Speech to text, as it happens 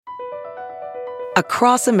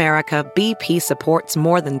Across America, BP supports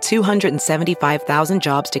more than 275,000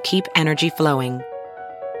 jobs to keep energy flowing.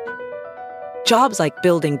 Jobs like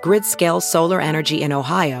building grid-scale solar energy in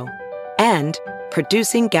Ohio and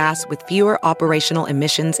producing gas with fewer operational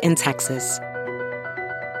emissions in Texas.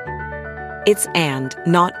 It's and,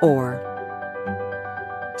 not or.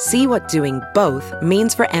 See what doing both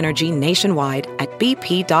means for energy nationwide at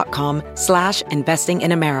bp.com/investing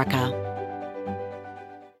in America.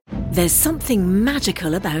 There's something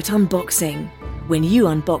magical about unboxing. When you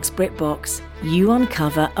unbox BritBox, you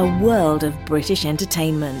uncover a world of British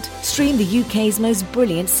entertainment. Stream the UK's most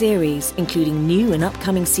brilliant series, including new and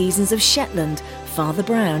upcoming seasons of Shetland, Father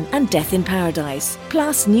Brown and Death in Paradise.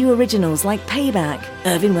 Plus new originals like Payback,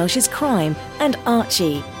 Irving Welsh's Crime and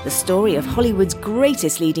Archie, the story of Hollywood's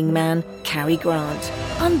greatest leading man, Cary Grant.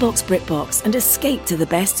 Unbox BritBox and escape to the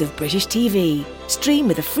best of British TV. Stream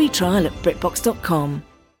with a free trial at BritBox.com.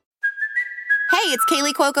 Hey, it's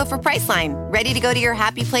Kaylee Cuoco for Priceline. Ready to go to your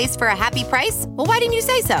happy place for a happy price? Well, why didn't you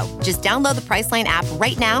say so? Just download the Priceline app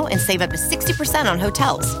right now and save up to 60% on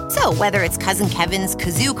hotels. So whether it's Cousin Kevin's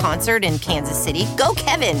Kazoo Concert in Kansas City, go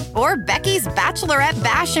Kevin, or Becky's Bachelorette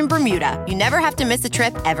Bash in Bermuda, you never have to miss a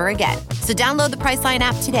trip ever again. So download the Priceline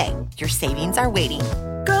app today. Your savings are waiting.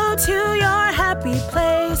 Go to your happy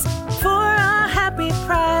place for a happy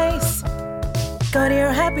price. Go to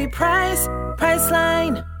your happy price,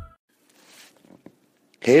 Priceline.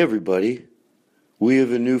 Hey everybody, we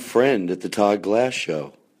have a new friend at the Todd Glass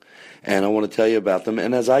Show, and I want to tell you about them.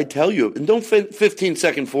 And as I tell you, and don't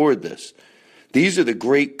 15-second forward this, these are the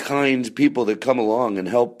great, kind people that come along and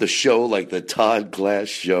help the show like the Todd Glass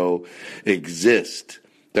Show exist.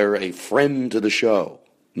 They're a friend to the show,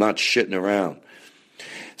 not shitting around.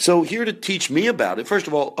 So here to teach me about it, first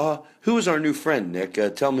of all, who is our new friend, Nick?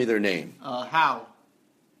 Tell me their name. Hal.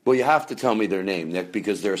 Well, you have to tell me their name, Nick,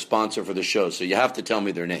 because they're a sponsor for the show, so you have to tell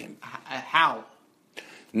me their name. Hal.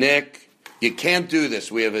 Nick, you can't do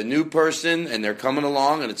this. We have a new person, and they're coming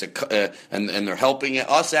along, and it's and they're helping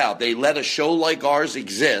us out. They let a show like ours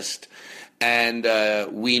exist, and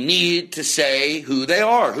we need to say who they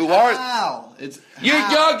are. Who are? Hal. It's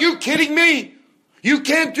Hal. You kidding me? You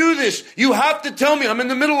can't do this. You have to tell me. I'm in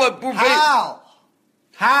the middle of Hal.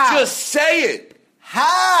 Hal. Just say it.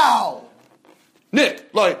 Hal.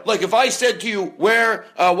 Nick, like if I said to you,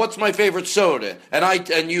 what's my favorite soda?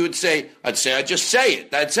 And you would say, I'd just say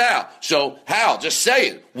it. That's Hal. So, Hal, just say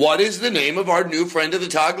it. What is the name of our new friend of the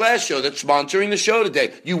Todd Glass Show that's sponsoring the show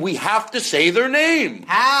today? We have to say their name.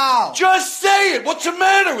 Hal. Just say it. What's the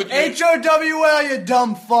matter with you? H-O-W-L, you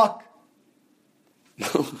dumb fuck.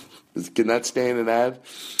 Can that stay in an ad?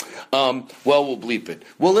 Well, we'll bleep it.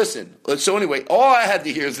 Well, listen. So anyway, all I had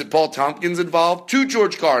to hear is that Paul Tompkins involved to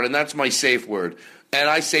George Carlin, and that's my safe word. And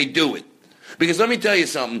I say do it. Because let me tell you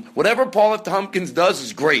something. Whatever Paul F. Tompkins does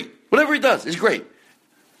is great. Whatever he does is great.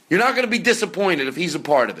 You're not going to be disappointed if he's a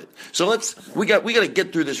part of it. So we got to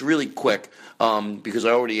get through this really quick because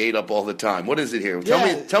I already ate up all the time. What is it here?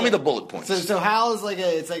 Tell me the bullet points. So Hal is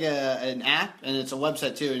an app, and it's a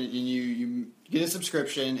website too, and you get a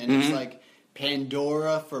subscription, and it's like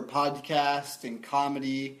Pandora for podcast and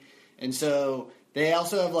comedy, and so they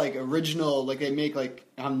also have like original, like they make like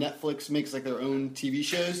how Netflix makes like their own TV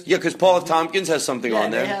shows. Yeah, because Paul F. Tompkins has something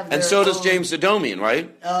on there, and so does James Adomian,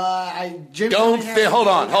 right?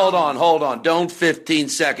 Hold on. Don't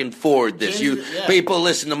 15-second forward this. People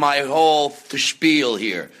listen to my whole spiel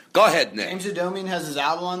here. Go ahead, Nick. James Adomian has his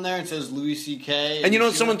album on there. It says Louis C.K. And you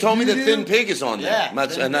know, someone told me that Thin Pig is on there. Yeah,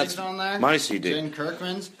 that's on there. My CD. Jen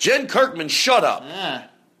Kirkman's. Jen Kirkman, shut up. Yeah.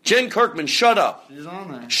 Jen Kirkman, shut up. She's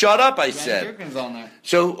on there. Shut up, I said. Jen Kirkman's on there.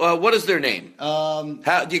 So, what is their name? You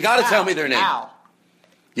got to tell me their name. Hal.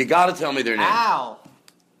 You got to tell me their name. Hal.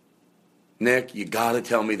 Nick, you got to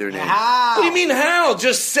tell me their name. Hal. What do you mean Hal?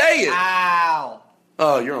 Just say it. Hal.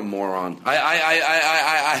 Oh, you're a moron.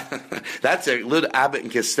 That's a little Abbott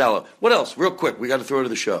and Costello. What else? Real quick, we got to throw to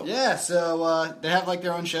the show. Yeah, so they have like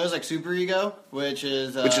their own shows, like Super Ego, which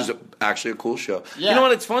is actually a cool show. Yeah. You know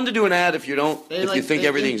what? It's fun to do an ad if you think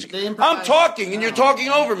everything's. I'm talking and you're talking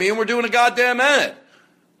over me, and we're doing a goddamn ad.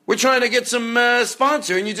 We're trying to get some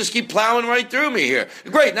sponsor, and you just keep plowing right through me here.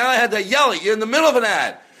 Great. Now I had to yell at you in the middle of an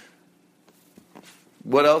ad.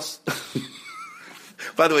 What else?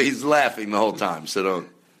 By the way, he's laughing the whole time, so don't.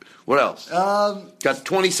 What else? Got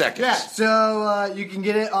 20 seconds. Yeah, so you can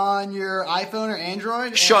get it on your iPhone or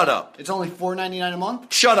Android. Shut up. It's only $4.99 a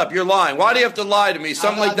month. Shut up, you're lying. Why do you have to lie to me?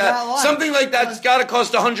 Something like that's got to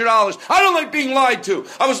cost $100. I don't like being lied to.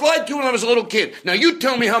 I was lied to when I was a little kid. Now you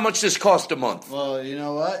tell me how much this costs a month. Well, you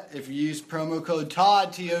know what? If you use promo code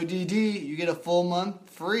TODD, T-O-D-D, you get a full month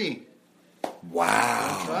free.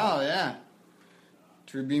 Wow. Wow, yeah.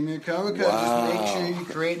 To redeem your promo code, Wow. just make sure you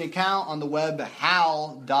create an account on the web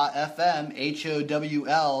howl.fm,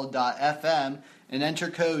 HOWL.fm, and enter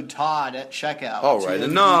code Todd at checkout. All right,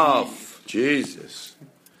 enough. Jesus.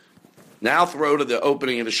 Now throw to the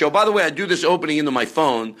opening of the show. By the way, I do this opening into my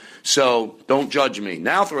phone, so don't judge me.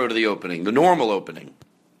 Now throw to the opening, the normal opening.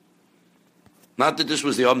 Not that this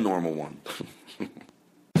was the abnormal one.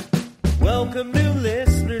 Welcome new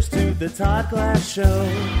listeners to the Todd Glass Show.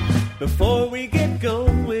 Before we get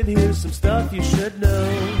going, here's some stuff you should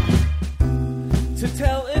know. To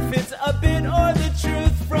tell if it's a bit or the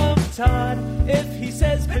truth from Todd. If he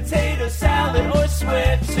says potato salad or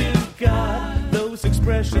swear to God. Those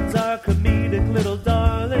expressions are comedic, little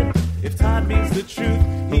darling. If Todd means the truth,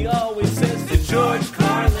 he always says to George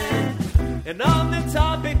Carlin. And on the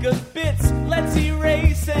topic of bits, let's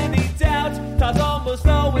erase any doubt. Todd's almost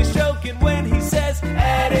always joking when he says,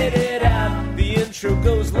 edit it out. The intro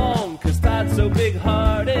goes long, cause Todd's so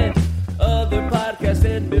big-hearted. Other podcasts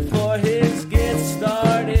end before his gets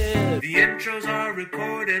started. The intros are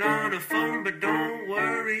recorded on a phone, but don't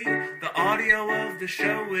worry. The audio of the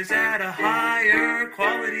show is at a higher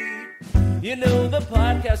quality. You know the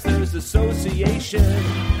Podcasters Association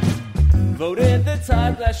voted the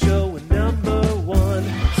Todd Glass Show number 1.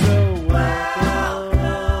 So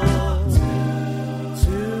welcome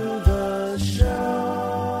to the show.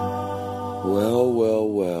 Well, well,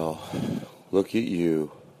 well. Look at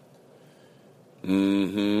you.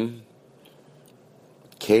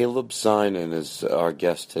 Caleb Synan is our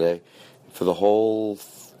guest today for the whole,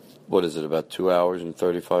 what is it, about 2 hours and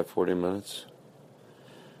 35, 40 minutes?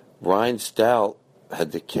 Ryan Stout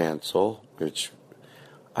had to cancel, which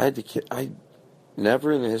I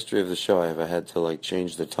never in the history of the show have I had to like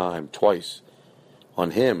change the time twice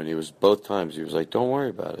on him, and he was both times he was like, don't worry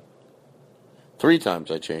about it. 3 times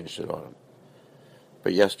I changed it on him.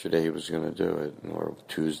 But yesterday he was going to do it, or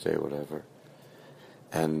Tuesday, whatever.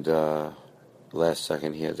 And last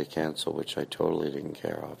second he had to cancel, which I totally didn't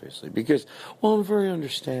care, obviously. Because, well, I'm very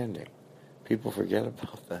understanding. People forget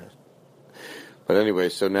about that. But anyway,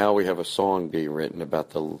 so now we have a song being written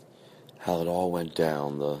about how it all went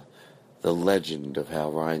down, the legend of how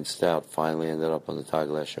Ryan Stout finally ended up on the Todd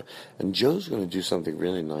Glass Show. And Joe's going to do something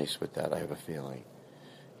really nice with that, I have a feeling.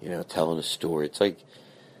 You know, telling a story. It's like,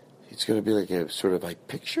 it's going to be like a sort of, I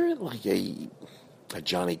picture it like a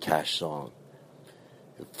Johnny Cash song.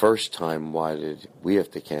 The first time, why did we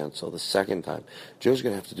have to cancel? The second time, Joe's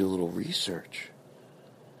going to have to do a little research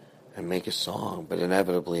and make a song. But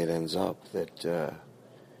inevitably it ends up that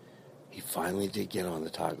he finally did get on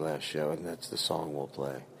the Todd Glass Show, and that's the song we'll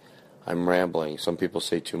play. I'm rambling. Some people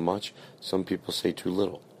say too much. Some people say too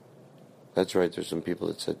little. That's right, there's some people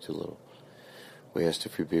that said too little. We asked a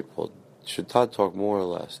few people, should Todd talk more or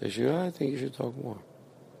less? They said, I think you should talk more.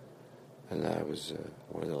 And I was,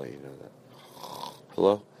 wanted to let you know that.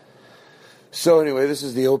 Hello? So anyway, this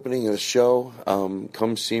is the opening of the show.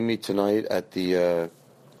 Come see me tonight at the,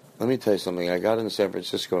 let me tell you something. I got into San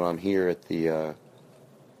Francisco and I'm here at the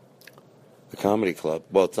comedy club.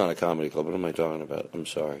 Well, it's not a comedy club. What am I talking about? I'm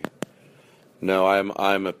sorry. No,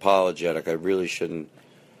 I'm apologetic. I really shouldn't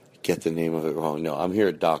get the name of it wrong. No, I'm here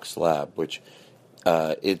at Doc's Lab, which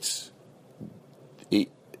the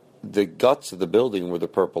guts of the building were the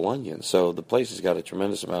Purple Onion. So the place has got a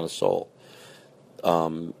tremendous amount of soul.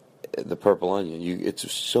 The Purple Onion, it's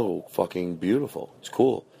so fucking beautiful. It's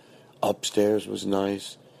cool. Upstairs was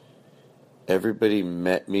nice. Everybody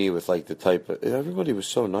met me with like the type of, everybody was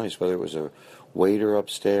so nice, whether it was a waiter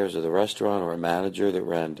upstairs at the restaurant or a manager that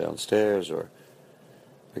ran downstairs or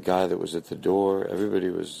a guy that was at the door.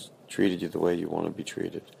 Everybody treated you the way you want to be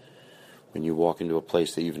treated when you walk into a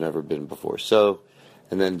place that you've never been before. So,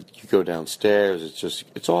 and then you go downstairs,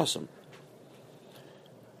 it's awesome.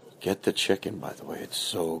 Get the chicken, by the way. It's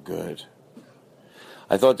so good.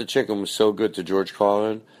 I thought the chicken was so good to George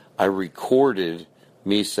Carlin. I recorded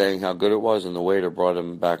me saying how good it was, and the waiter brought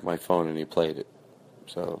him back my phone, and he played it.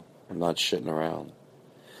 So I'm not shitting around.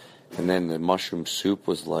 And then the mushroom soup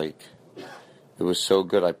was like, it was so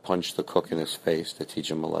good, I punched the cook in his face to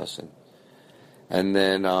teach him a lesson. And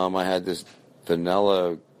then I had this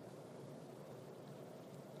vanilla,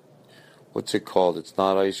 what's it called? It's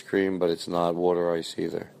not ice cream, but it's not water ice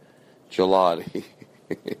either. Gelati.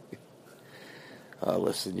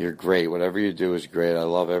 Listen, you're great. Whatever you do is great. I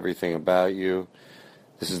love everything about you.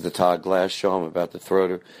 This is the Todd Glass Show. I'm about to throw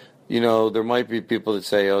to... You know, there might be people that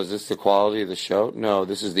say, is this the quality of the show? No,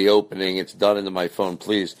 this is the opening. It's done into my phone.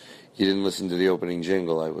 Please, you didn't listen to the opening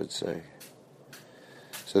jingle, I would say.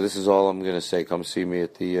 So this is all I'm going to say. Come see me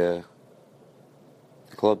at the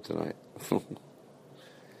club tonight.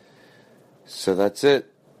 So that's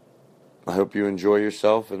it. I hope you enjoy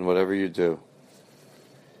yourself in whatever you do.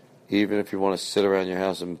 Even if you want to sit around your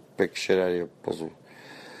house and pick shit out of your puzzle.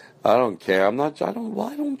 I don't care. I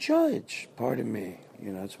don't judge. Pardon me.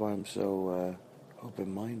 That's why I'm so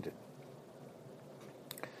open-minded.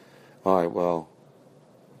 All right, well,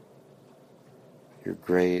 you're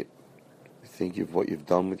great. I think what you've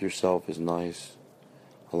done with yourself is nice.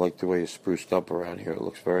 I like the way you spruced up around here. It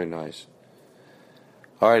looks very nice.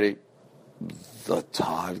 All righty. The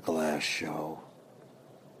Todd Glass Show.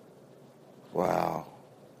 Wow.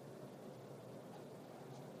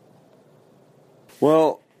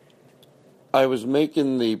 Well, I was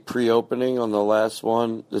making the pre-opening on the last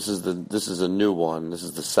one. This is a new one. This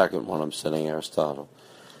is the second one I'm sending Aristotle.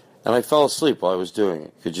 And I fell asleep while I was doing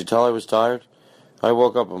it. Could you tell I was tired? I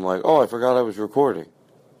woke up, I'm like, I forgot I was recording.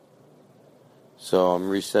 So I'm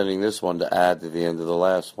resending this one to add to the end of the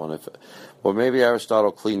last one. Well, maybe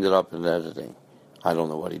Aristotle cleaned it up in editing. I don't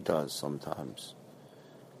know what he does sometimes.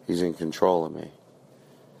 He's in control of me.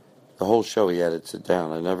 The whole show he edits it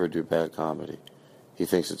down. I never do bad comedy. He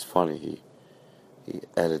thinks it's funny. He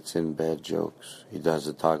edits in bad jokes. He does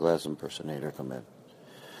a Todd Glass impersonator come in.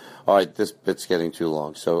 All right, this bit's getting too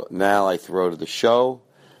long. So now I throw to the show.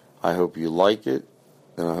 I hope you like it,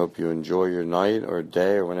 and I hope you enjoy your night or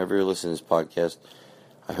day or whenever you're listening to this podcast.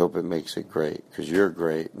 I hope it makes it great, because you're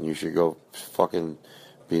great, and you should go fucking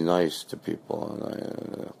be nice to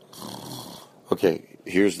people. Okay,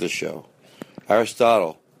 here's the show.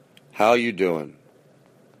 Aristotle, how you doing?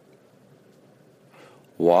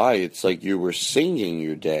 Why? It's like you were singing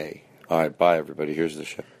your day. All right, bye, everybody. Here's the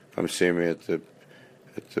show. Come see me at the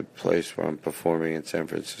place where I'm performing in San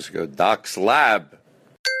Francisco, Doc's Lab.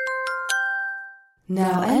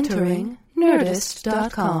 Now entering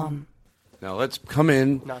Nerdist.com. Now let's come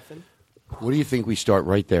in. Nothing. What do you think we start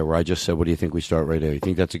right there, where I just said, what do you think we start right there? You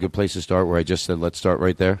think that's a good place to start, where I just said, let's start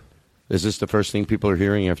right there? Is this the first thing people are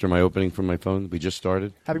hearing after my opening from my phone? We just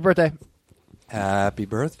started? Happy birthday. Happy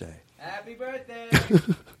birthday. Happy birthday.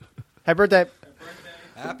 Happy birthday.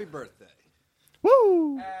 Happy birthday.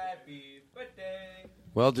 Woo! Happy birthday.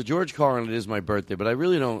 Well, to George Carlin, it is my birthday, but I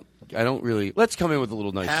don't really. Let's come in with a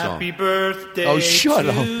little nice song. Happy birthday shut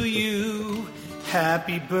to up. you.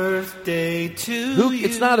 Happy birthday to you.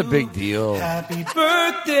 It's not a big deal. Happy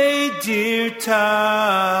birthday, dear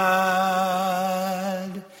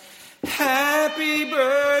Todd. Happy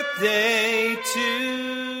birthday to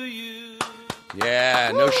you.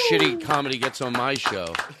 Yeah, no shitty comedy gets on my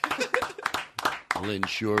show. Lynn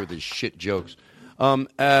Shore with his shit jokes.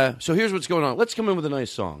 So here's what's going on. Let's come in with a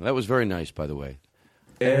nice song. That was very nice, by the way.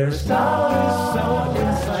 The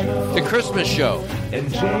Christmas Show. And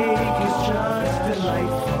Jake is just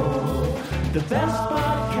delightful. The best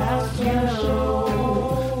podcast you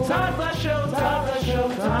know. Todd Glass Show, Todd Glass Show,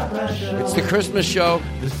 Todd Glass Show. It's the Christmas Show.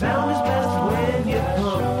 The sound is best when you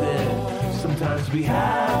pump it. Sometimes we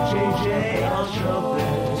have JJ on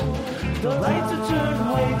trumpet. The lights are turned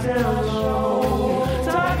way down low.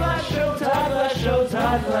 Todd Glass Show, Todd Glass Show,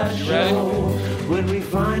 Todd Glass Show. Ready? When we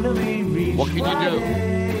finally reach What can you do?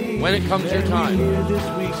 When it comes your time. Hear this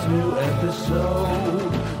week's new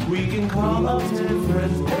episode. We can call up 10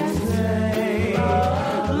 friends and say,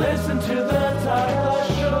 listen to the Todd Glass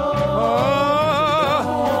Show.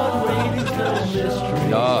 On ratings, no mystery.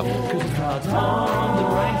 Because Todd's on the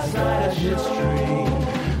right side of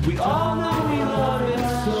history. We all know we love it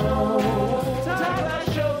so. Todd Glass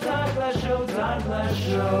Show, Todd Glass Show, Todd Glass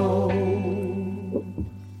Show.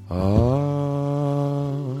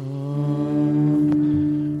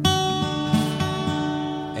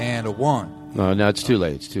 And a one. No, it's too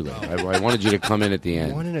late. It's too late. I wanted you to come in at the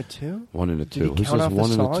end. 1 and a 2? 1 and a 2. Did he Who count says off the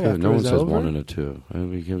 1 and a song 2? after No it one was says over? 1 and a 2.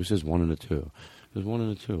 It says 1 and a 2. It says 1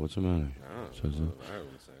 and a 2. What's the matter?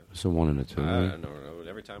 It's a 1 and a 2. I Right? don't know.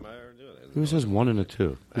 Every time I ever do it. Who says 1 and a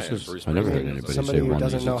 2? Bruce I never heard Springsteen anybody Somebody say who 1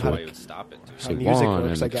 doesn't and know a how 2. to- Would stop it. Say music 1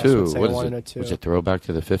 works, and I a guess, 2. would say What is 1 it? and a 2. Was it throwback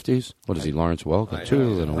to the 50s? What is he, Lawrence Welk? A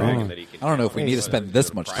 2 and a 1. I don't know if we need to spend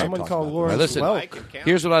this much time Someone talking called about Lawrence listen, Welk.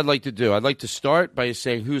 Here's what I'd like to do. I'd like to start by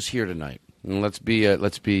saying who's here tonight. And let's be, and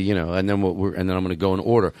then I'm going to go in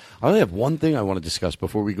order. I only have one thing I want to discuss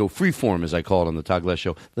before we go freeform, as I call it on the Todd Glass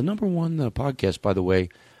Show. The number one podcast, by the way,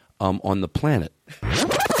 on the planet.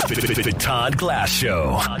 The Todd Glass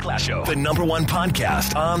Show. The number one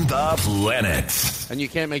podcast on the planet. And you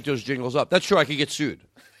can't make those jingles up. That's true. I could get sued.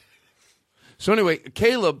 So anyway,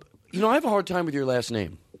 Caleb, I have a hard time with your last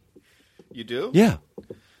name. You do? Yeah.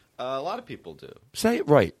 A lot of people do. Say it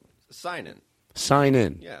right. Sign in. Sign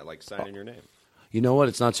in. Yeah, like sign in your name. You know what?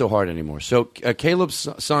 It's not so hard anymore. So Caleb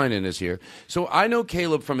Sinan is here. So I know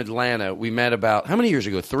Caleb from Atlanta. We met about, how many years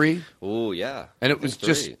ago? 3? Oh, yeah. And it was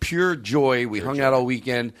just pure joy. We hung out all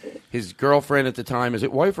weekend. His girlfriend at the time, is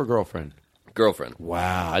it wife or girlfriend? Girlfriend.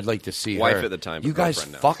 Wow, I'd like to see wife her. at the time, but you guys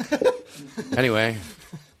girlfriend now. fuck? Anyway,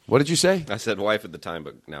 what did you say? I said wife at the time,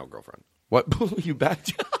 but now girlfriend. What? You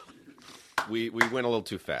backed? We went a little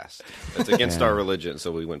too fast. It's against our religion,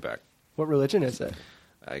 so we went back. What religion is it?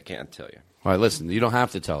 I can't tell you. All right, listen, you don't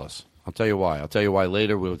have to tell us. I'll tell you why. I'll tell you why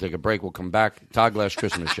later. We'll take a break. We'll come back. Todd Glass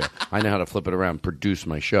Christmas show. I know how to flip it around, produce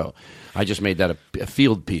my show. I just made that a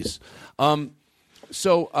field piece. Is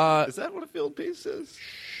that what a field piece is?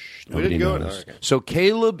 We didn't go. Okay. So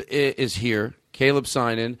Caleb is here. Caleb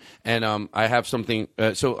Sinan, and I have something.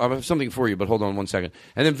 So I have something for you, but hold on one second.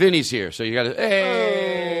 And then Vinny's here. So you got to.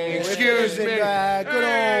 Hey, excuse me. Good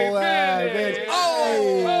old Vinny.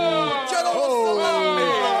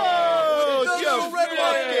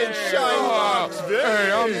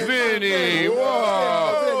 Hey, I'm Vinny.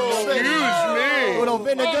 Whoa. Excuse me. Little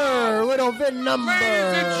vinegar, little Vin number.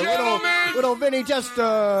 Ladies and gentlemen. Little Vinny just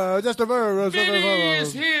a verb. Vinny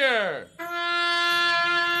is here.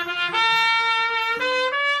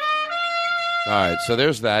 All right, so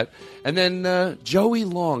there's that. And then Joey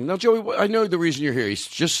Long. Now, Joey, I know the reason you're here. He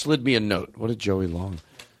just slid me a note. What did Joey Long?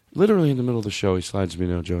 Literally in the middle of the show, he slides me a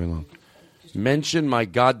note, Joey Long. Mention my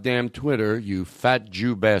goddamn Twitter, you fat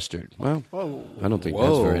Jew bastard. Well, I don't think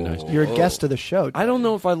that's very nice. You're a guest of the show. I don't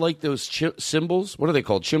know if I like those symbols. What are they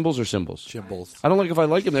called, symbols or symbols? Symbols. I don't like if I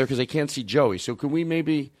like them there because they can't see Joey. So can we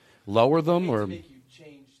maybe lower them? Or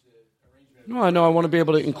no, I know I want to be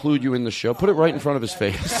able to include you in the show. Put it right in front of his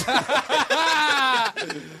face.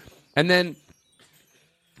 And then,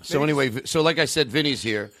 so anyway, so like I said, Vinny's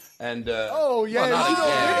here. And Vinny.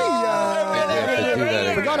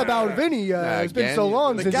 I forgot about Vinny. It's been so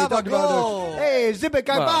long since we talked about it. Hey, Zipper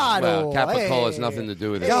Carbato. Well, Capicola has nothing to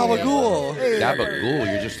do with it. Gabagool. Gabagool.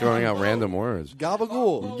 You're just throwing out random words.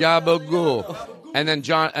 Gabagool. Gabagool. And then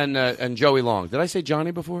John and Joey Long. Did I say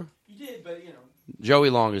Johnny before? You did, but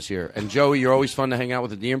Joey Long is here. And Joey, you're always fun to hang out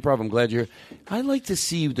with at the Improv. I'm glad you're here. I like to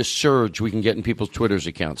see the surge we can get in people's Twitter's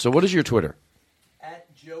accounts. So what is your Twitter?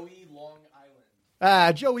 At Joey Long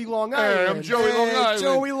Island. Joey Long Island. Hey, I'm Joey Long Island.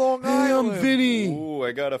 Joey Long Island. Hey, I'm Vinny. Ooh,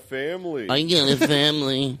 I got a family. I got a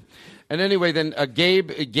family. And anyway, then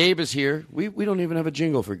Gabe is here. We don't even have a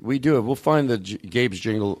jingle for. We do it. We'll find the Gabe's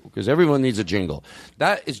jingle because everyone needs a jingle.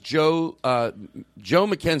 That is Joe. Joe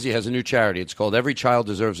McKenzie has a new charity. It's called Every Child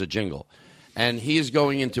Deserves a Jingle, and he is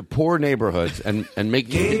going into poor neighborhoods and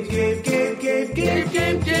making.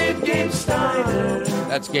 Gabe Steiner.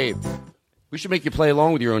 That's Gabe. We should make you play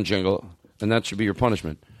along with your own jingle, and that should be your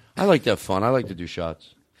punishment. I like to have fun. I like to do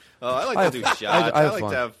shots. Oh, I like to do shots. I like to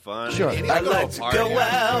have fun. Sure. I like to go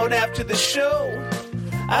out after the show.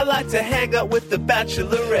 I like to hang out with the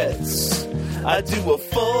bachelorettes. I do a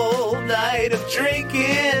full night of drinking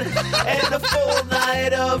and a full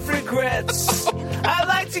night of regrets. I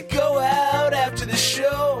like to go out after the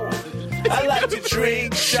show. I like to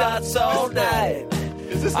drink shots all night.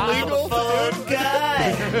 Is this legal? I'm a fun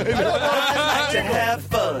guy. I like to have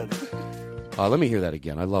fun. Let me hear that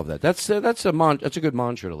again. I love that. That's a good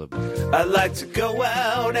mantra to live by. I like to go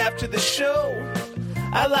out after the show.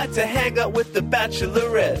 I like to hang out with the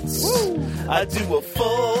bachelorettes. Woo. I do a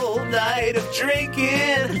full night of drinking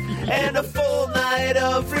and a full night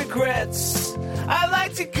of regrets. I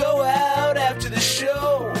like to go out after the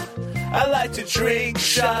show. I like to drink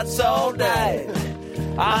shots all night.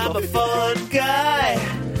 I'm a fun guy.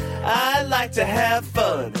 I like to have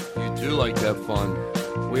fun. You do like to have fun.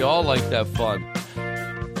 We all like that fun.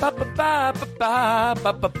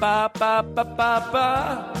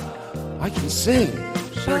 I can sing.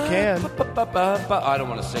 Sure can. I don't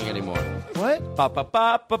want to sing anymore. What?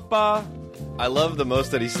 I love the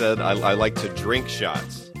most that he said, I like to drink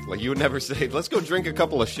shots. Like, you would never say, let's go drink a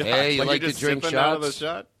couple of shots. Hey, you like you're to just drink sipping out of a shots?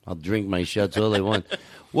 shot? I'll drink my shots all I want.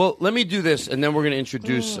 Well, let me do this, and then we're going to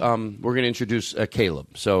introduce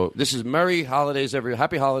Caleb. So this is Merry Holidays,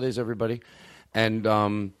 Happy Holidays, everybody. And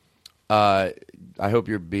I hope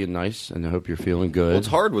you're being nice, and I hope you're feeling good. Well, it's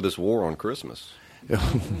hard with this war on Christmas.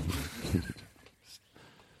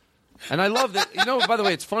 And I love that. You know, by the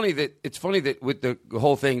way, it's funny that with the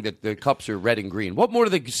whole thing that the cups are red and green. What more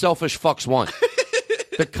do the selfish fucks want?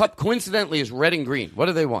 The cup, coincidentally, is red and green. What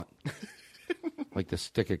do they want? Like to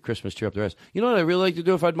stick a Christmas tree up their ass. You know what I'd really like to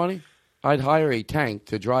do if I had money? I'd hire a tank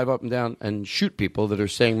to drive up and down and shoot people that are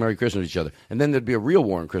saying Merry Christmas to each other. And then there'd be a real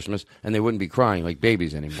war on Christmas, and they wouldn't be crying like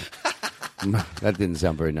babies anymore. That didn't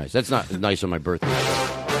sound very nice. That's not nice on my birthday.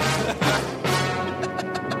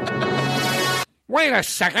 Wait a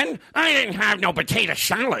second. I didn't have no potato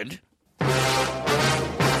salad.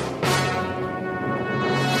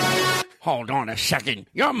 Hold on a second.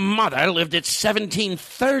 Your mother lived at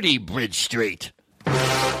 1730 Bridge Street.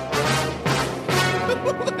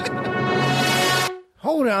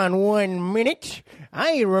 Hold on 1 minute.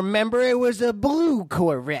 I remember it was a blue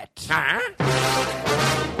Corvette. Huh?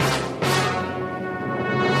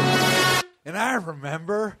 And I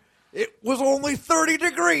remember it was only 30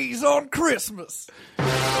 degrees on Christmas.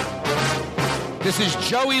 This is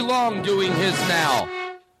Joey Long doing his now.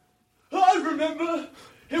 I remember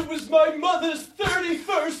it was my mother's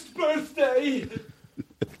 31st birthday.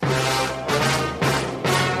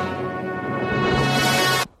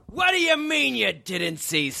 What do you mean you didn't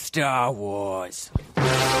see Star Wars?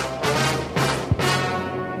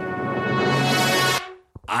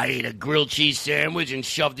 I ate a grilled cheese sandwich and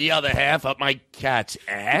shoved the other half up my cat's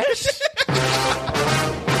ass.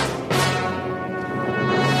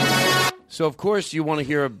 So, of course, you want to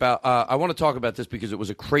hear about... I want to talk about this because it was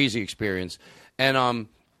a crazy experience. And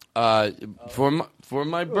for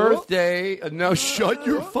my birthday... No, shut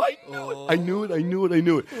your fight. I knew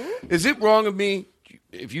it. Is it wrong of me...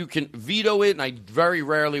 If you can veto it, and I very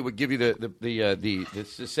rarely would give you the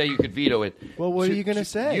to say you could veto it. Well, what are you going to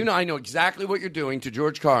say? You know, I know exactly what you're doing to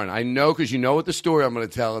George Carlin. I know because you know what the story I'm going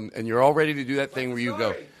to tell him, and you're all ready to do that thing where you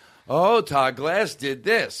go, "Oh, Todd Glass did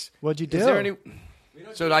this." What'd you do? Is there any?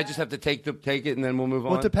 So I just have to take it, and then we'll move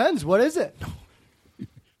on. Well, it depends. What is it?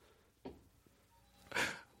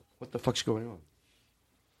 What the fuck's going on?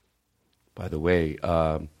 By the way,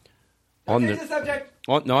 on the subject.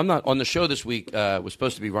 No, I'm not. On the show this week was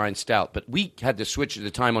supposed to be Ryan Stout, but we had to switch the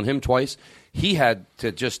time on him twice. He had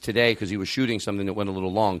to just today, because he was shooting something that went a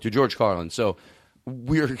little long, to George Carlin. So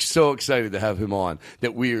we're so excited to have him on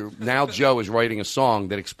that now Joe is writing a song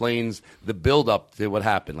that explains the build-up to what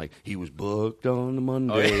happened. Like, he was booked on a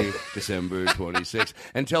Monday, December 26th,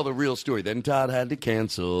 and tell the real story. Then Todd had to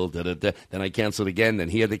cancel. Then I canceled again. Then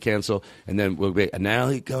he had to cancel. And then and now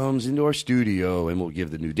he comes into our studio, and we'll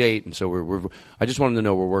give the new date. And so I just wanted to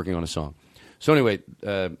know we're working on a song. So anyway,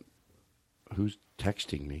 who's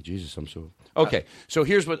texting me? Jesus, I'm so... Okay, so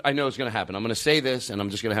here's what I know is going to happen. I'm going to say this, and I'm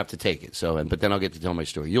just going to have to take it. But then I'll get to tell my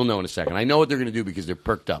story. You'll know in a second. I know what they're going to do because they're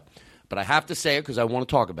perked up. But I have to say it because I want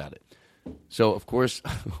to talk about it. So, of course,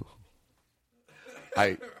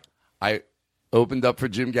 I opened up for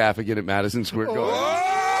Jim Gaffigan at Madison Square Garden. I'm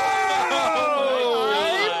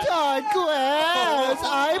Todd Glass.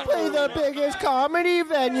 I play the biggest comedy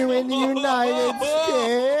venue in the United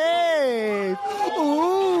States.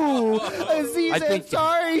 Ooh, Aziz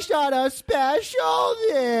Ansari shot a special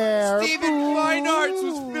there. Stephen Feinartz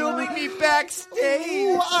was filming me backstage.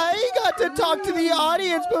 Ooh, I got to talk to the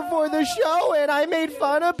audience before the show, and I made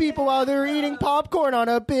fun of people while they were eating popcorn on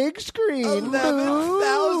a big screen.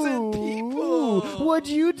 11,000 people. What'd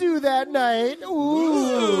you do that night?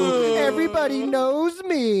 Ooh, everybody knows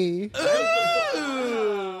me.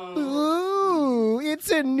 Ooh, it's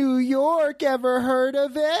in New York. Ever heard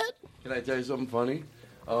of it? Can I tell you something funny?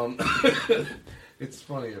 It's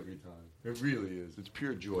funny every time. It really is. It's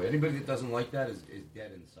pure joy. Anybody that doesn't like that is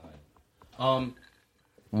dead inside.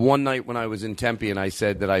 One night when I was in Tempe and I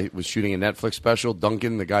said that I was shooting a Netflix special,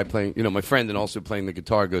 Duncan, the guy playing, my friend and also playing the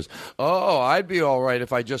guitar, goes, "Oh, I'd be all right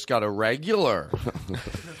if I just got a regular."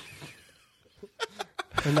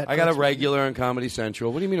 I got a regular on Comedy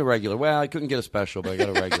Central. What do you mean a regular? Well, I couldn't get a special, but I got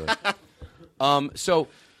a regular. So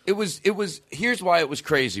it was. Here's why it was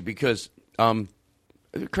crazy, because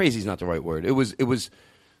crazy is not the right word. It was.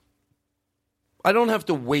 I don't have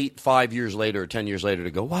to wait 5 years later or 10 years later to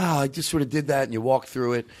go, wow, I just sort of did that, and you walk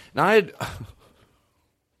through it. And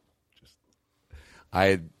I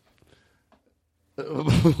had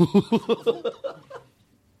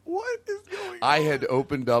What is going on? I had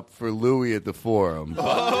opened up for Louis at the Forum.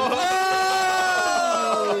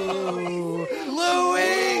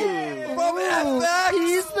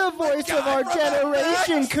 He's the voice of our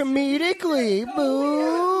generation comedically.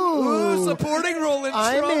 Boo! Supporting role in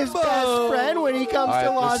I'm Trumbo. his best friend when he comes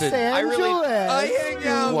to Los Angeles. I hang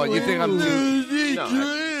out What, with you think I'm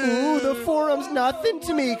Ooh, the Forum's nothing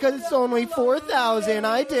to me because it's only 4,000.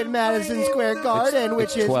 I did Madison Square Garden,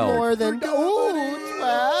 which is 12. more than 12.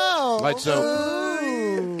 All right, so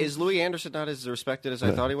Is Louis Anderson not as respected as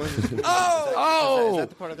I thought he was? Is that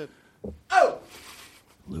the part of the...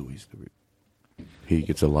 Louis he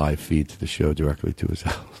gets a live feed to the show directly to his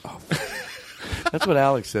house. That's what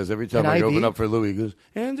Alex says every time I open up for Louis. He goes,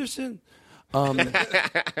 Anderson.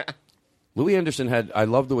 Louis Anderson had. I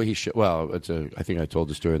love the way he. I think I told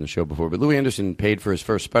the story on the show before, but Louis Anderson paid for his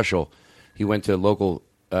first special. He went to local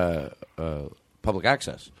public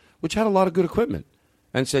access, which had a lot of good equipment,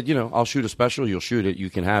 and said, I'll shoot a special, you'll shoot it, you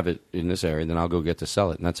can have it in this area, and then I'll go get to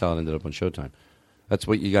sell it. And that's how it ended up on Showtime. That's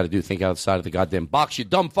what you got to do. Think outside of the goddamn box, you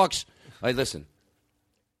dumb fucks. Hey, listen.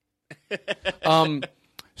 And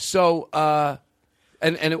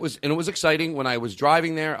it was exciting when I was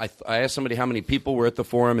driving there. I asked somebody how many people were at the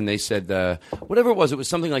forum, and they said whatever it was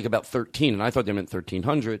something like about 13, and I thought they meant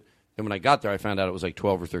 1,300. And when I got there, I found out it was like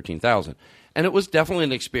 12 or 13,000, and it was definitely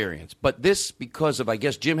an experience. But this, because of, I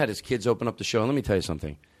guess, Jim had his kids open up the show. And let me tell you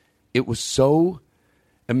something, it was so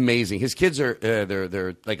amazing. His kids are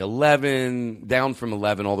they're like 11, down from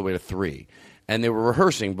 11 all the way to 3. And they were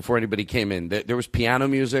rehearsing before anybody came in. There was piano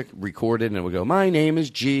music recorded, and it would go, "My name is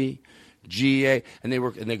G.A." And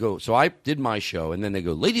they go, so I did my show, and then they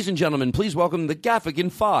go, "Ladies and gentlemen, please welcome the Gaffigan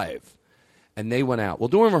 5." And they went out. Well,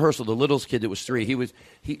 during rehearsal, the littlest kid that was 3,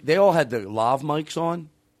 they all had the lav mics on,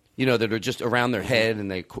 that are just around their head,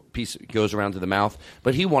 and the piece goes around to the mouth.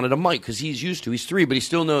 But he wanted a mic because he's 3, but he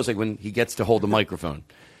still knows like when he gets to hold the microphone.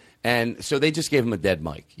 And so they just gave him a dead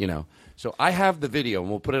mic, So I have the video, and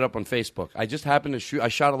we'll put it up on Facebook. I just happened to shoot. I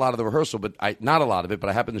shot a lot of the rehearsal, but not a lot of it, but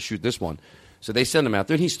I happened to shoot this one. So they send him out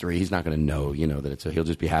there, and he's 3. He's not going to know, that he'll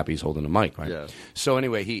just be happy he's holding a mic, right? Yeah. So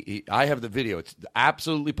anyway, I have the video. It's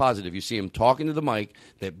absolutely positive. You see him talking to the mic.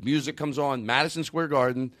 The music comes on, Madison Square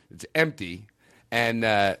Garden. It's empty. And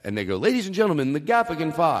they go, "Ladies and gentlemen, the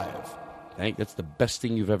Gaffigan 5. I think that's the best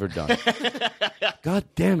thing you've ever done. God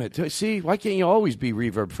damn it. See, why can't you always be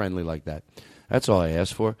reverb-friendly like that? That's all I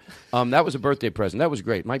asked for. That was a birthday present. That was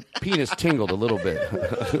great. My penis tingled a little bit.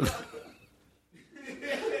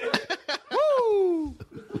 Woo!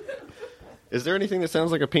 Is there anything that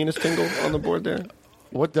sounds like a penis tingle on the board there?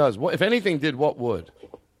 What does? What, if anything did, what would?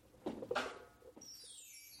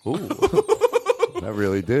 Ooh. That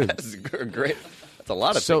really did. That's great. That's a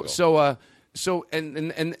lot of So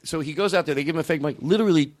he goes out there. They give him a fake mic.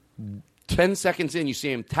 Literally 10 seconds in, you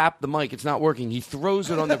see him tap the mic. It's not working. He throws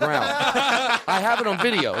it on the ground. I have it on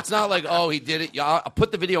video. It's not like, he did it. I'll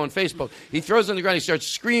put the video on Facebook. He throws it on the ground. He starts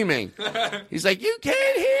screaming. He's like, "You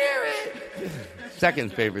can't hear it."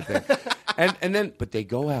 Second favorite thing. And then, but they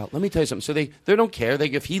go out. Let me tell you something. So they don't care.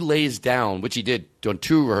 If he lays down, which he did on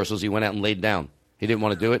 2 rehearsals, he went out and laid down. He didn't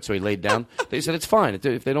want to do it, so he laid down. They said, "It's fine.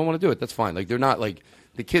 If they don't want to do it, that's fine." Like, they're not like,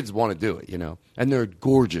 the kids want to do it, And they're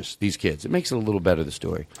gorgeous, these kids. It makes it a little better, the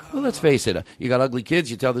story. Well, let's face it. You got ugly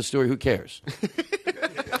kids, you tell this story, who cares?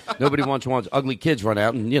 Nobody wants ugly kids run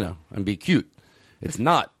out and, and be cute. It's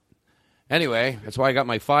not. Anyway, that's why I got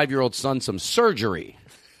my 5-year-old son some surgery.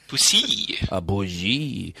 Pussy. A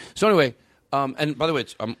bougie. So anyway, and by the way,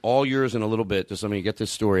 I'm all yours in a little bit. Just let me get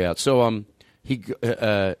this story out. So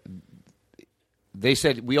they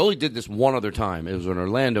said we only did this one other time. It was in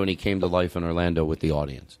Orlando, and he came to life in Orlando with the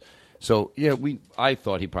audience. So yeah, I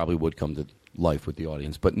thought he probably would come to life with the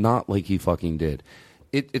audience, but not like he fucking did.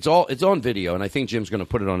 It's on video, and I think Jim's going to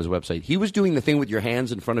put it on his website. He was doing the thing with your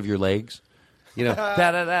hands in front of your legs.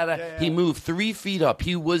 Yeah. He moved 3 feet up.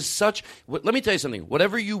 He was let me tell you something.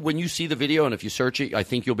 When you see the video, and if you search it, I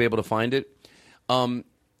think you'll be able to find it.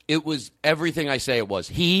 It was everything I say it was.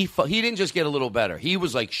 He didn't just get a little better. He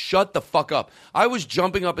was like, "Shut the fuck up." I was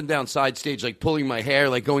jumping up and down side stage, like pulling my hair,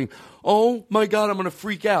 like going, "Oh my God, I'm going to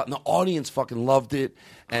freak out." And the audience fucking loved it.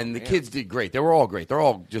 And the kids did great. They were all great. They're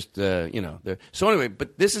all just, So anyway,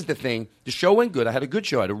 but this is the thing. The show went good. I had a good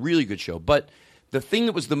show. I had a really good show. But the thing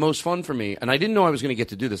that was the most fun for me, and I didn't know I was going to get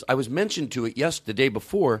to do this, I was mentioned to it the day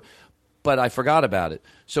before, but I forgot about it.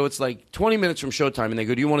 So it's like 20 minutes from showtime, and they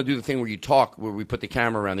go, "Do you want to do the thing where you talk, where we put the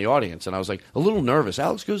camera around the audience?" And I was like, a little nervous.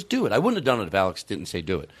 Alex goes, "Do it." I wouldn't have done it if Alex didn't say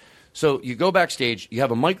do it. So you go backstage. You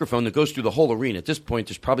have a microphone that goes through the whole arena. At this point,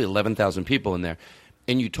 there's probably 11,000 people in there.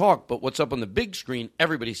 And you talk, but what's up on the big screen,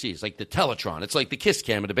 everybody sees, like the Teletron. It's like the Kiss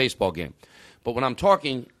Cam at a baseball game. But when I'm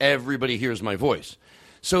talking, everybody hears my voice.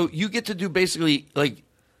 So you get to do basically like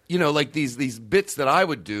these bits that I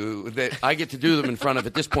would do, that I get to do them in front of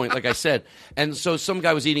at this point, like I said. And so some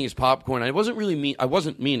guy was eating his popcorn. I wasn't really mean. I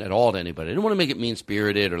wasn't mean at all to anybody. I didn't want to make it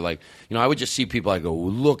mean-spirited or I would just see people. I go,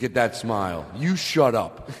 "Look at that smile. You shut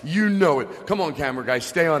up. You know it. Come on, camera guy.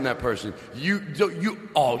 Stay on that person.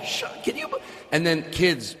 Can you?" And then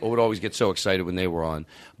kids would always get so excited when they were on.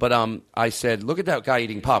 But I said, "Look at that guy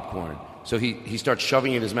eating popcorn." So he starts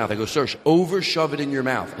shoving it in his mouth. I go, "Sir, over-shove it in your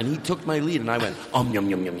mouth." And he took my lead, and I went, yum, yum,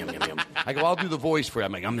 yum, yum, yum, yum. I go, "I'll do the voice for you."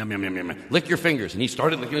 I'm like, yum, yum, yum, yum, yum. Lick your fingers. And he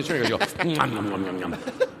started licking his fingers. I go, yum, yum, yum, yum, yum.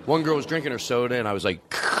 One girl was drinking her soda, and I was like,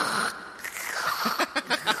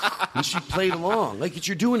 and she played along. Like,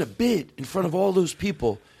 you're doing a bit in front of all those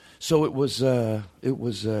people. So it was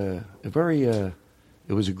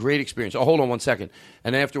It was a great experience. Oh, hold on one second.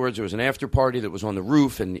 And afterwards, there was an after party that was on the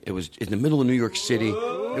roof, and it was in the middle of New York City.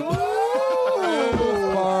 We're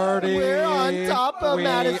on top of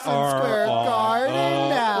Madison Square Garden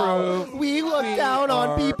now. We look down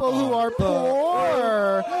on people who are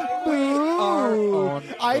poor. Boo.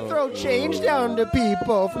 I throw change down to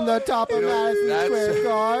people from the top of Madison Square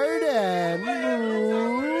Garden.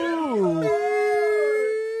 Boo.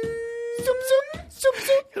 Soup, soup, soup,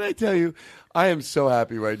 soup. Can I tell you? I am so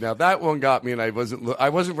happy right now. That one got me, and I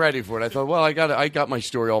wasn't ready for it. I thought, well, I got my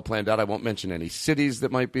story all planned out. I won't mention any cities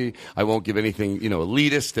that might be. I won't give anything,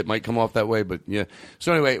 elitist that might come off that way. But yeah.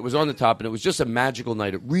 So anyway, it was on the top, and it was just a magical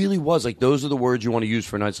night. It really was. Like, those are the words you want to use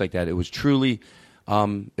for nights like that. It was truly,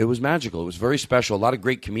 it was magical. It was very special. A lot of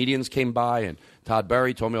great comedians came by, and Todd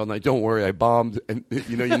Barry told me all night, "Don't worry, I bombed." And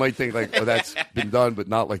you might think like, "Oh, that's been done," but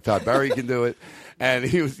not like Todd Barry can do it. And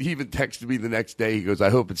he even texted me the next day. He goes,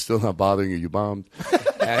 "I hope it's still not bothering you. You bombed."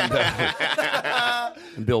 And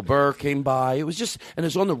Bill Burr came by. It was just, and it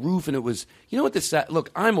was on the roof, and it was, what this?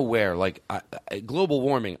 Look, I'm aware, like global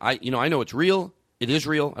warming. I know it's real. It is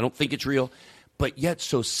real. I don't think it's real, but yet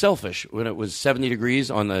so selfish. When it was 70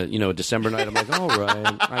 degrees on the December night, I'm like, all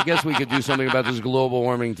right, I guess we could do something about this global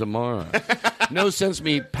warming tomorrow. No sense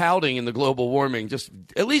me pouting in the global warming. Just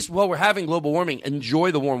at least while we're having global warming,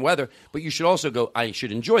 enjoy the warm weather. But you should also go, I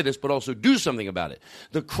should enjoy this, but also do something about it.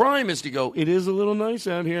 The crime is to go, it is a little nice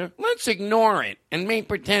out here. Let's ignore it and make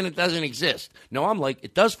pretend it doesn't exist. No, I'm like,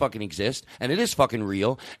 it does fucking exist, and it is fucking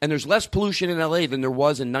real, and there's less pollution in L.A. than there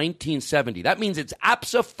was in 1970. That means it's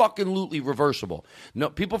abso-fucking-lutely reversible. No,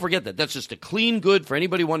 people forget that. That's just a clean good for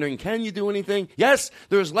anybody wondering, can you do anything? Yes,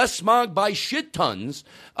 there's less smog by shit tons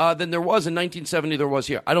than there was in 1970 there was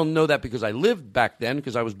here. I don't know that because I lived back then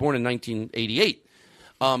because I was born in 1988.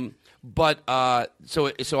 But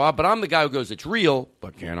I'm the guy who goes, it's real,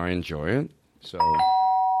 but can I enjoy it? So,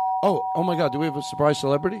 oh my God, do we have a surprise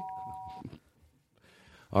celebrity?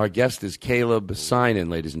 Our guest is Caleb Synan,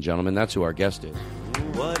 ladies and gentlemen. That's who our guest is.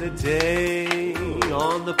 What a day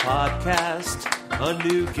on the podcast. A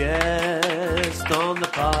new guest on the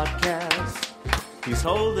podcast. He's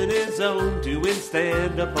holding his own, doing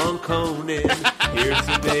stand-up on Conan. Here's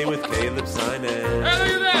today with Caleb Synan.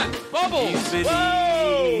 Hey, look at that! Bubbles! He's been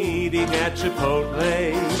eating at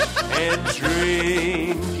Chipotle and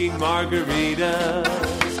drinking margaritas.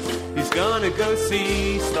 He's gonna go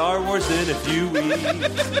see Star Wars in a few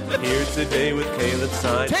weeks. Here's today with Caleb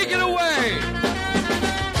Synan. Take it away!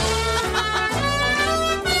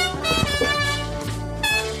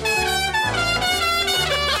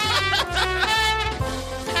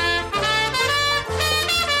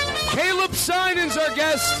 Synan's our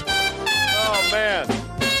guest. Oh, man.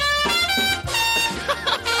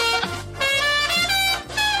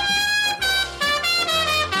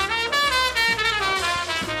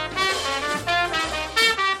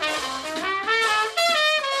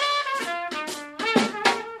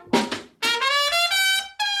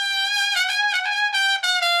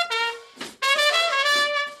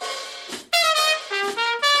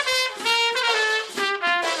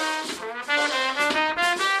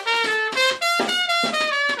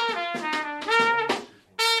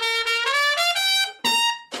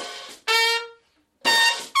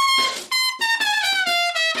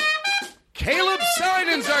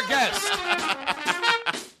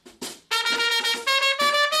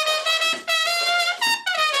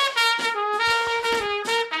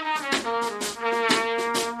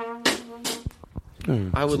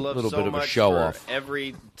 I would love a little so bit of a much show for off.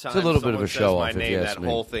 every time It's a little bit of a someone show says off, my if name, you that ask me.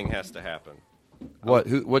 whole thing has to happen.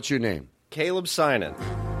 What's your name? Caleb Synan.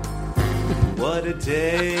 What a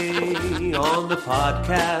day on the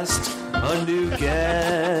podcast. A new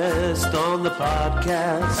guest on the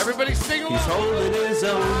podcast. Everybody sing along. He's holding his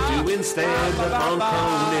own, doing stand-up on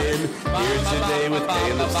Conan. Here's today with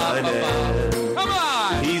Caleb Synan. Come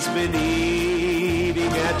on! He's been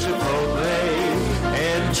eating at Chipotle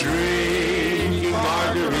and drinking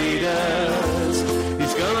margaritas.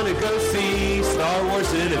 He's gonna go see Star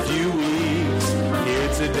Wars in a few weeks. Here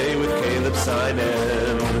today with Caleb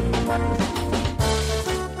Synan.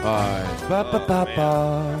 Ba ba ba ba.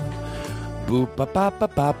 Boop ba ba ba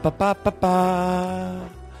ba ba ba ba ba.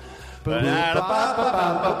 Ba ba ba ba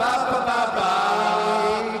ba ba ba ba.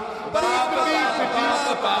 Ba ba ba ba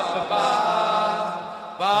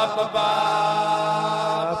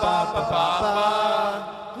ba ba ba.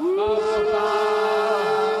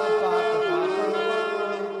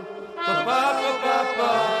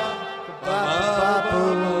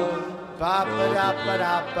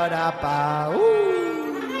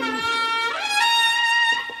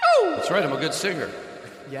 That's right, I'm a good singer.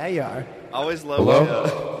 Yeah, you are. Always love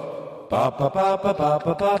Hello? I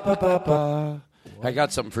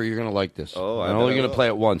got something for you. You're going to like this. Oh, I'm only going to play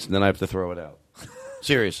it once, and then I have to throw it out.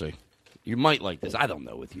 Seriously. You might like this. I don't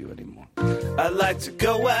know with you anymore. I like to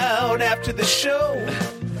go out after the show.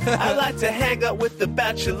 I like to hang out with the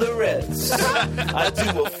bachelorettes. I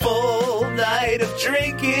do a full night of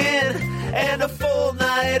drinking and a full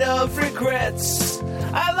night of regrets.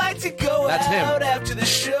 I like to go out after the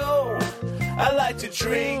show. I like to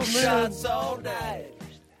drink shots all night.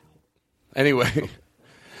 Anyway,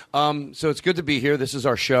 so it's good to be here. This is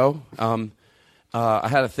our show. I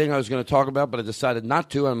had a thing I was going to talk about, but I decided not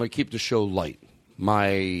to. I'm going to keep the show light.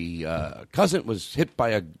 My cousin was hit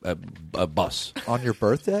by a bus. On your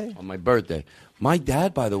birthday? On my birthday. My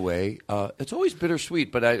dad, by the way, it's always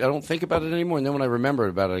bittersweet, but I don't think about it anymore. And then when I remember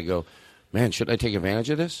about it, I go, man, should I take advantage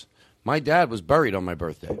of this? My dad was buried on my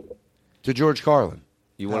birthday to George Carlin.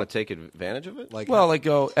 You want to take advantage of it? I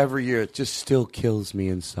go every year. It just still kills me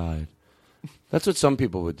inside. That's what some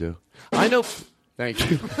people would do. I know. Thank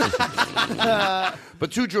you.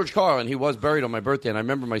 But to George Carlin, he was buried on my birthday, and I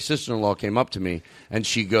remember my sister-in-law came up to me, and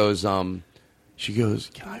she goes, can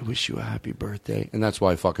I wish you a happy birthday? And that's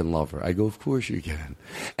why I fucking love her. I go, of course you can.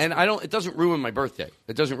 And it doesn't ruin my birthday.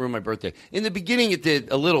 It doesn't ruin my birthday. In the beginning, it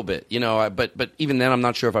did a little bit, but even then, I'm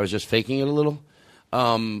not sure if I was just faking it a little.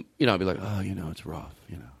 I'd be like, it's rough,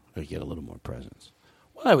 I get a little more presents.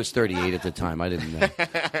 Well, I was 38 at the time. I didn't know.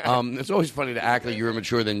 It's always funny to act like you're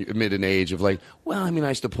immature than mid in age of I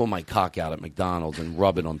used to pull my cock out at McDonald's and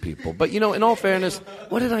rub it on people. But, in all fairness,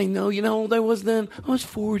 what did I know? You know how old I was then? I was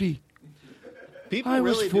 40. People I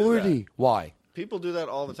was really 40. do that. Why? People do that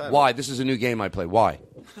all the time. Why? This is a new game I play. Why?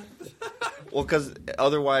 Well, because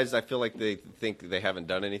otherwise I feel like they think they haven't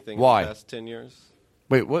done anything Why? in the past 10 years.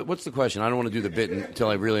 Wait, what's the question? I don't want to do the bit until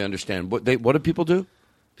I really understand. What do people do?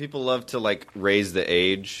 People love to raise the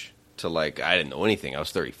age to I didn't know anything. I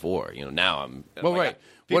was 34. Now I'm. Well, right.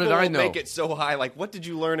 What did I know? Make it so high. What did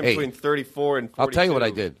you learn in between 34 and 42? I'll tell you what I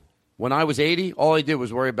did. When I was 80, all I did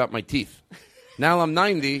was worry about my teeth. Now I'm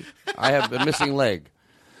 90. I have a missing leg.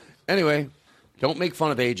 Anyway, don't make fun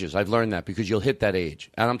of ages. I've learned that because you'll hit that age.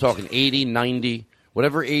 And I'm talking 80, 90,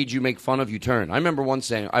 whatever age you make fun of, you turn. I remember once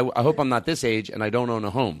saying, I hope I'm not this age and I don't own a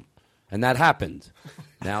home. And that happened.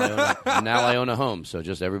 Now I own a home, so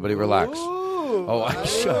just everybody relax. Ooh. Oh, I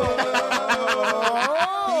should. He's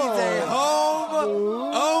a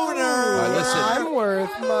home owner. Right, listen. I'm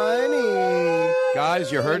worth money.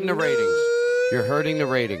 Guys, you're hurting the ratings. You're hurting the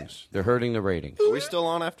ratings. They're hurting the ratings. Are we still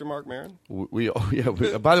on after Mark Maron?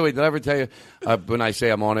 By the way, did I ever tell you, when I say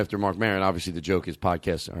I'm on after Mark Maron, obviously the joke is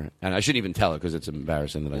podcasts aren't. And I shouldn't even tell it because it's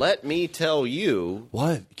embarrassing. Let me tell you.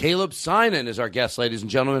 What? Caleb Synan is our guest, ladies and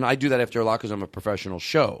gentlemen. I do that after a lot because I'm a professional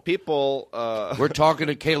show. People. We're talking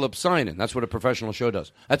to Caleb Synan. That's what a professional show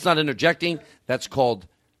does. That's not interjecting. That's called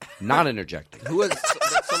not interjecting. Who was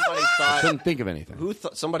somebody thought? I couldn't think of anything.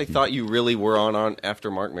 Somebody thought you really were on after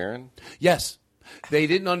Mark Maron? Yes. They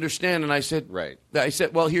didn't understand, and I said, "Right." I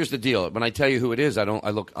said, "Well, here's the deal. When I tell you who it is, I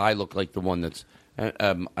look like the one that's.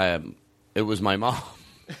 It was my mom.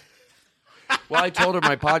 Well, I told her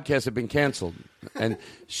my podcast had been canceled, and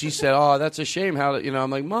she said, "Oh, that's a shame. How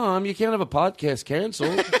I'm like, Mom, you can't have a podcast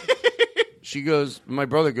canceled." She goes, my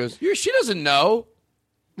brother goes, she doesn't know.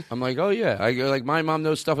 I'm like, oh, yeah. I go, my mom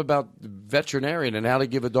knows stuff about veterinarian and how to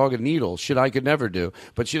give a dog a needle. Shit I could never do.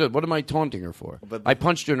 But she does. What am I taunting her for? I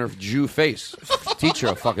punched her in her Jew face. Teach her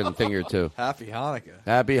a fucking thing or two. Happy Hanukkah.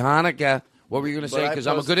 Happy Hanukkah. What were you going to say? Because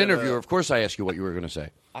I'm a good interviewer. Of course I ask you what you were going to say.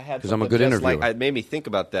 Because I'm a good interviewer. It made me think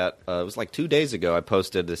about that. It was 2 days ago I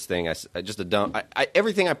posted this thing.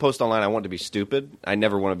 Everything I post online I want to be stupid. I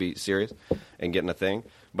never want to be serious and get in a thing.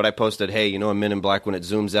 But I posted, hey, a Men in Black, when it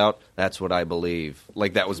zooms out, that's what I believe.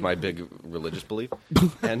 That was my big religious belief.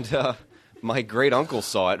 And my great uncle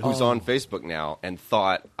saw it, who's on Facebook now, and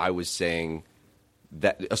thought I was saying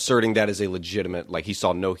that, asserting that as a legitimate, he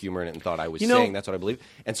saw no humor in it and thought I was saying that's what I believe.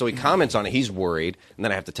 And so he comments on it. He's worried. And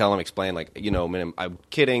then I have to tell him, explain, I'm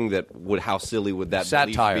kidding, how silly would that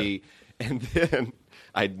satire belief be? And then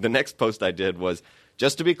the next post I did was,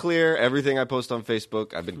 just to be clear, everything I post on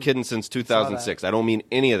Facebook, I've been kidding since 2006. I don't mean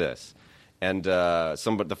any of this. And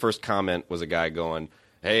the first comment was a guy going,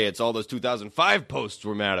 hey, it's all those 2005 posts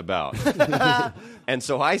we're mad about. And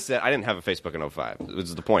so I said, I didn't have a Facebook in 2005. This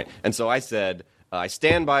is the point. And so I said, I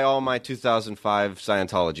stand by all my 2005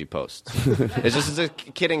 Scientology posts. It's just a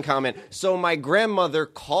kidding comment. So my grandmother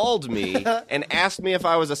called me and asked me if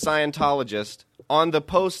I was a Scientologist on the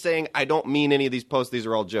post saying, I don't mean any of these posts. These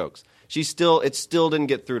are all jokes. It still didn't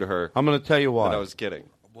get through to her. I'm going to tell you why. But I was kidding.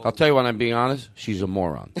 I'll tell you when I'm being honest. She's a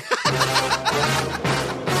moron.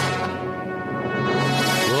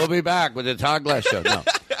 We'll be back with the Todd Glass Show. No.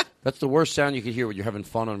 That's the worst sound you could hear when you're having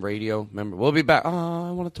fun on radio. Remember, we'll be back. Oh,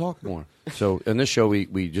 I want to talk more. So in this show,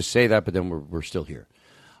 we just say that, but then we're still here.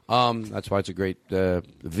 That's why it's a great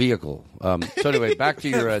vehicle. So anyway, back to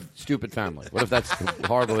your stupid family. What if that's a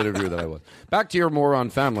horrible interview that I was? Back to your moron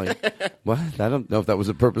family. What? I don't know if that was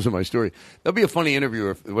the purpose of my story. That'll be a funny interview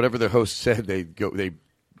if whatever the host said, they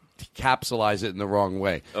capsulize it in the wrong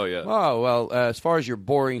way. Oh, yeah. Oh, well, as far as your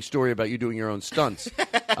boring story about you doing your own stunts,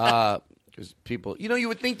 because people, you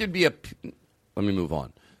would think there'd be a... Let me move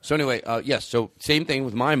on. So anyway, yes, so same thing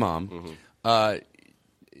with my mom. Mm-hmm.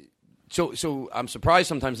 So I'm surprised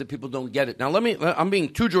sometimes that people don't get it. Now, I'm being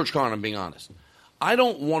too George Carlin, I'm being honest. I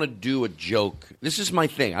don't want to do a joke. This is my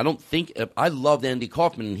thing. I loved Andy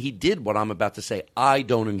Kaufman, and he did what I'm about to say. I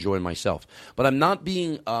don't enjoy myself. But I'm not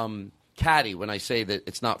being catty when I say that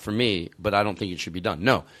it's not for me, but I don't think it should be done.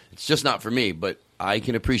 No, it's just not for me, but I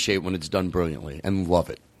can appreciate when it's done brilliantly and love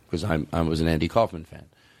it because I was an Andy Kaufman fan.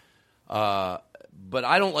 But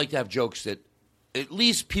I don't like to have jokes that at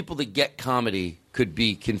least people that get comedy could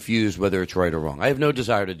be confused whether it's right or wrong. I have no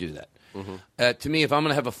desire to do that. Mm-hmm. To me, if I'm going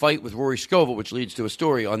to have a fight with Rory Scovel, which leads to a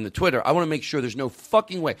story on the Twitter, I want to make sure there's no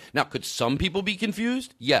fucking way. Now, could some people be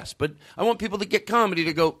confused? Yes, but I want people that get comedy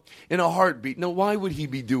to go in a heartbeat. No, why would he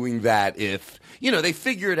be doing that if, they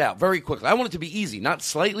figure it out very quickly. I want it to be easy, not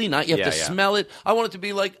slightly, not you have to smell it. I want it to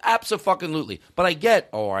be like abso-fucking-lutely. But I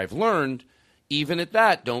get, I've learned... Even at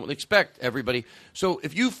that, don't expect everybody. So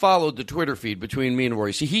if you followed the Twitter feed between me and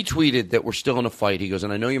Rory, see, he tweeted that we're still in a fight. He goes,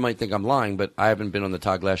 and I know you might think I'm lying, but I haven't been on the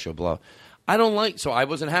Todd Glass show, blah. So I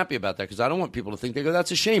wasn't happy about that because I don't want people to think, they go,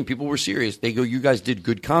 that's a shame. People were serious. They go, you guys did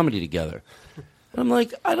good comedy together. And I'm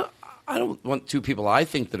like, I don't want two people I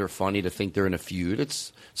think that are funny to think they're in a feud.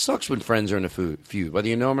 It sucks when friends are in a feud, whether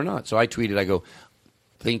you know them or not. So I tweeted, I go,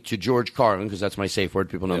 think to George Carlin, because that's my safe word.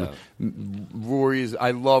 People know me.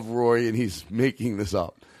 I love Rory, and he's making this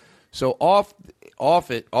up. So off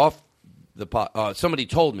the somebody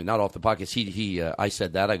told me, not off the podcast. I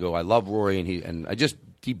said that. I go, I love Rory, and I just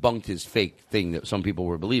debunked his fake thing that some people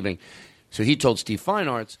were believing. So he told Steve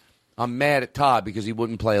Feinartz, I'm mad at Todd because he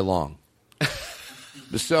wouldn't play along.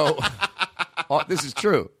 So this is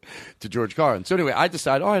true to George Carlin. So anyway, I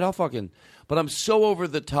decided, all right, I'll fucking... But I'm so over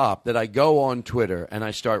the top that I go on Twitter and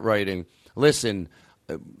I start writing, listen,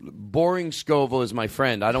 boring Scovel is my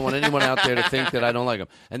friend. I don't want anyone out there to think that I don't like him.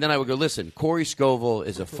 And then I would go, listen, Corey Scovel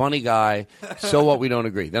is a funny guy. So what? We don't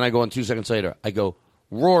agree. Then I go on 2 seconds later. I go,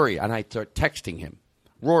 Rory, and I start texting him.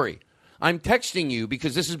 Rory, I'm texting you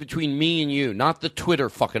because this is between me and you, not the Twitter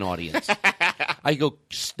fucking audience. I go,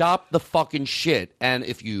 stop the fucking shit. And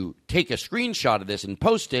if you take a screenshot of this and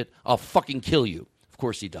post it, I'll fucking kill you. Of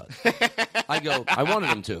course he does. I go, I wanted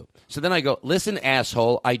him to. So then I go, listen,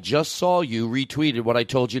 asshole, I just saw you retweeted what I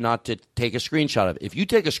told you not to take a screenshot of. If you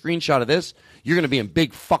take a screenshot of this, you're going to be in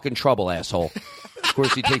big fucking trouble, asshole. Of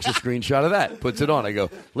course he takes a screenshot of that, puts it on. I go,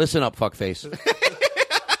 listen up, fuckface.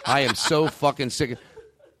 I am so fucking sick.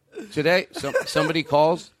 Today, somebody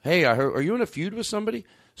calls, hey, I heard, are you in a feud with somebody?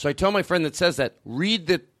 So I tell my friend that says that, read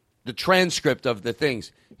the transcript of the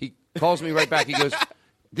things. He calls me right back. He goes,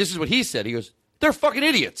 this is what he said. He goes, they're fucking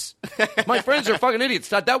idiots. My friends are fucking idiots.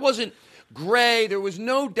 That wasn't gray. There was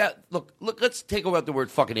no doubt. Look, let's take out the word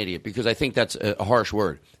fucking idiot because I think that's a harsh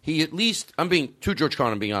word. He at least, I'm being, to George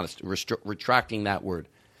Carlin, I'm being honest, retracting that word.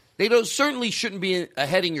 They certainly shouldn't be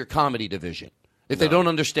ahead in your comedy division if they don't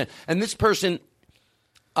understand. And this person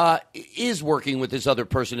is working with this other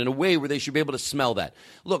person in a way where they should be able to smell that.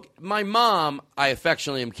 Look, my mom, I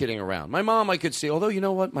affectionately am kidding around. My mom, I could say, although you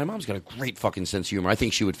know what? My mom's got a great fucking sense of humor. I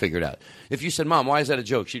think she would figure it out. If you said, Mom, why is that a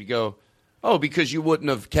joke? She'd go, oh, because you wouldn't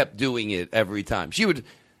have kept doing it every time. She would,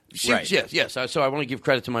 right. Yes. So I want to give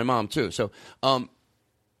credit to my mom, too. So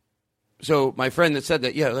my friend that said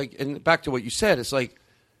that, and back to what you said, it's like,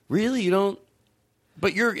 really? You don't?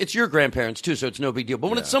 But it's your grandparents, too, so it's no big deal. But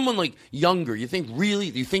when it's someone, like, younger, do you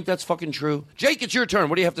think that's fucking true? Jake, it's your turn.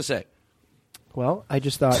 What do you have to say? Well, I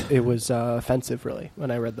just thought it was offensive, really, when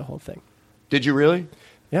I read the whole thing. Did you really?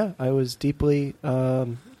 Yeah, I was deeply,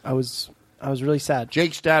 I was really sad.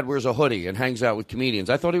 Jake's dad wears a hoodie and hangs out with comedians.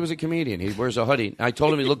 I thought he was a comedian. He wears a hoodie. I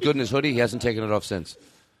told him he looked good in his hoodie. He hasn't taken it off since.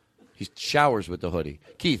 He showers with the hoodie.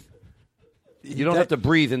 Keith, you don't have to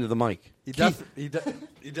breathe into the mic. He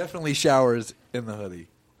definitely showers in the hoodie.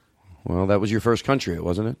 Well, that was your first country,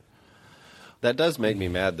 wasn't it? That does make me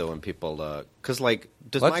mad, though, when people, because, like,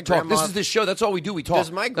 does Let's my talk. grandma... This is the show. That's all we do. We talk.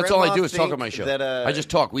 Does my That's all I do is think talk on my show. that, I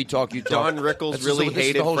just talk. We talk, you talk. Don Rickles really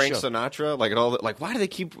hated Frank show. Sinatra? Like, why do they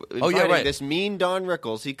keep inviting this mean Don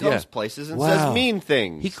Rickles? He comes places and says mean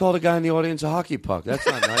things. He called a guy in the audience a hockey puck. That's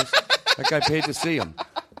not nice. That guy paid to see him.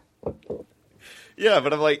 Yeah,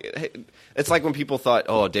 but I'm like, hey, it's like when people thought,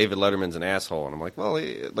 oh, David Letterman's an asshole, and I'm like, well,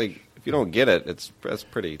 like if you don't get it, that's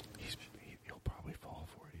pretty. He'll probably fall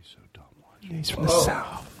for it. He's so dumb. He's from the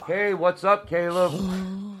South. Hey, what's up, Caleb?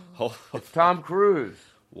 It's Tom Cruise.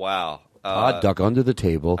 Wow. Todd duck under the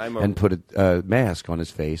table I'm and put a mask on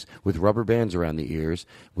his face with rubber bands around the ears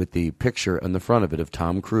with the picture on the front of it of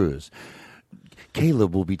Tom Cruise.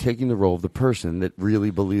 Caleb will be taking the role of the person that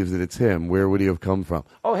really believes that it's him. Where would he have come from?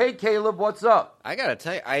 Oh, hey, Caleb, what's up? I got to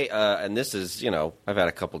tell you, and this is, I've had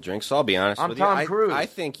a couple drinks, so I'll be honest with you. I'm Tom Cruise. I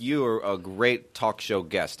think you are a great talk show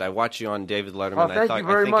guest. I watch you on David Letterman. Oh, thank you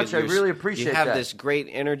very much. I really appreciate that. You have this great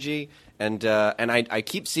energy, and I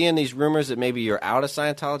keep seeing these rumors that maybe you're out of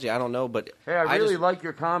Scientology. I don't know, but hey, I really like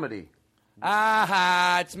your comedy.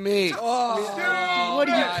 Aha, it's me. Oh, what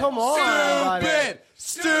do you, come on.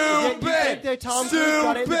 Stupid! The Tom Cruise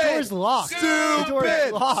got it. The door is locked. The door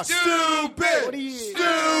is locked. Stupid! What are you?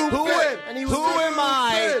 Stupid! Who am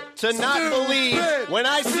I to not believe when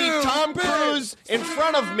I see Tom Cruise in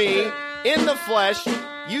front of me in the flesh?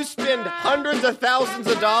 You spend hundreds of thousands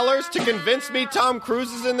of dollars to convince me Tom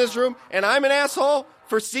Cruise is in this room, and I'm an asshole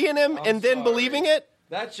for seeing him and then believing it?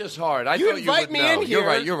 That's just hard. I you thought invite you would me know. in here.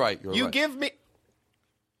 You're right. You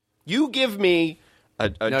give me a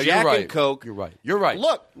Jack and Coke. You're right.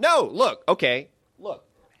 Look. Okay. Look.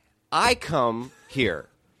 I come here.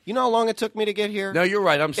 You know how long it took me to get here? No, you're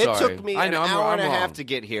right. I'm sorry. It took me an hour and a half to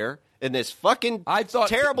get here in this fucking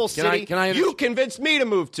terrible city. You convinced me to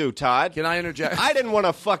move to, Todd. Can I interject? I didn't want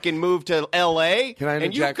to fucking move to L.A. Can I interject?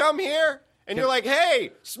 And you come here? And you're like,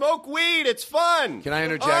 hey, smoke weed. It's fun. Can I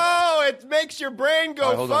interject? Oh, it makes your brain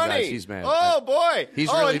go hold funny. On, guys. He's mad. Oh, boy.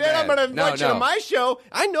 He's really and then mad. I'm going to invite you to No. my show.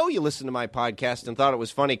 I know you listened to my podcast and thought it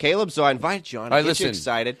was funny, Caleb, so I invited you on. I get you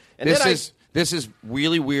excited. And This is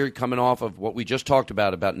really weird coming off of what we just talked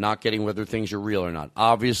about not getting whether things are real or not.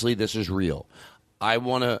 Obviously, this is real. I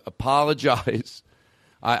want to apologize.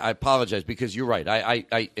 I apologize because you're right. I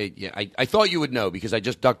thought you would know because I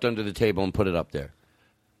just ducked under the table and put it up there.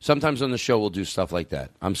 Sometimes on the show we'll do stuff like that.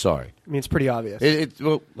 I'm sorry. I mean, it's pretty obvious. As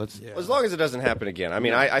long as it doesn't happen again. I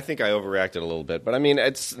mean, I think I overreacted a little bit, but I mean,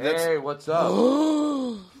 Hey, what's up?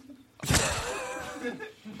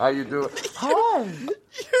 How you doing? Hi.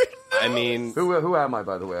 I mean, who am I,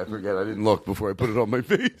 by the way? I forget. I didn't look before I put it on my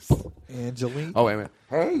face. Angeline. Oh, wait a minute.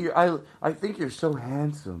 Hey, I think you're so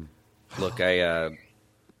handsome. Look,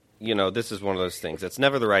 this is one of those things. It's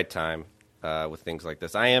never the right time. With things like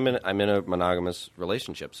this, I'm in a monogamous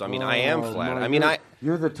relationship, so I mean, I am flat. No,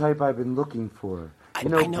 you're the type I've been looking for. I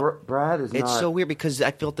know. Brad is. It's so weird because I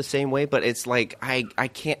felt the same way, but it's like I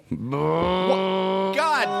can't. God,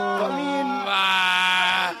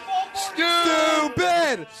 I mean,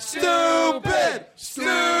 stupid.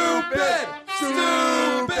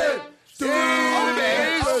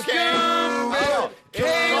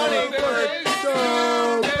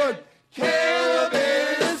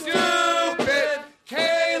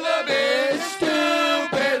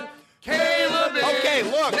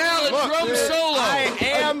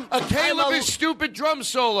 A Caleb is stupid drum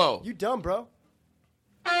solo. You dumb, bro.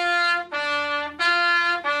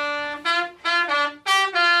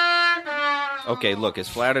 Okay, look, as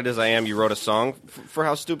flattered as I am, you wrote a song for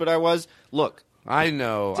how stupid I was. Look. I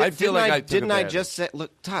know. I feel like didn't I just say,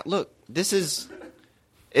 look, Todd, look, this is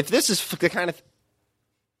the kind of...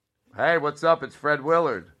 Hey, what's up? It's Fred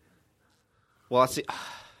Willard. Well, I see.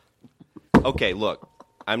 Okay, look,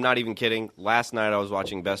 I'm not even kidding. Last night I was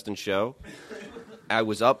watching Best in Show. I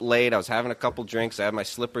was up late. I was having a couple drinks. I had my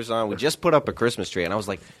slippers on. We just put up a Christmas tree, and I was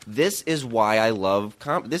like, "This is why I love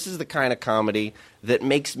this is the kind of comedy that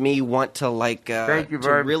makes me want to like Thank you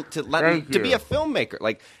to be a filmmaker.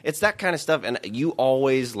 Like it's that kind of stuff." And you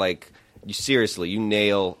always you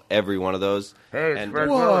nail every one of those. Hey, it's and, Fred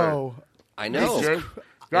Willard. I know.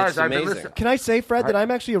 Guys, I've been listening. Can I say, Fred, that I'm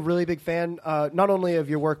actually a really big fan, not only of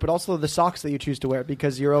your work, but also the socks that you choose to wear,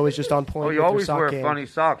 because you're always just on point. Oh, you always wear game. funny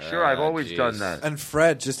socks. Sure, I've always done that. And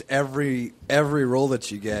Fred, just every role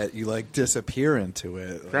that you get, you disappear into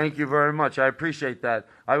it. Thank you very much. I appreciate that.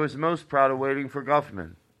 I was most proud of Waiting for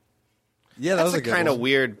Guffman. Yeah, that was a good kind of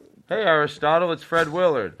weird. Hey, Aristotle, it's Fred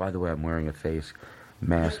Willard. By the way, I'm wearing a face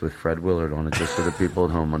mask with Fred Willard on it, just so the people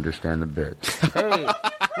at home understand the bit. Hey.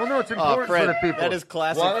 Well, no, it's important Fred, for the people. That is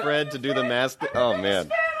classic Fred to do the mask. Oh, man.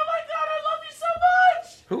 Oh, my God, I love you so much.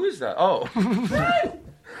 Who is that? Oh.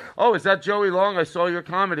 Oh, is that Joey Long? I saw your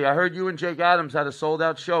comedy. I heard you and Jake Adams had a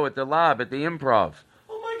sold-out show at the Lab, at the Improv.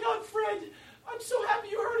 Oh, my God, Fred. I'm so happy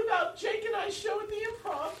you heard about Jake and I's show at the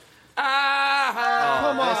Improv. Come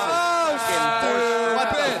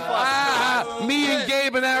on. Me and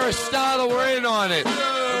Gabe and Aristotle were in on it.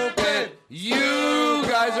 You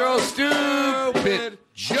guys are all stupid.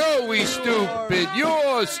 Joey's stupid.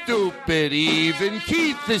 You're stupid. Even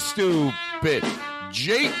Keith is stupid.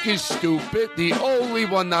 Jake is stupid. The only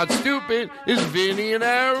one not stupid is Vinny and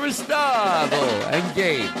Aristotle and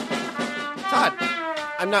Gabe. Todd,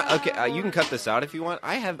 I'm not okay. You can cut this out if you want.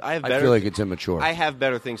 I feel like it's immature. I have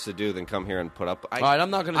better things to do than come here and put up. All right,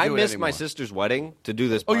 I'm not going to do it anymore. I missed my sister's wedding to do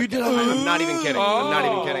this. Oh, you did? I'm not even kidding. I'm not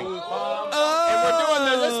even kidding. And we're doing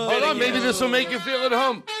this. Hold on, maybe this will make you feel at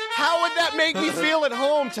home. How would that make me feel at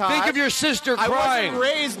home, Todd? Think of your sister crying. I wasn't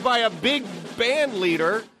raised by a big band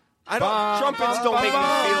leader. Trumpets don't make me feel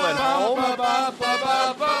at home.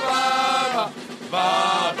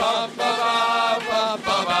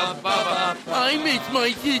 I missed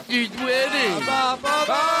my sister's wedding.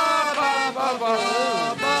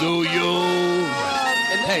 Do you?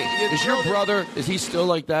 Hey, is your brother, is he still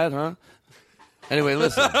like that, huh? Anyway,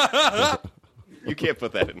 listen. You can't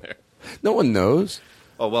put that in there. No one knows.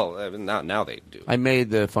 Oh, well, now they do. I made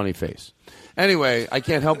the funny face. Anyway, I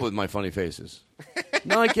can't help it with my funny faces.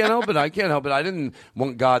 No, I can't help it. I didn't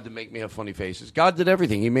want God to make me have funny faces. God did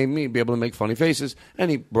everything. He made me be able to make funny faces, and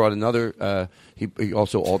he brought another. He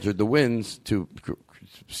also altered the winds to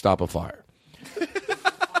stop a fire.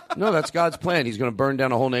 No, that's God's plan. He's going to burn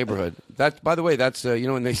down a whole neighborhood. That, by the way, that's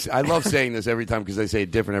when they. I love saying this every time because they say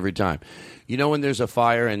it different every time. You know when there's a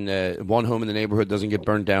fire and one home in the neighborhood doesn't get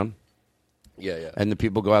burned down? Yeah. And the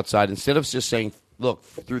people go outside instead of just saying, "Look,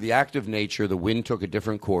 through the act of nature, the wind took a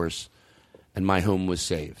different course." And my home was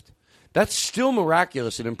saved. That's still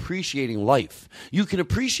miraculous in appreciating life. You can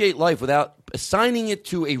appreciate life without assigning it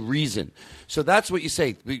to a reason. So that's what you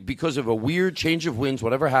say. Because of a weird change of winds,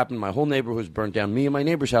 whatever happened, my whole neighborhood was burnt down. Me and my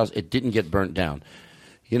neighbor's house, it didn't get burnt down.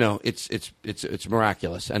 You know, it's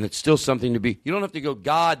miraculous. And it's still something to be. You don't have to go,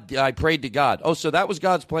 God, I prayed to God. Oh, so that was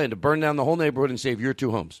God's plan, to burn down the whole neighborhood and save your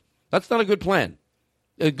two homes. That's not a good plan.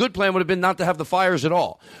 A good plan would have been not to have the fires at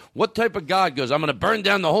all. What type of God goes, I'm going to burn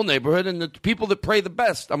down the whole neighborhood, and the people that pray the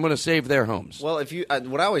best, I'm going to save their homes? Well, if you,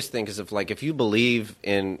 what I always think is if you believe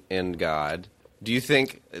in God, do you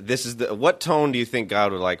think this is what tone do you think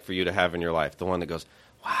God would like for you to have in your life? The one that goes,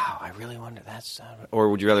 wow, I really wonder that, or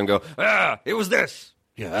would you rather go, it was this?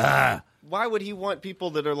 Yeah. Why would he want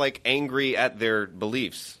people that are like angry at their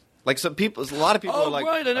beliefs? Like a lot of people are like,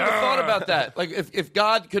 right, I never thought about that. Like if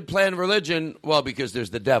God could plan religion, well, because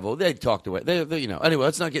there's the devil, they'd talk away. They Anyway,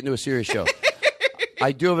 let's not get into a serious show.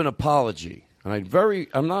 I do have an apology, and I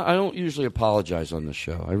don't usually apologize on this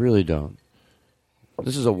show. I really don't.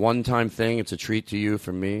 This is a one-time thing. It's a treat to you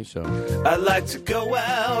from me. So I like to go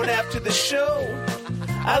out after the show.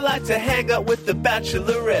 I like to hang out with the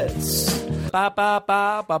bachelorettes. Ba ba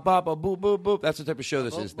ba ba ba ba boop boop boop. That's the type of show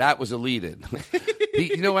this is. That was a lead-in.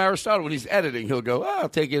 Aristotle, when he's editing, he'll go, I'll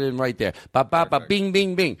take it in right there. Ba ba ba bing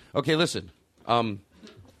bing bing. Okay, listen. I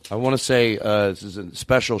want to say this is a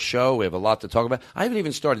special show. We have a lot to talk about. I haven't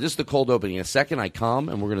even started. This is the cold opening. In a second, I come,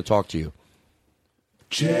 and we're going to talk to you.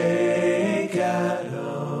 Jake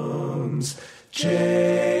Adams,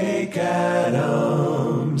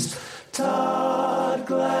 Todd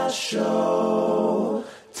Glass Show,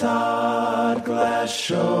 Todd Glass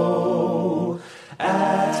Show,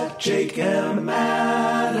 at Jake M.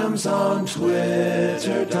 Adams on Twitter.com,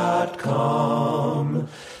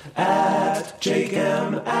 at Jake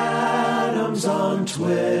M. Adams on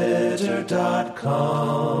Twitter.com.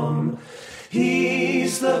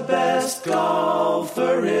 He's the best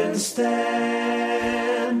golfer in stand-up.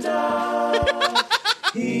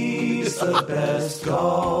 He's the best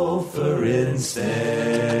golfer in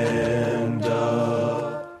stand-up.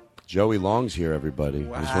 Joey Long's here, everybody.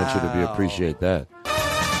 Wow. I just want you to appreciate that.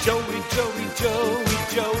 Joey.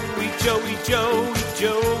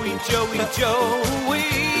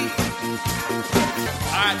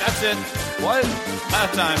 All right, that's it. What? Out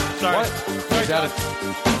of time. Sorry. What? Sorry, Todd.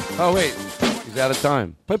 Oh, wait. He's out of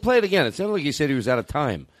time. Play it again. It sounded like he said he was out of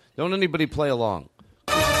time. Don't anybody play along.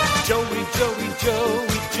 Joey.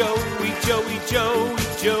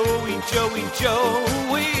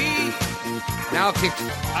 Now kick. All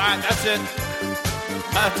right, that's it.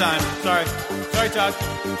 Out of time. Sorry, Todd.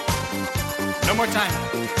 No more time.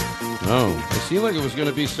 No. It seemed like it was going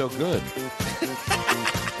to be so good.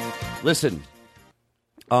 Listen.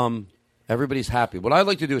 Everybody's happy. What I'd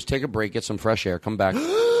like to do is take a break, get some fresh air, come back.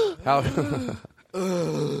 How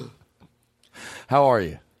are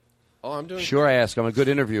you? Oh, I'm doing Sure, I ask. I'm a good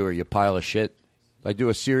interviewer, you pile of shit. I do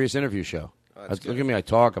a serious interview show. Look at me. I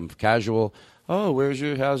talk. I'm casual. Oh,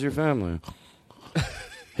 how's your family?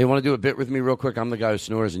 Hey, want to do a bit with me real quick? I'm the guy who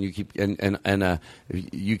snores, and you keep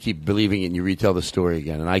you keep believing it, and you retell the story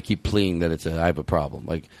again, and I keep pleading that I have a problem.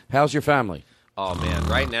 Like, how's your family? Oh, man.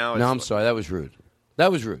 Right now... No, I'm sorry. That was rude.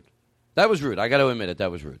 That was rude. I got to admit it.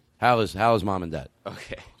 That was rude. How is Mom and Dad?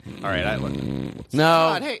 Okay. All right. No.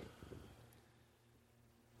 God, hey.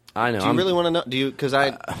 I know. Do you really want to know? Do you? Because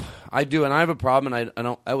I do, and I have a problem, and I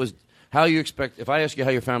don't... I was... How you expect... If I ask you how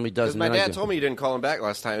your family does... Because my dad told me you didn't call him back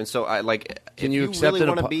last time, and so I, like... Can if you accept really it?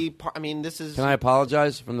 want to be... I mean, this is... Can I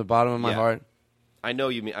apologize from the bottom of my heart? I know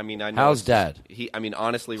you mean... I mean, I know... How's Dad? I mean,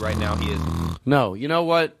 honestly, right now, he is... No. You know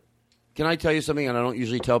what? Can I tell you something? And I don't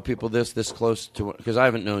usually tell people this close to... Because I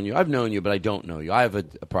haven't known you. I've known you, but I don't know you. I have a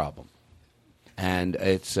problem. And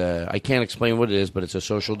it's... I can't explain what it is, but it's a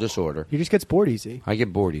social disorder. He just gets bored easy. I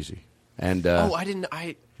get bored easy. And I didn't...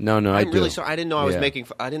 No, I'm I do. really sorry. I didn't know I was making...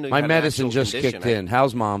 I didn't know you my had medicine an actual just condition. kicked in.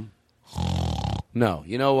 How's Mom? No.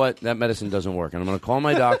 You know what? That medicine doesn't work. And I'm going to call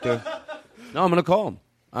my doctor. No, I'm going to call him.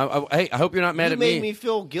 Hey, I hope you're not mad at me. You made me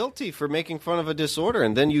feel guilty for making fun of a disorder,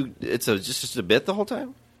 and then you... It's just a bit the whole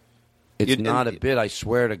time? It's not a bit. I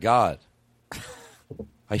swear to God.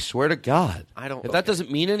 I swear to God. I don't... If that doesn't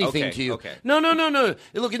mean anything to you... Okay. No.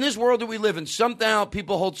 Look, in this world that we live in, somehow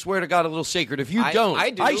people hold swear to God a little sacred. If you don't...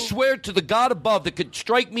 I do. I swear to the God above that could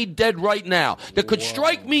strike me dead right now. That could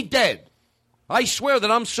strike me dead. I swear that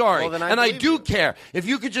I'm sorry. Well, then I do care. If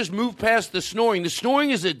you could just move past the snoring. The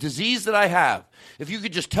snoring is a disease that I have. If you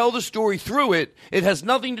could just tell the story through it, it has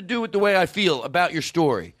nothing to do with the way I feel about your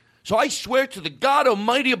story. So I swear to the God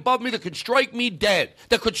Almighty above me that could strike me dead.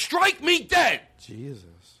 That could strike me dead. Jesus.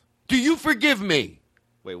 Do you forgive me?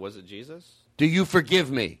 Wait, was it Jesus? Do you forgive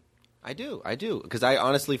me? I do. Because I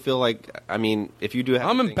honestly feel like, I mean, if you do have...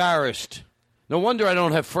 I'm embarrassed. No wonder I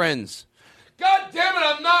don't have friends. God damn it,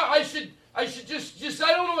 I'm not. I should just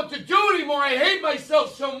I don't know what to do anymore. I hate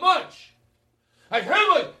myself so much. I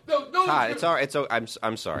hate no. Todd, it's all right.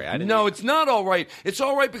 I'm sorry. I didn't. No, it's not all right. It's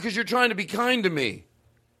all right because you're trying to be kind to me.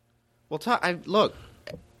 Well, Todd, look.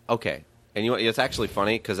 Okay. And you know what? It's actually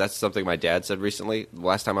funny because that's something my dad said recently. The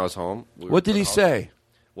last time I was home. What did he say?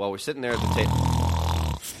 Well, we're sitting there at the table.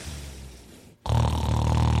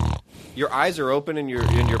 Your eyes are open and you're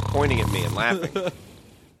pointing at me and laughing.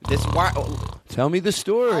 Tell me the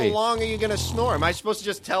story. How long are you going to snore? Am I supposed to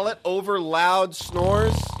just tell it over loud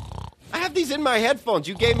snores? I have these in my headphones.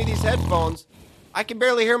 You gave me these headphones. I can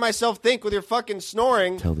barely hear myself think with your fucking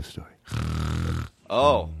snoring. Tell the story.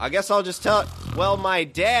 Oh, I guess I'll just tell it. Well, my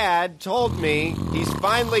dad told me he's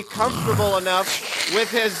finally comfortable enough with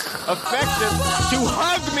his affection to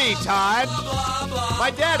hug me, Todd. My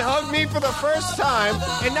dad hugged me for the first time,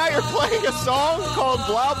 and now you're playing a song called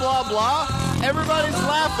Blah, Blah, Blah. Everybody's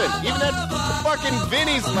laughing. Even that fucking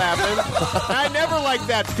Vinny's laughing. And I never liked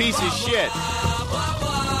that piece of shit.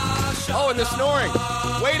 Oh, and the snoring.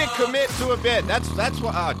 Way to commit to a bit. That's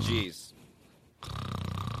what... Oh, jeez.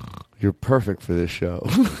 You're perfect for this show.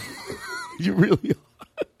 You really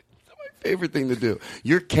are. It's my favorite thing to do.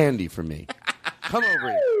 You're candy for me. Come over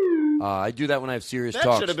here. I do that when I have serious That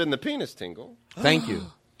talks. should have been the penis tingle. Thank you.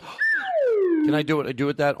 Can I do what I do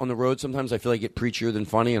with that on the road? Sometimes I feel like I get preachier than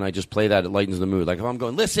funny, and I just play that. It lightens the mood. Like if I'm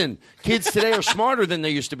going, listen, kids today are smarter than they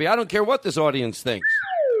used to be. I don't care what this audience thinks.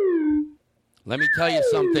 Let me tell you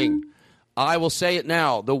something. I will say it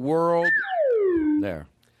now. The world... There.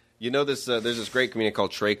 You know this? There's this great comedian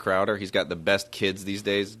called Trey Crowder. He's got the best kids these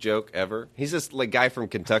days joke ever. He's this like guy from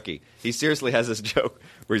Kentucky. He seriously has this joke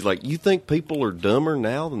where he's like, "You think people are dumber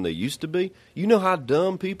now than they used to be? You know how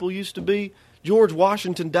dumb people used to be? George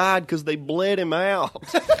Washington died because they bled him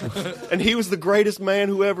out, and he was the greatest man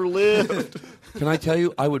who ever lived." Can I tell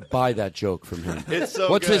you? I would buy that joke from him. It's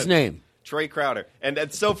so What's good. His name? Trey Crowder, and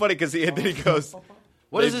it's so funny because then he goes,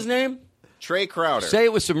 What is his name? Trey Crowder. Say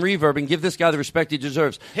it with some reverb and give this guy the respect he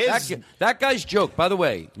deserves. That guy's joke, by the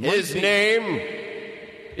way. His name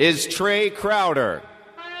is Trey Crowder.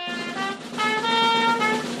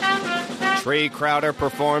 Trey Crowder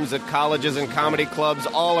performs at colleges and comedy clubs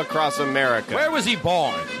all across America. Where was he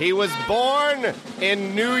born? He was born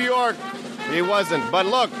in New York. He wasn't. But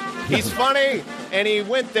look, he's funny, and he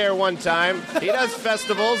went there one time. He does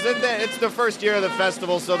festivals. It's the first year of the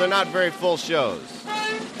festival, so they're not very full shows.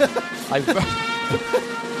 I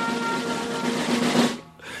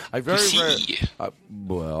very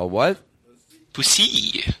well, what?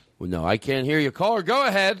 Pussy. Well, no, I can't hear you. Caller, go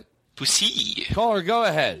ahead. Pussy. Caller, go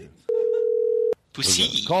ahead.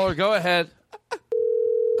 Pussy. Caller, go ahead.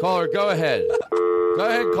 Caller, go ahead. Go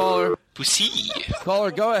ahead, caller. Pussy.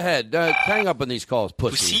 Caller, go ahead. Hang up on these calls,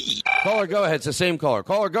 pussy. Caller, go ahead. It's the same caller.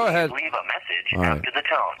 Caller, go ahead. Leave a message All right. after the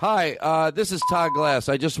tone. Hi, this is Todd Glass.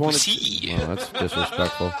 I just wanted to... Oh, that's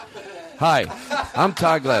disrespectful. Hi, I'm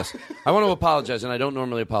Todd Glass. I want to apologize, and I don't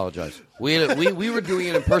normally apologize. We were doing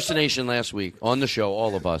an impersonation last week on the show,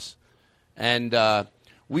 all of us. And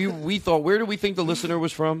we thought, where did we think the listener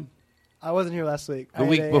was from? I wasn't here last week. The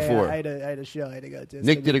week before. I had a show I had to go to.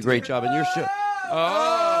 Nick did a great job in your show.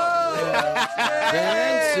 Oh,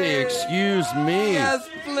 Fancy, excuse me. Yes,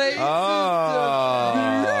 please.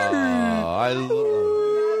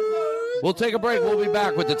 We'll take a break. We'll be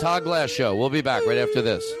back with the Todd Glass Show. We'll be back right after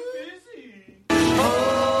this.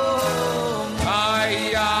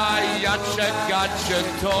 Gotcha,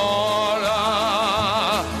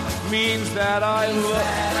 Torah means that I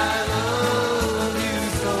love you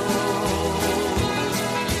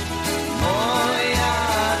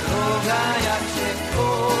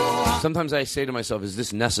so. Sometimes I say to myself, is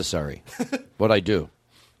this necessary? What I do.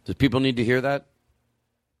 Do people need to hear that?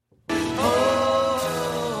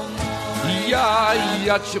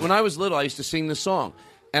 When I was little, I used to sing this song.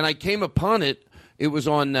 And I came upon it. It was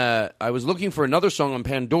on, I was looking for another song on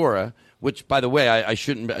Pandora, which, by the way, I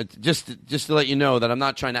shouldn't, just to let you know that I'm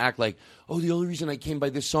not trying to act like, oh, the only reason I came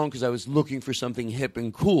by this song because I was looking for something hip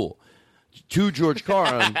and cool. To George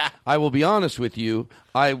Carlin, I will be honest with you,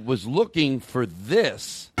 I was looking for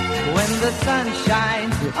this. When the sun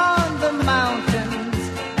shines on the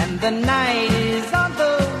mountains and the night is on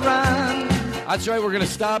the run. That's right, we're going to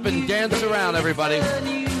stop and dance around, everybody. A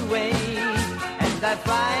new way, and I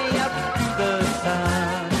fly up to the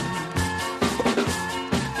sun.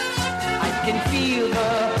 I can feel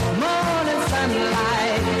the morning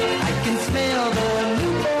sunlight. I can smell the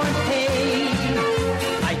newborn hay.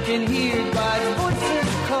 I can hear God's voices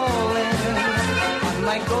calling on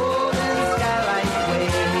my golden skylight way.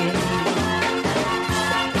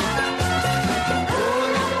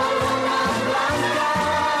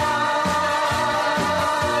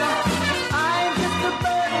 I'm just a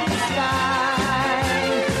bird in the sky.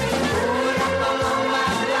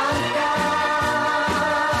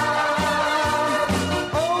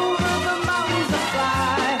 Over the mountains I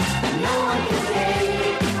fly. No one can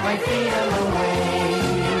take my freedom away.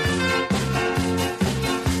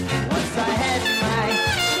 Once I had my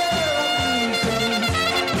share of reason.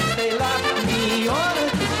 They locked me on a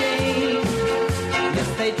chain. Yes,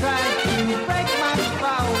 they tried to break my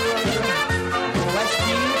power. Though I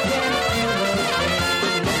still can't feel the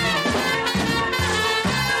pain.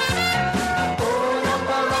 Oh, la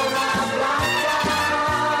paloma blanca.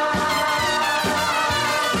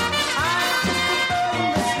 I'm just a bird in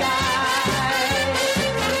the sky.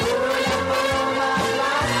 Oh, la paloma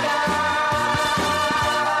blanca.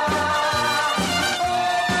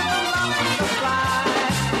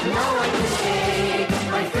 No one can take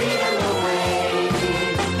my freedom away.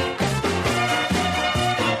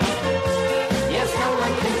 Yes, no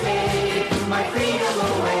one can take my freedom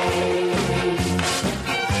away.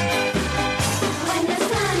 When the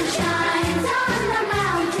sun shines on the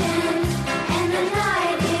mountain and the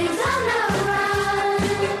night is on the run,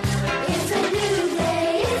 it's a new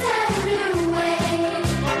day, it's a new way,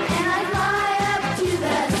 and I fly up to the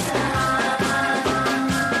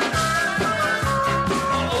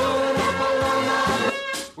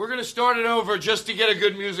We're going to start it over just to get a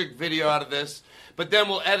good music video out of this, but then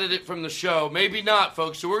we'll edit it from the show. Maybe not,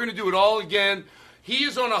 folks. So we're going to do it all again. He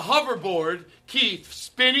is on a hoverboard, Keith,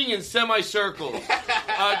 spinning in semicircles.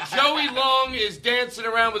 Joey Long is dancing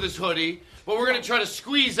around with his hoodie, but we're going to try to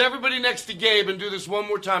squeeze everybody next to Gabe and do this one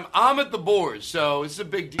more time. I'm at the board, so it's a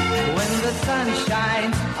big deal. When the sun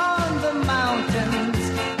shines on the mountains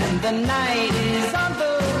and the night is on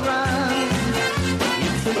the run,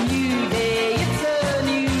 it's a new day, it's a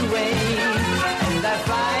new way, and I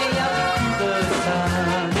fly up to the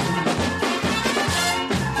sun.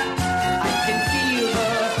 I can feel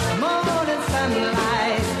the morning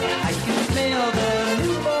sunlight. I can smell the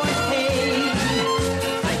newborn hay.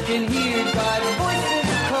 I can hear God's voices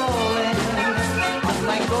calling on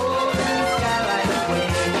my golden skylight way.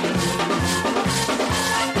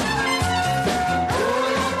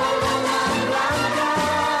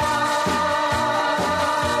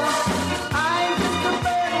 I'm just a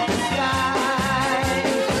bird in the sky.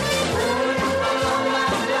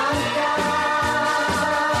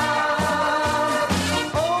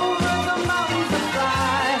 Over the mountains I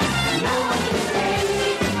fly. No one can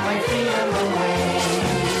take my freedom away.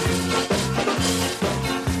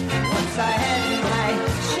 Once I had my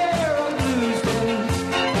share of losing.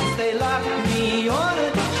 Once they locked me on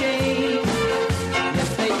a chain. Yes,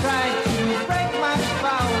 they tried to break my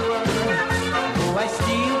power. Though I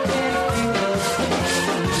still can't feel the pain.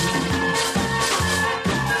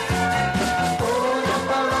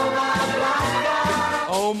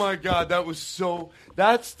 Oh, my God. That was so...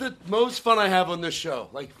 That's the most fun I have on this show.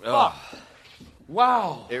 Like, fuck.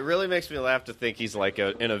 Wow. It really makes me laugh to think he's like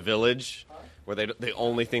in a village where the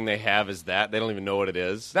only thing they have is that. They don't even know what it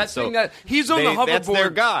is. That so thing that he's on the hoverboard. That's their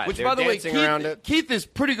god. Which, They're by the way, dancing around it. Keith is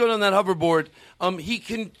pretty good on that hoverboard. He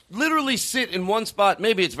can literally sit in one spot.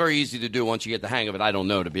 Maybe it's very easy to do once you get the hang of it. I don't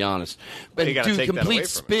know, to be honest. But You gotta do take that away complete from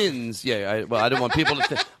spins. Yeah. I don't want people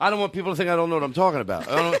to. I don't want people to think I don't know what I'm talking about.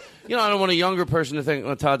 I don't want a younger person to think,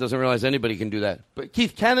 Todd doesn't realize anybody can do that. But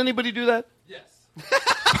Keith, can anybody do that? Yes.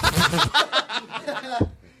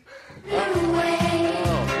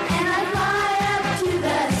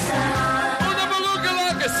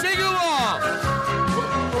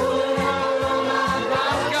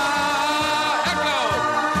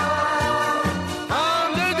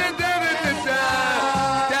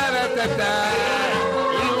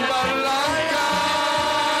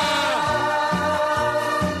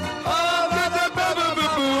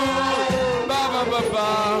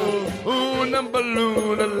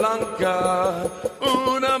 Balloona Lanka,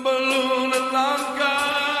 una balloona Lanka,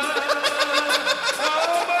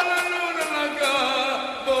 oh balloona Lanka,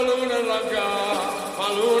 balloona Lanka,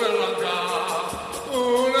 balloona Lanka,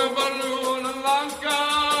 una balloona Lanka,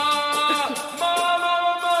 mama,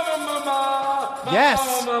 mama, mama, Yes.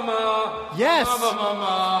 mama, Yes. mama,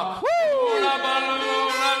 mama, una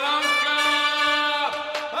balloona Lanka,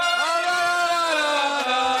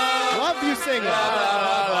 Love you singing.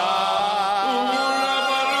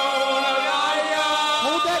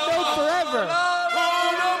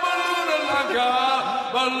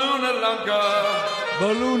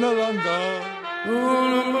 Balloona Langa.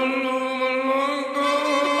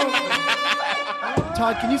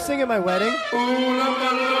 Todd, can you sing at my wedding?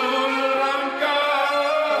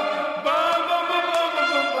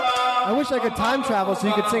 I wish I could time travel so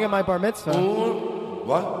you could sing at my bar mitzvah.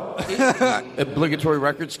 What? Obligatory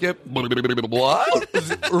record skip? What?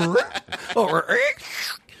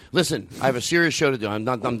 Listen, I have a serious show to do. I'm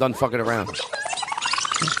done fucking around.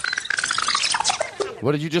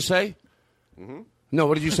 What did you just say? Mm-hmm. No,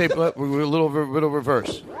 what did you say? We're a little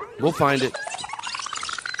reverse. We'll find it.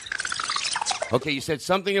 Okay, you said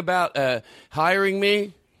something about hiring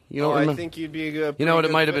me. You know, I think you'd be a you know what?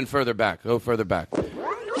 It might have been further back. Go further back.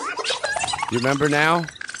 You remember now?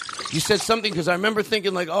 You said something because I remember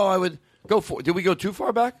thinking like, oh, I would go for. Did we go too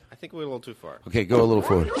far back? I think we went a little too far. Okay, go a little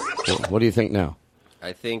forward. What do you think now?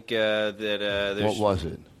 I think that there's... What was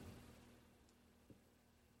it?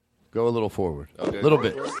 Go a little forward. Okay, a little go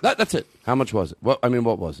bit. forward. That's it. How much was it? What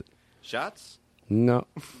was it? Shots? No.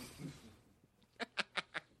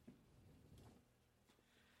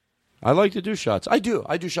 I like to do shots. I do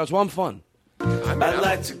shots. Well, I'm fun. I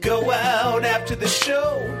like to go out after the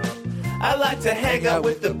show. I like to hang out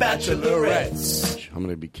with the bachelorettes. I'm going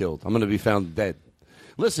to be killed. I'm going to be found dead.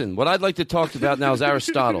 Listen, what I'd like to talk about now is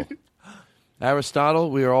Aristotle.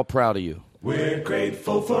 Aristotle, we are all proud of you. We're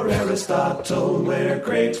grateful for Aristotle. We're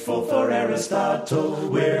grateful for Aristotle.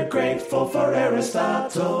 We're grateful for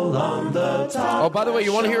Aristotle on the top. Oh, by the way,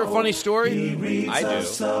 you want to hear a funny story? I do.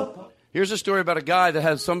 Here's a story about a guy that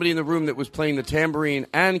has somebody in the room that was playing the tambourine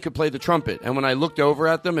and could play the trumpet. And when I looked over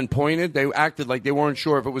at them and pointed, they acted like they weren't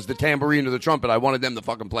sure if it was the tambourine or the trumpet. I wanted them to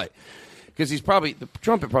fucking play. Because the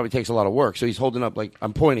trumpet probably takes a lot of work. So he's holding up like,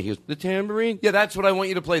 I'm pointing. He goes, the tambourine? Yeah, that's what I want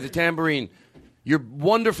you to play, the tambourine. You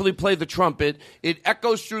wonderfully play the trumpet. It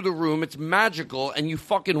echoes through the room. It's magical. And you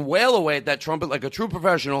fucking wail away at that trumpet like a true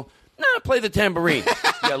professional. Nah, play the tambourine.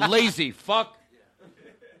 You lazy fuck.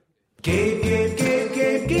 Gabe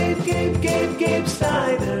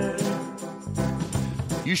Steiner.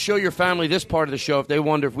 You show your family this part of the show if they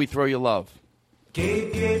wonder if we throw you love.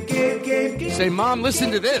 Gabe. Say, Mom, listen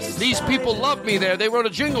to this. These people love me there. They wrote a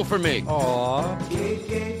jingle for me. Aww.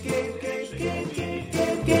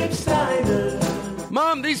 Gabe Steiner.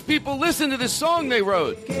 Mom, these people listen to this song they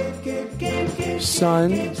wrote. Son,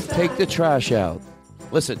 take the trash out.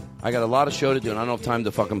 Listen, I got a lot of show to do, and I don't have time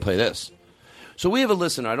to fucking play this. So we have a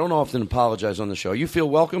listener. I don't often apologize on the show. You feel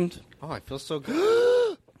welcomed? Oh, I feel so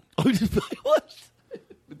good. What?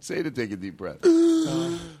 Say it to take a deep breath.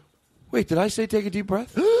 Wait, did I say take a deep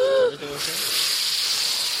breath?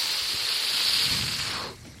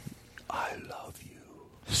 I love you.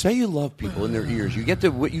 Say you love people in their ears. You get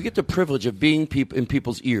the privilege of being in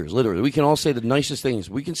people's ears. Literally, we can all say the nicest things.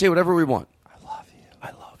 We can say whatever we want. I love you. I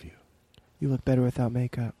love you. You look better without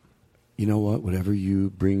makeup. You know what? Whatever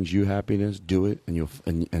brings you happiness, do it,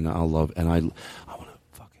 and I'll love. And I want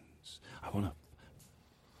to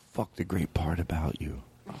fuck the great part about you.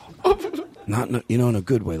 Not in a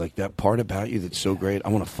good way, like that part about you that's so great. I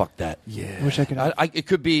want to fuck that. Yeah. I wish I could. It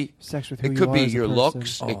could be sex with who it could you be are as a your person.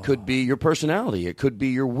 looks. It could be your personality. It could be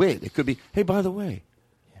your wit. It could be. Hey, by the way,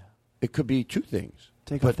 it could be two things.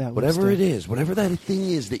 Take but off that whatever lipstick. it is, whatever that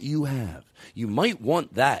thing is that you have, you might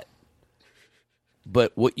want that.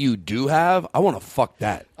 But what you do have, I want to fuck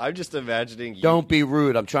that. I'm just imagining you. Don't be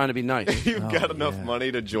rude. I'm trying to be nice. You've got enough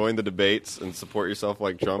money to join the debates and support yourself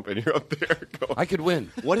like Trump, and you're up there going, I could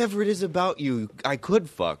win. Whatever it is about you, I could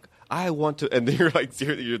fuck. I want to. And you're like,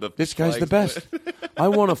 you're the This guy's the best. I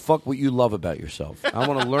want to fuck what you love about yourself. I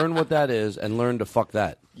want to learn what that is and learn to fuck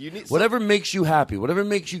that. Whatever makes you happy, whatever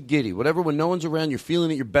makes you giddy, whatever when no one's around, you're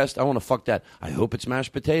feeling at your best, I want to fuck that. I hope it's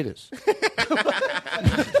mashed potatoes.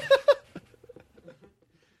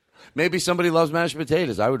 Maybe somebody loves mashed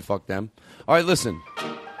potatoes. I would fuck them. All right, listen.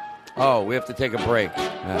 Oh, we have to take a break.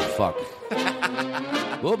 Ah, fuck.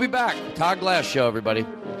 We'll be back. Todd Glass Show, everybody.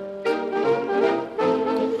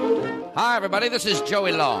 Hi, everybody. This is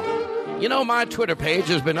Joey Long. You know, my Twitter page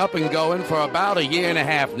has been up and going for about a year and a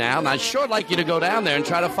half now, and I'd sure like you to go down there and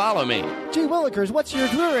try to follow me. Gee Willikers, what's your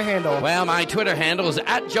Twitter handle? Well, my Twitter handle is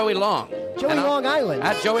 @JoeyLong. Joey Long Island.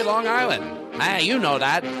 @Joey Long Island. Hey, you know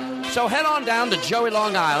that. So head on down to Joey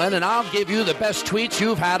Long Island, and I'll give you the best tweets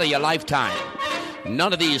you've had of your lifetime.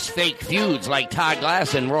 None of these fake feuds like Todd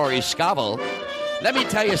Glass and Rory Scovel. Let me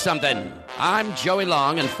tell you something. I'm Joey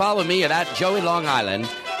Long, and follow me at @Joey Long Island.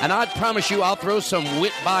 And I promise you I'll throw some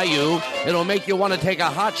wit by you. It'll make you want to take a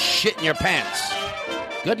hot shit in your pants.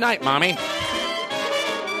 Good night, Mommy.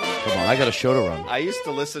 Come on, I got a show to run. I used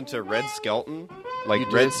to listen to Red Skelton.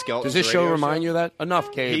 Like Red Skelton. Does this show remind you of that?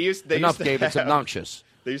 Enough, Gabe. Enough, Gabe. It's obnoxious.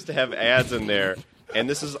 They used to have ads in there. And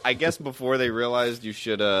this is, I guess, before they realized you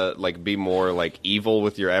should like be more like evil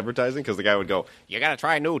with your advertising, because the guy would go, "You gotta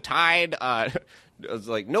try new Tide." It was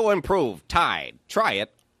like, "No improved Tide. Try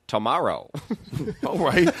it tomorrow." All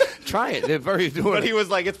right, try it. They're very doing. But he was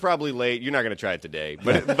like, "It's probably late. You're not gonna try it today."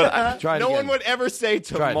 But try it no again. one would ever say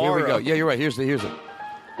tomorrow. Try it. Here we go. Yeah, you're right. Here's it.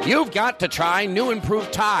 You've got to try new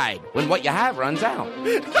improved Tide when what you have runs out.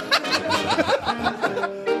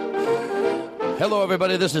 Hello,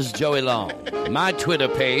 everybody. This is Joey Long. My Twitter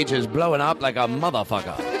page is blowing up like a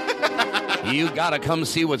motherfucker. You gotta come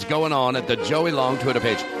see what's going on at the Joey Long Twitter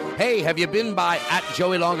page. Hey, have you been by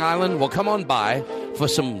 @Joey Long Island? Well, come on by for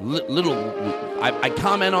some little. I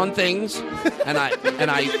comment on things, and I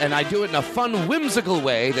do it in a fun, whimsical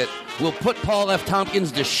way that will put Paul F.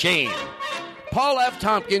 Tompkins to shame. Paul F.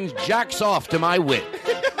 Tompkins jacks off to my wit,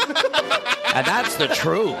 and that's the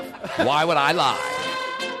truth. Why would I lie?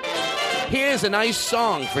 Here's a nice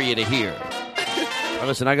song for you to hear. Now,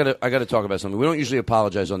 listen, I gotta talk about something. We don't usually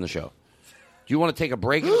apologize on the show. Do you want to take a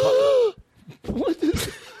break? What is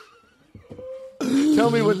it? Tell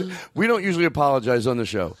me what. We don't usually apologize on the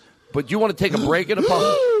show, but do you want to take a break and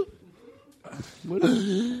apologize?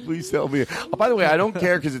 Please tell me. Oh, by the way, I don't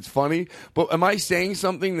care because it's funny, but am I saying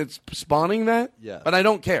something that's spawning that? Yeah. But I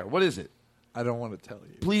don't care. What is it? I don't want to tell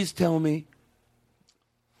you. Please tell me.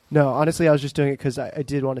 No, honestly, I was just doing it because I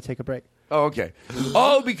did want to take a break. Oh, okay.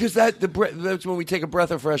 Oh, because that's when we take a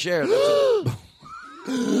breath of fresh air.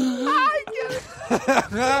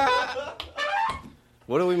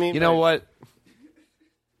 What do we mean? You know what?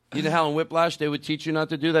 You know how in Whiplash they would teach you not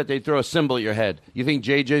to do that? They'd throw a symbol at your head. You think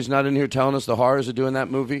JJ's not in here telling us the horrors of doing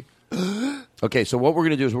that movie? Okay, so what we're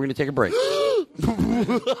going to do is we're going to take a break.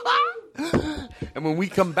 And when we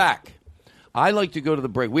come back, I like to go to the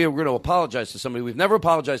break. We are going to apologize to somebody. We've never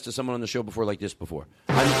apologized to someone on the show before like this before.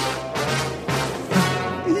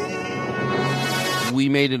 We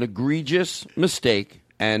made an egregious mistake,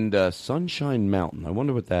 and Sunshine Mountain. I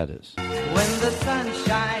wonder what that is. When the sun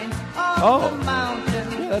shines on the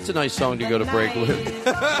mountain. Yeah, that's a nice song to go to break with.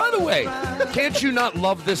 By the way, can't you not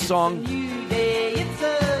love this song?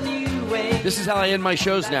 This is how I end my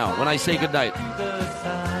shows now, when I say goodnight.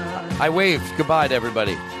 I wave goodbye to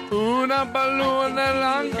everybody.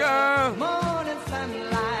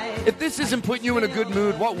 If this isn't putting you in a good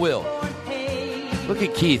mood, what will? Look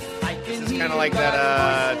at Keith. This is kind of like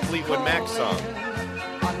that Fleetwood Mac song.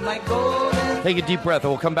 Take a deep breath,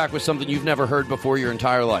 and we'll come back with something you've never heard before your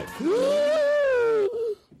entire life.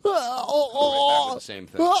 The same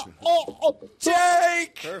thing.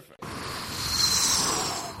 Jake! Perfect.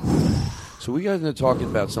 So we guys are talking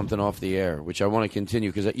about something off the air, which I want to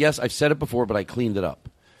continue, because, yes, I've said it before, but I cleaned it up.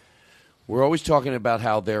 We're always talking about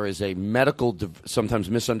how there is a medical, sometimes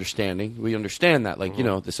misunderstanding. We understand that. Like, you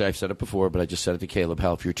know, I've said it before, but I just said it to Caleb,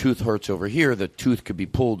 how if your tooth hurts over here, the tooth could be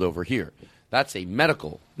pulled over here. That's a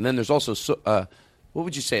medical. And then there's also, what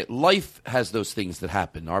would you say? Life has those things that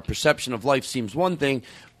happen. Our perception of life seems one thing,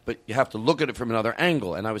 but you have to look at it from another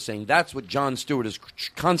angle. And I was saying that's what Jon Stewart is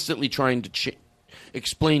constantly trying to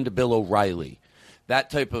explain to Bill O'Reilly. that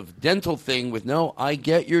type of dental thing with, no, I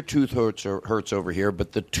get your tooth hurts over here,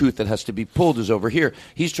 but the tooth that has to be pulled is over here.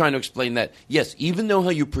 He's trying to explain that, yes, even though how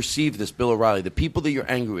you perceive this, Bill O'Reilly, the people that you're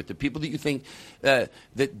angry with, the people that you think that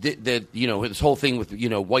this whole thing with,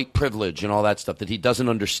 white privilege and all that stuff that he doesn't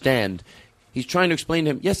understand, he's trying to explain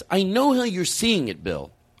to him, yes, I know how you're seeing it,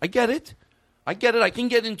 Bill. I get it. I can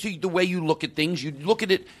get into the way you look at things. You look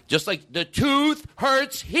at it just like the tooth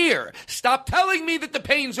hurts here. Stop telling me that the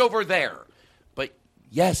pain's over there. But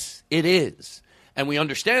yes, it is. And we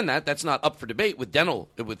understand that. That's not up for debate with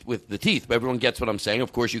with the teeth. But everyone gets what I'm saying.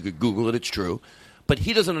 Of course, you could Google it. It's true. But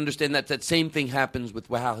he doesn't understand that same thing happens with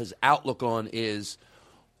how his outlook on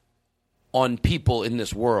people in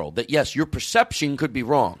this world. That, yes, your perception could be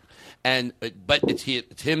wrong. But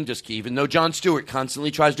it's him just, even though Jon Stewart constantly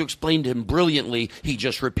tries to explain to him brilliantly, he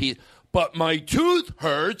just repeats, but my tooth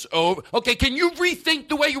hurts over. Okay, can you rethink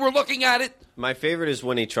the way you were looking at it? My favorite is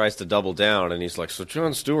when he tries to double down and he's like, so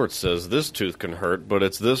Jon Stewart says this tooth can hurt, but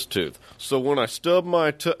it's this tooth. So when I stub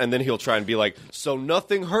my tooth, and then he'll try and be like, so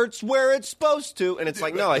nothing hurts where it's supposed to. And it's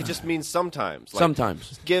like, no, it just means sometimes. Like,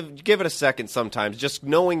 sometimes. Give it a second sometimes. Just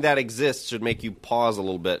knowing that exists should make you pause a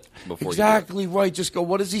little bit before Exactly right. Just go,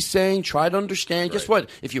 what is he saying? Try to understand. Right. Guess what?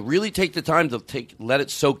 If you really take the time to let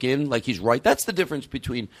it soak in like he's right, that's the difference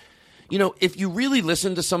between, if you really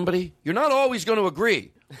listen to somebody, you're not always going to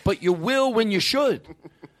agree. But you will when you should.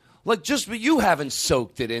 Like, you haven't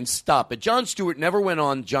soaked it in. Stop it. Jon Stewart never went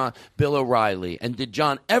on Bill O'Reilly. And did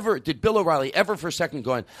Bill O'Reilly ever for a second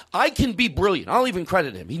go on, I can be brilliant. I'll even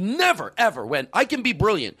credit him. He never, ever went, I can be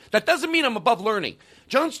brilliant. That doesn't mean I'm above learning.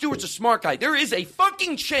 Jon Stewart's a smart guy. There is a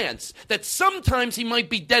fucking chance that sometimes he might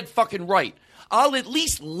be dead fucking right. I'll at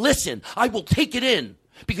least listen. I will take it in.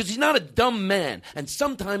 Because he's not a dumb man. And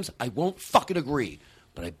sometimes I won't fucking agree.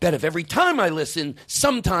 But I bet if every time I listen,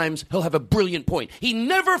 sometimes he'll have a brilliant point. He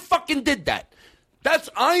never fucking did that. That's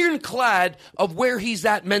ironclad of where he's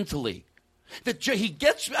at mentally. That he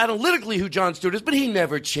gets analytically who Jon Stewart is, but he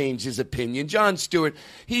never changed his opinion. Jon Stewart,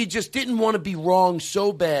 he just didn't want to be wrong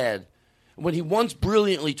so bad. When he once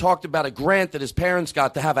brilliantly talked about a grant that his parents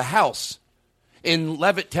got to have a house in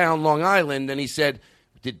Levittown, Long Island, and he said,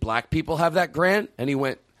 did black people have that grant? And he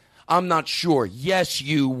went, I'm not sure. Yes,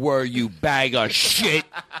 you were, you bag of shit.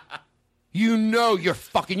 You're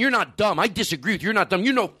not dumb. I disagree with you. You're not dumb.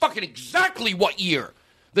 You know fucking exactly what year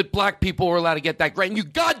that black people were allowed to get that grant. And you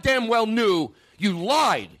goddamn well knew. You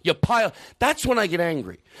lied. You pile. That's when I get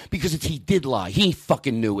angry. Because he did lie. He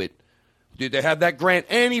fucking knew it. Did they have that grant?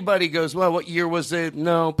 Anybody goes, well, what year was it?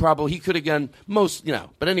 No, probably. He could have gone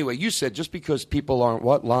But anyway, you said just because people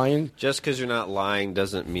aren't lying? Just because you're not lying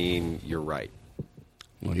doesn't mean you're right.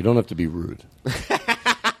 Well, you don't have to be rude.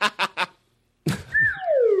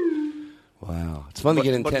 Wow. It's fun to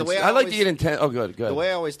get intense. I like to get intense. Oh, good. The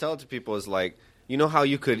way I always tell it to people is like, you know how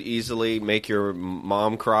you could easily make your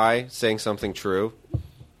mom cry saying something true?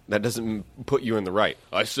 That doesn't put you in the right.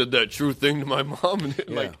 I said that true thing to my mom.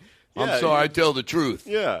 And I'm sorry, I tell the truth.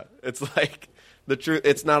 Yeah. It's like the truth.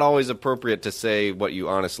 It's not always appropriate to say what you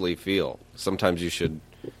honestly feel. Sometimes you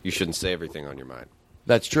shouldn't say everything on your mind.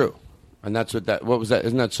 That's true. And that's what was that?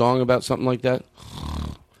 Isn't that song about something like that?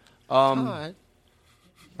 I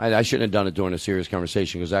shouldn't have done it during a serious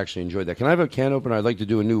conversation because I actually enjoyed that. Can I have a can opener? I'd like to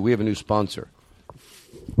do we have a new sponsor.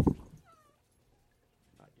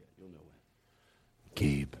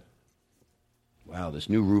 Gabe. Wow, this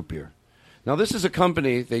new root beer. Now, this is a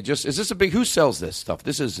company, who sells this stuff?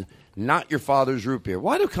 This is not your father's root beer.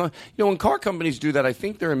 Why when car companies do that, I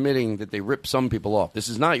think they're admitting that they rip some people off. This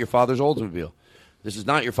is not your father's Oldsmobile. This is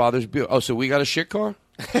not your father's beer. Oh, so we got a shit car?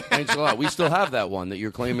 Thanks a lot. We still have that one that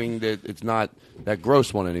you're claiming that it's not that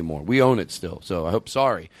gross one anymore. We own it still, so I hope.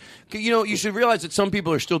 Sorry. You should realize that some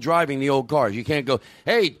people are still driving the old cars. You can't go,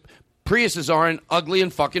 hey, Priuses aren't ugly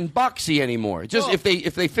and fucking boxy anymore. Just if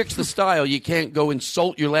they fix the style, you can't go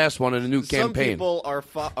insult your last one in a new campaign. Some people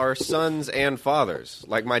are sons and fathers.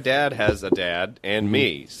 Like my dad has a dad and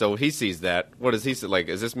me, so he sees that. What does he say? Like,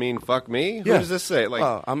 does this mean fuck me? Who does this say?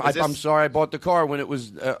 Like, I'm sorry I bought the car when it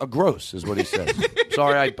was gross, is what he says.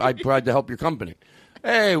 Sorry I tried to help your company.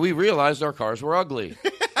 Hey, we realized our cars were ugly.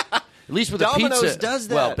 At least with Domino's the pizza. Does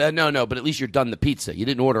that. Well, but at least you're done the pizza. You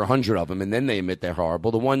didn't order 100 of them, and then they admit they're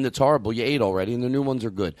horrible. The one that's horrible, you ate already, and the new ones are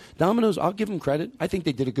good. Domino's, I'll give them credit. I think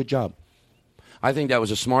they did a good job. I think that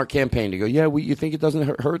was a smart campaign to go, you think it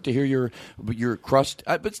doesn't hurt to hear your crust?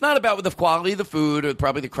 But it's not about the quality of the food or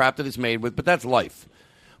probably the crap that it's made with, but that's life.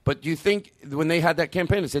 But do you think when they had that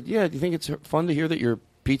campaign, they said, do you think it's fun to hear that your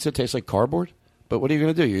pizza tastes like cardboard? But what are you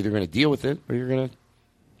going to do? You're either going to deal with it or you're going to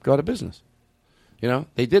go out of business. You know,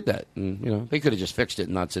 they did that. And, you know, they could have just fixed it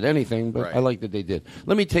and not said anything, but Right. I like that they did.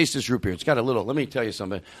 Let me taste this root beer. It's got a little, let me tell you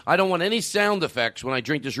something. I don't want any sound effects when I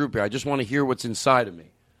drink this root beer. I just want to hear what's inside of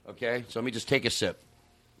me. Okay? So let me just take a sip.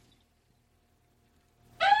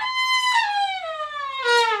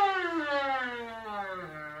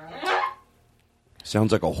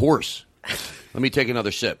 Sounds like a horse. Let me take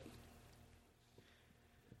another sip.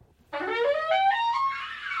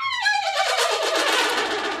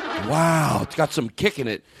 Wow, it's got some kick in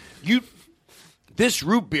it. This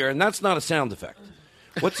root beer, and that's not a sound effect.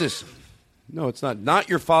 What's this? No, it's not. Not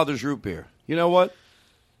your father's root beer. You know what?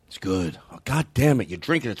 It's good. Oh, God damn it. You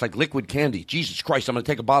drink it. It's like liquid candy. Jesus Christ, I'm going to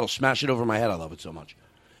take a bottle, smash it over my head. I love it so much.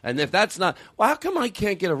 And if that's not, well, how come I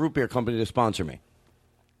can't get a root beer company to sponsor me?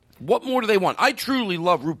 What more do they want? I truly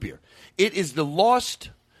love root beer. It is the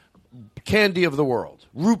lost candy of the world.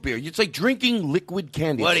 Root beer. It's like drinking liquid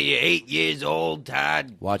candy. What are you, 8 years old,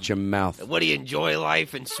 Todd? Watch your mouth. What do you enjoy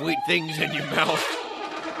life and sweet things in your mouth?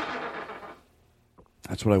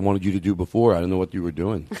 That's what I wanted you to do before. I didn't know what you were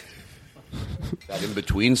doing. That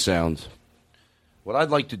in-between sound. What I'd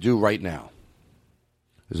like to do right now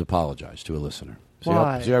is apologize to a listener.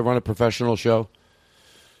 Why? See, I run a professional show.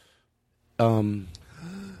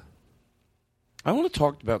 I want to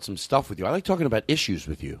talk about some stuff with you. I like talking about issues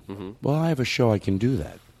with you. Mm-hmm. Well, I have a show I can do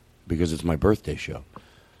that because it's my birthday show.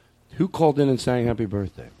 Who called in and sang happy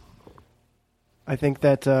birthday? I think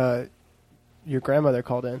that your grandmother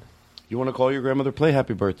called in. You want to call your grandmother? Play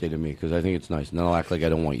happy birthday to me because I think it's nice. And then I'll act like I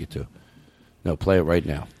don't want you to. No, play it right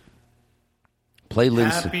now. Play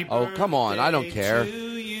Lindsay. Oh, come on. I don't care.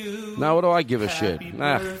 Now, what do I give a shit?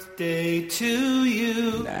 Nah. Birthday to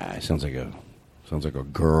you. Nah, it sounds like a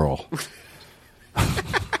girl.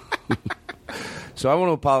 So I want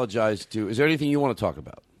to apologize to. Is there anything you want to talk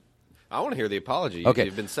about? I want to hear the apology. Okay.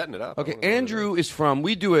 You've been setting it up. Okay, Andrew is from.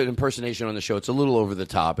 We do an impersonation on the show. It's a little over the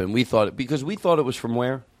top, and we thought it was from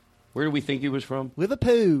where? Where did we think he was from?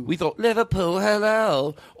 Liverpool. We thought Liverpool.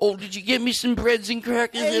 Hello. Oh, did you get me some breads and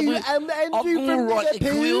crackers? Hey, I'm Andrew gonna from write the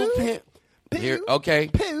Liverpool. quill pen. Here, okay.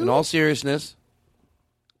 In all seriousness,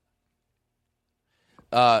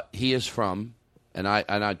 he is from, and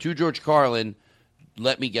I to George Carlin.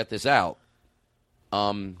 Let me get this out.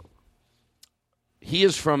 He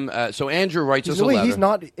is from. So Andrew writes us a letter. He's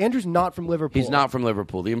not. Andrew's not from Liverpool. He's not from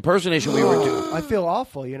Liverpool. The impersonation we were doing. I feel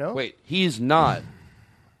awful. You know. Wait, he's not.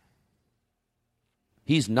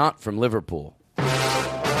 He's not from Liverpool. What?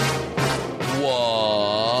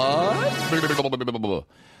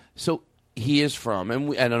 So he is from,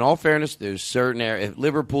 and in all fairness, there's certain areas.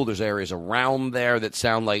 Liverpool, there's areas around there that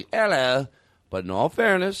sound like hello. But in all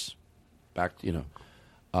fairness, back to,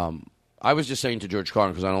 I was just saying to George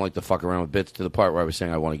Carlin, because I don't like to fuck around with bits, to the part where I was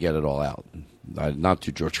saying I want to get it all out. Not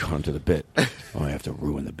to George Carlin, to the bit. Oh, I have to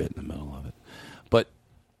ruin the bit in the middle of it. But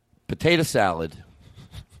potato salad,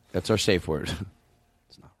 that's our safe word.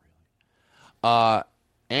 It's not really.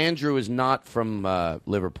 Andrew is not from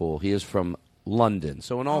Liverpool. He is from London.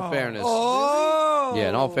 So in all fairness... Yeah,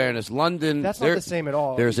 in all fairness, London... That's not the same at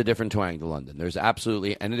all. There's a different twang to London. There's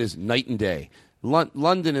absolutely... And it is night and day.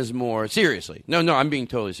 London is more... Seriously. No, I'm being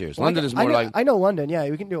totally serious. London is more like... I know London, yeah.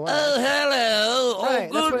 We can do London. Oh, hello. Right,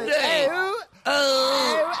 Oh, good day.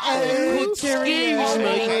 Excuse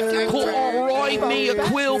me. Could I write me a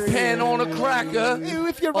quill pen on a cracker?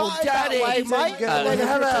 If you're Oh, Daddy. hello.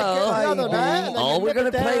 Oh, we're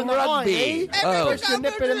going to play rugby. Oh. Would you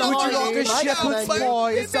like a shepherd's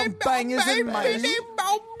pie and some bangers and mace?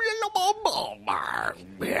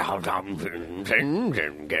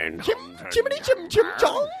 Chimney chim chim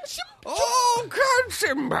chong. Oh,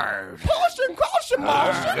 Consimber. Caution, caution,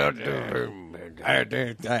 caution.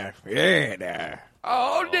 Yeah.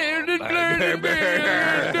 Oh,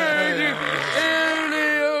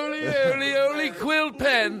 only quill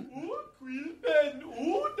pen.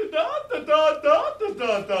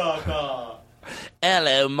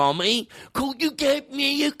 Hello, Mommy. Could you get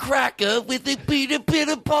me a cracker with a peanut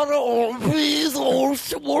butter on, please? Or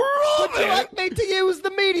swirl? Would you like me to use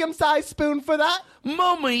the medium-sized spoon for that?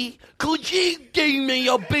 Mommy, could you do me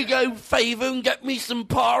a big old favour and get me some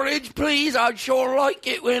porridge, please? I'd sure like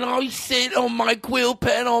it when I sit on my quill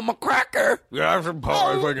pen on my cracker. You have some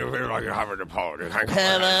porridge when you feel like you're having a porridge.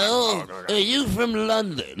 Hello? Are you from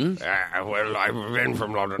London? Well, I've been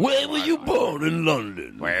from London. Where were you born in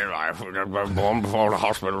London? Well, I was born before the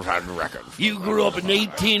hospitals had records. You grew up in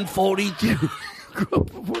 1842.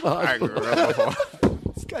 I grew up before.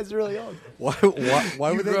 This guy's really old. Why would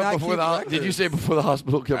they not keep records? Did you say before the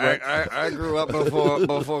hospital kept records? I grew up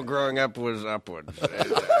before growing up was upwards. I'm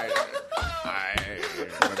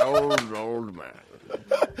an old man.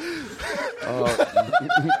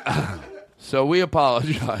 So we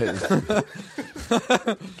apologize.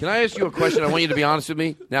 Can I ask you a question? I want you to be honest with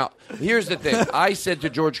me. Now, here's the thing. I said to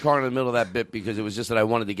George Carlin in the middle of that bit because it was just that I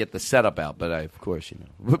wanted to get the setup out. But of course,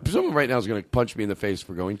 someone right now is going to punch me in the face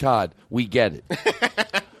for going, Todd, we get it.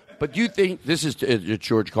 But you think, this is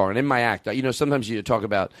George Carlin, in my act, sometimes you talk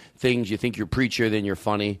about things, you think you're preacher, then you're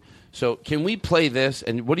funny. So can we play this?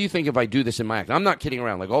 And what do you think if I do this in my act? I'm not kidding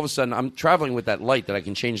around. Like all of a sudden, I'm traveling with that light that I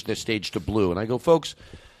can change the stage to blue. And I go, folks,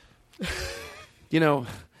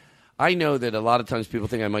 I know that a lot of times people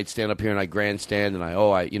think I might stand up here and I grandstand and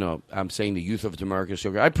I'm saying the youth of America is so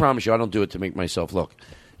great. I promise you I don't do it to make myself look,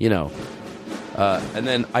 and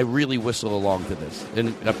then I really whistle along to this.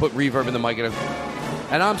 And I put reverb in the mic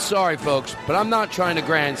and I'm sorry, folks, but I'm not trying to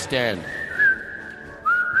grandstand.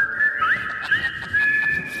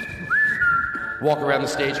 Walk around the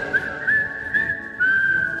stage.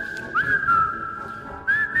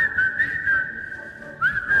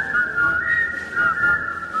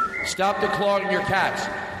 Stop declawing your cats.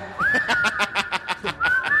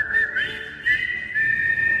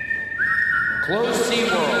 Close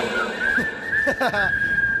SeaWorld.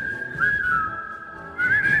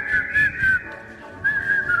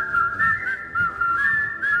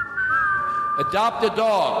 Adopt a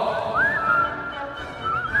dog.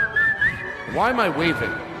 Why am I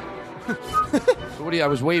waving? So I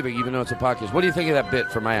was waving even though it's a podcast. What do you think of that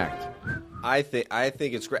bit for my act? I think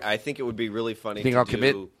it's great. I think it would be really funny think to I'll do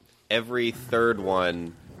commit? every third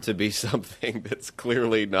one to be something that's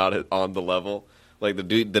clearly not on the level. Like the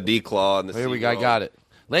declaw and the Here we go. I got it.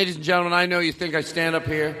 Ladies and gentlemen, I know you think I stand up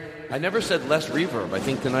here. I never said less reverb. I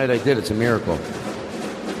think tonight I did. It's a miracle.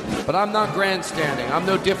 But I'm not grandstanding. I'm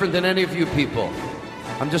no different than any of you people.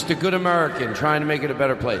 I'm just a good American trying to make it a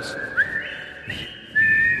better place.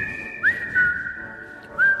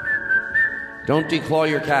 Don't declaw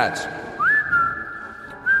your cats.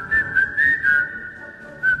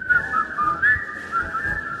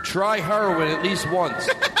 Try heroin at least once.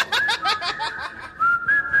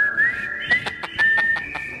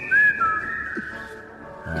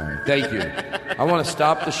 All right, thank you. I want to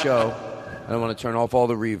stop the show, and I want to turn off all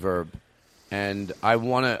the reverb, and I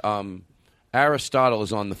want to... Aristotle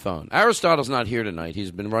is on the phone. Aristotle's not here tonight.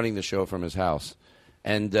 He's been running the show from his house.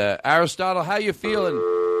 And Aristotle, how you feeling?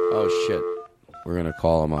 Oh, shit. We're going to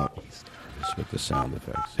call him up. Just with the sound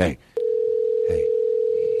effects. Hey,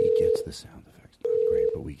 he gets the sound effects. Not great,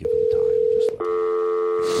 but we give him time. Just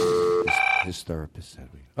like his therapist said.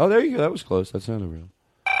 Oh, there you go. That was close. That sounded real.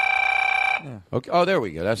 Yeah. Okay. Oh, there we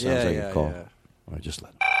go. That sounds like a call. Yeah. All right, just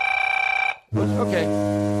let him. Okay.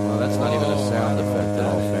 Well, that's not even a sound effect in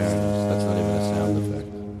all fairness. That's not even a sound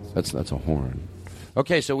effect. That's a horn.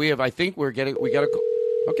 Okay, so we got a...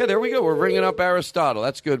 Okay, there we go. We're ringing up Aristotle.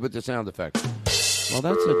 That's good with the sound effects. Well,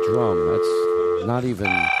 that's a drum. That's not even...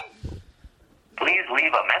 Please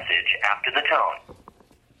leave a message after the tone.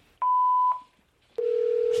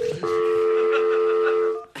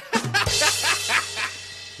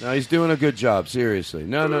 No, he's doing a good job, seriously.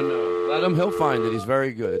 No. Let him. He'll find it. He's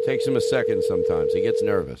very good. It takes him a second sometimes. He gets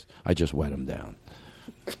nervous. I just wet him down.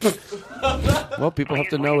 Well, people have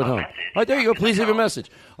to know at home. Oh, there you go. Please leave a message.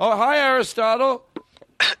 Oh, hi, Aristotle.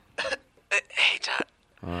 Hey, Todd.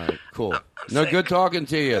 All right, cool. No good talking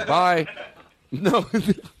to you. Bye. No.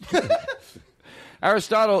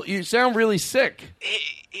 Aristotle, you sound really sick.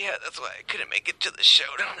 Yeah, that's why I couldn't make it to the show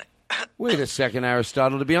tonight. Wait a second,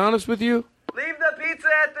 Aristotle. To be honest with you, Leave the pizza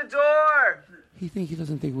at the door. he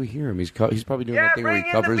doesn't think we hear him. He's probably doing that thing where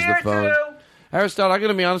he covers the phone. Too. Aristotle, I'm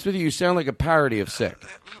going to be honest with you. You sound like a parody of sick.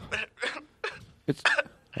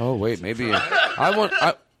 Oh wait, maybe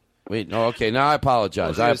wait. No, okay. Now I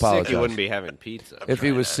apologize. Well, I if he was apologize. sick, he wouldn't be having pizza. If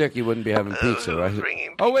he was sick, he wouldn't be having pizza, right?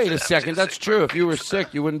 Oh, wait a second. That's true. If you were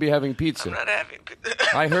sick, you wouldn't be having pizza. I'm not having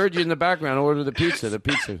pizza. I heard you in the background order the pizza. The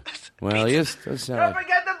pizza. Well, he is. Don't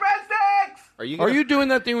forget the breadsticks. Are you doing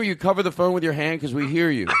that thing where you cover the phone with your hand because we hear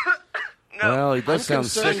you? Well, he does sound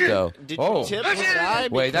sick, though. Did you tip the guy?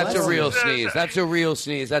 Wait, that's a real sneeze. That's a real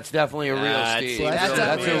sneeze. That's definitely a real sneeze.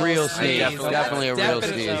 That's a real sneeze. Definitely a real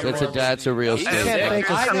sneeze. That's a real sneeze. You can't fake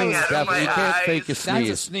a sneeze. Definitely, you can't fake a sneeze. That's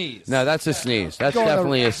a sneeze. No, that's a sneeze. That's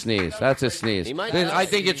definitely a sneeze. That's a sneeze. I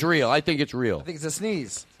think it's real. I think it's real. I think it's a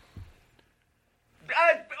sneeze.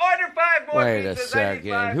 Order 5 more Wait a pizzas.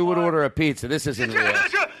 second. Who would order a pizza? This isn't real.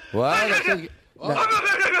 What?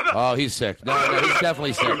 Oh, he's sick. No, he's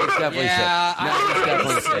definitely sick. He's definitely sick. No, he's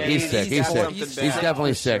definitely sick. He's sick. He's sick. He's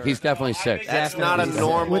definitely sick. He's definitely sick. That's not a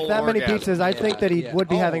normal With that many pizzas, I think that he would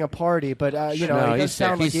be having a party, but, No, he he's does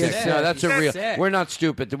sound sick. like He's he is sick. No, that's a real. sick. We're not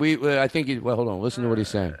stupid. I think well, hold on. Listen to what he's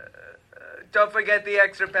saying. Don't forget the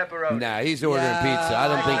extra pepperoni. Nah, he's ordering pizza. I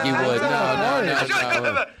don't think he would.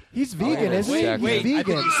 No. He's vegan, isn't he? Wait, He's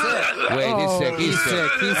vegan. Wait, he's sick.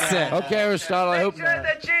 He's sick. Okay, Aristotle, I hope. Make sure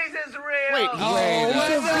the cheese is real. Wait.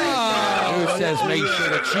 Who says make sure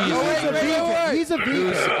the cheese is real? He's a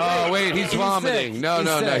vegan. Oh, wait, he's vomiting. No,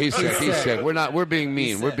 he's sick. He's sick. We're being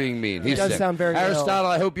mean. We're being mean. He's does sick. sound very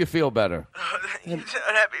Aristotle, I hope you feel better. Happy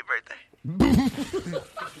birthday.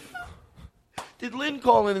 Did Lynn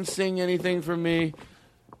call in and sing anything for me?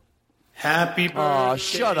 Happy birthday. Oh,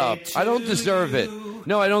 shut up. I don't deserve it.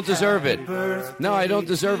 No, I don't deserve it. No, I don't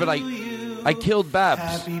deserve it. I killed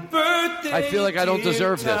Babs. I feel like I don't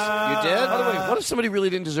deserve this. You did? By the way, what if somebody really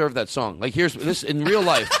didn't deserve that song? Like, here's this in real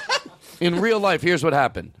life. In real life, here's what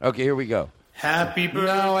happened. Okay, here we go. Happy birthday.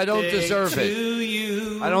 No, I don't deserve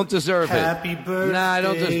it. I don't deserve it. Happy birthday. Nah, I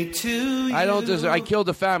don't deserve. I don't deserve. I killed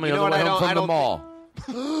a family You know on the what? way I home from don't the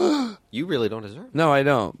mall. You really don't deserve it. No, I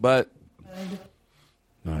don't. But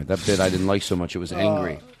all right, that bit I didn't like so much. It was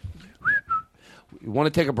angry. You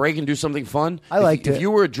want to take a break and do something fun? I liked it. If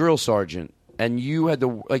you were a drill sergeant and you had the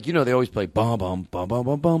they always play bum bum bum bum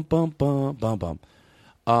bum bum bum bum bum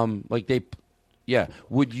bum.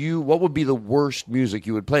 Would you? What would be the worst music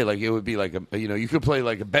you would play? Like it would be like you could play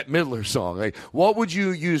like a Bette Midler song. Like what would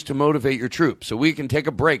you use to motivate your troops? So we can take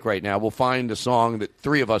a break right now. We'll find a song that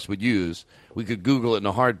three of us would use. We could Google it in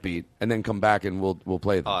a heartbeat and then come back and we'll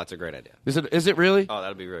play them. Oh, that's a great idea. Is it really? Oh,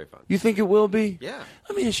 that'll be really fun. You think it will be? Yeah.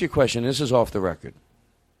 Let me ask you a question. This is off the record.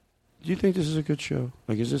 Do you think this is a good show?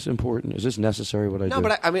 Like, is this important? Is this necessary? What I do? No,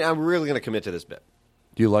 but I'm really going to commit to this bit.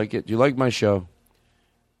 Do you like it? Do you like my show?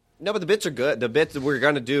 No, but the bits are good. The bits that we're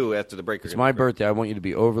going to do after the break are It's gonna my be great. birthday. I want you to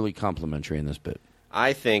be overly complimentary in this bit.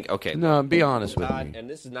 I think, okay. No, be honest with God, me. and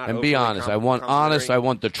this is not And be overly honest. I want honest. I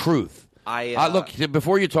want the truth. Look,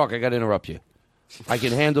 before you talk, I got to interrupt you. I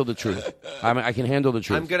can handle the truth. I can handle the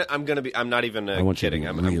truth. I'm gonna be. I'm not even I want you to kidding. be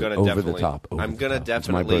I'm real, gonna over definitely. the top. I'm gonna It's my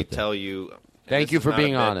definitely birthday. tell you. Thank you for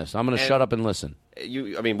being honest. I'm going to shut up and listen.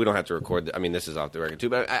 I mean, we don't have to record. I mean, this is off the record too.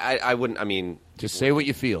 But I wouldn't. I mean, just say what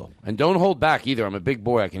you feel, and don't hold back either. I'm a big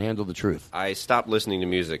boy. I can handle the truth. I stopped listening to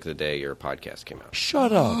music the day your podcast came out.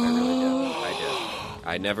 Shut up. I really did.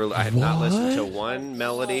 I did. I have not listened to one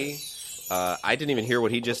melody. I didn't even hear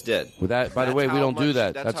what he just did. With that, by the way, we don't do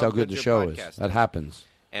that. That's how good the show is. That happens.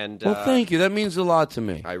 And well, thank you. That means a lot to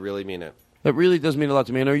me. I really mean it. That really does mean a lot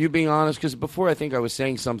to me. And are you being honest? Because before I think I was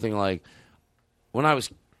saying something like, when I was,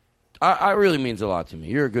 I really means a lot to me.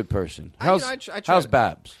 You're a good person. How's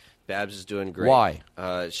Babs? Babs is doing great.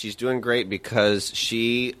 Why? She's doing great because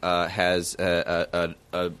she has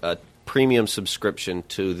a premium subscription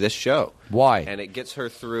to this show. Why? And it gets her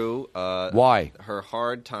through why? Her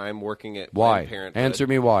hard time working at why? Planned Parenthood. Answer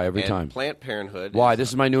me why every and time. Planned Parenthood. Why? This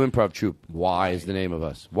is my new improv troupe. Why is the name of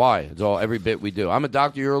us. Why? It's all every bit we do. I'm a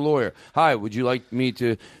doctor, you're a lawyer. Hi, would you like me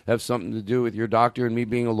to have something to do with your doctor and me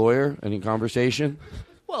being a lawyer? Any conversation?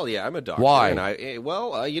 Well, yeah, I'm a doctor. Why?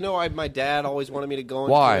 And my dad always wanted me to go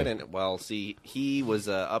into Why? it. And, well, see, he was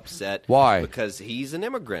upset. Why? Because he's an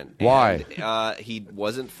immigrant. Why? And, he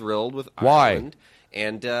wasn't thrilled with Why? Ireland.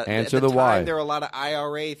 And Answer at the the time, why. there were a lot of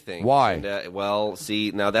IRA things. Why? And,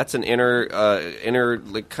 see, now that's an inner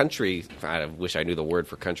country. I wish I knew the word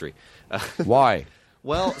for country. Why?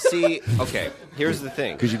 Well, see, okay, here's the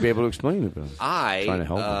thing. Because you'd be able to explain it. I trying to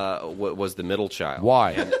help was the middle child.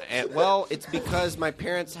 Why? And well, it's because my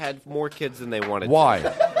parents had more kids than they wanted. Why?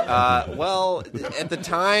 Well, at the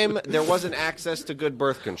time, there wasn't access to good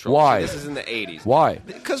birth control. Why? This is in the 80s. Why?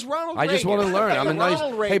 Because Ronald I just Reagan. want to learn. I'm a nice.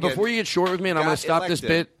 Ronald Hey, Reagan before you get short with me, and I'm going to stop this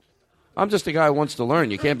elected. bit. I'm just a guy who wants to learn.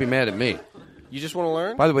 You can't be mad at me. You just want to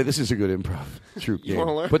learn? By the way, this is a good improv troupe You game.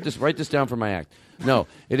 wanna learn? Write this down for my act. No,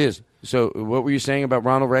 it is. So, what were you saying about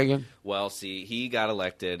Ronald Reagan? Well, see, he got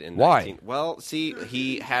elected in. Why? Well, see,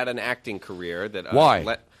 he had an acting career that.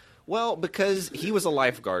 Why? Well, because he was a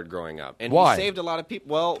lifeguard growing up, and Why? he saved a lot of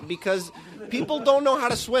people. Well, because people don't know how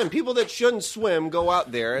to swim. People that shouldn't swim go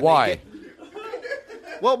out there. And Why?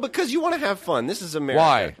 Well, because you want to have fun. This is America.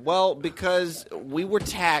 Why? Well, because we were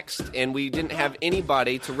taxed and we didn't have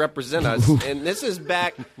anybody to represent us. And this is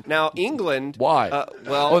back now. England. Why?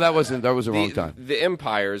 That was the wrong time. The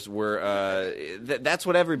empires were. That's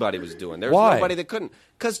what everybody was doing. There was Why? nobody that couldn't.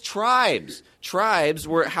 Because tribes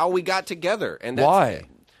were how we got together. And that's, Why?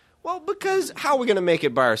 Well, because how are we going to make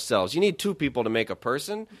it by ourselves? You need two people to make a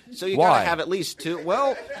person. So you got Why? to have at least two.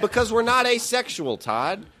 Well, because we're not asexual,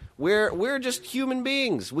 Todd. We're just human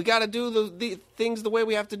beings. We got to do the things the way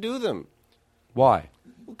we have to do them. Why?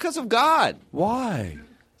 Because of God. Why?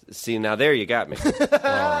 See, now there you got me.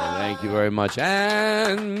 Thank you very much.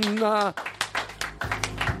 And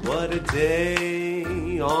What a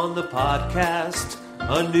day on the podcast.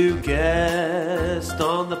 a new guest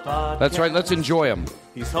on the podcast. That's right. Let's enjoy him.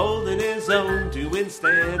 He's holding his own, doing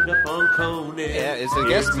stand-up on Conan. Yeah, is the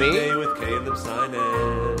guest me? Today with Caleb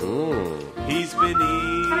Sinan. He's been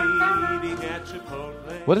eating at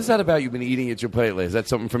Chipotle. What is that about you've been eating at Chipotle? Is that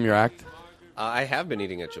something from your act? I have been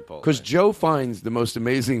eating at Chipotle. Because Joe finds the most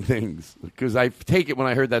amazing things. Because I take it when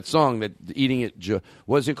I heard that song that eating at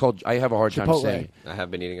what is it called? I have a hard time Chipotle. saying it. I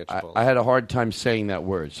have been eating at Chipotle. I had a hard time saying that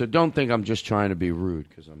word. So don't think I'm just trying to be rude,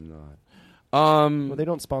 because I'm not. Well, they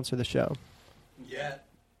don't sponsor the show.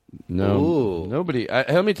 No, Ooh. nobody.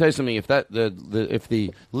 Let me tell you something. If if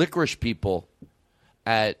the licorice people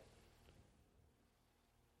at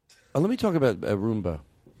let me talk about Roomba.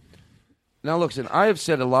 Now, listen, I have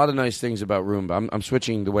said a lot of nice things about Roomba. I'm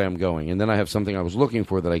switching the way I'm going, and then I have something I was looking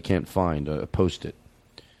for that I can't find. Post-it.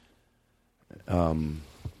 But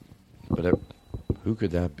who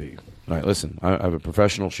could that be? All right, listen. I have a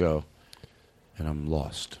professional show, and I'm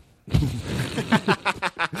lost.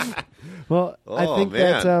 Well, I think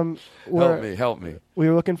man. that help me. we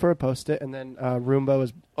were looking for a post-it, and then Roomba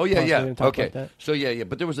was. Oh yeah, possibly yeah. gonna talk Okay. about that. So yeah.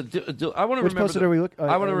 But there was I want to Which remember. post-it are we look?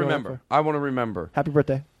 I want to are we remember. looking I want to remember. Happy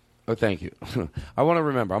birthday. Oh, thank you. I want to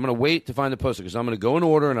remember. I'm going to wait to find the post-it because I'm going to go in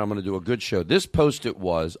order and I'm going to do a good show. This post-it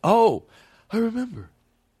was. Oh, I remember.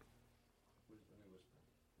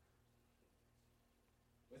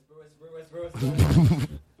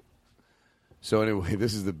 So anyway,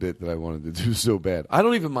 this is the bit that I wanted to do so bad. I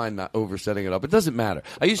don't even mind not oversetting it up. It doesn't matter.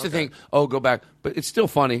 I used to think, oh, go back. But it's still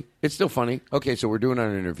funny. It's still funny. Okay, so we're doing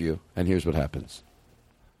an interview, and here's what happens.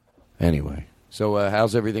 Anyway, so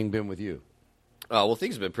how's everything been with you? Well,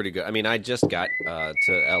 things have been pretty good. I mean, I just got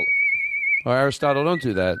to L. Oh, Aristotle, don't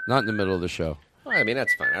do that. Not in the middle of the show. Well, I mean,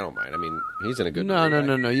 that's fine. I don't mind. I mean, he's in a good No, mood,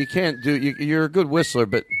 right? no. You can't do. You're a good whistler,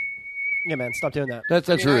 but Yeah, man, stop doing that.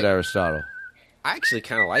 that's rude, Aristotle. I actually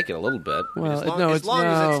kind of like it a little bit. I mean, Well, as long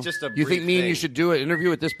as it's just a You think brief me and you thing. should do an interview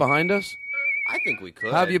with this behind us? I think we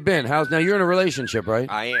could. How have you been? Now you're in a relationship, right?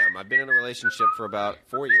 I am. I've been in a relationship for about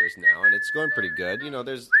 4 years now, and it's going pretty good. You know,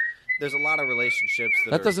 there's a lot of relationships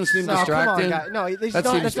that doesn't seem No, come on, distracting. guy. No, he's That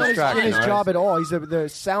not, seems that's not distracting, his right? job at all. He's the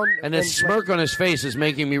sound. And his smirk on his face is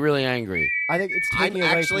making me really angry. I think it's I'm taking away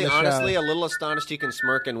actually, from the honestly, show. a little astonished he can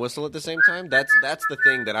smirk and whistle at the same time. That's the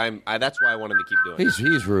thing that that's why I want him to keep doing.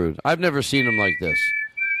 He's rude. I've never seen him like this.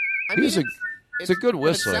 I mean, It's a good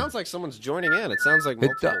whistler. It sounds like someone's joining in. It sounds like It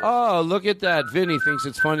multiple. oh, look at that. Vinny thinks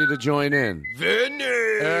it's funny to join in. Vinny!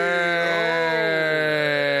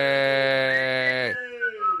 Hey!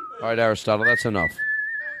 All right, Aristotle, that's enough.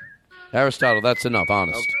 Aristotle, that's enough,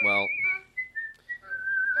 honest. Okay, well,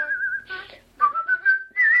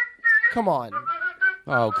 Come on.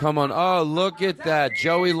 Oh, come on. Oh, look at that.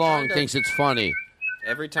 Joey Long thinks it's funny.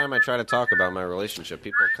 every time I try to talk about my relationship,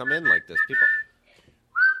 people come in like this.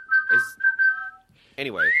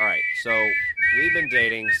 Anyway, all right. So we've been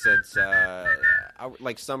dating since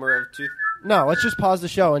like summer of No, let's just pause the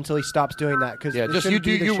show until he stops doing that. Cause Yeah, this just shouldn't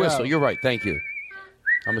be the you show. whistle. You're right. Thank you.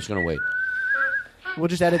 I'm just going to wait. We'll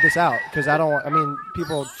just edit this out because I don't. I mean,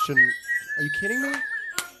 people shouldn't. Are you kidding me?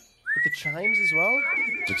 With the chimes as well?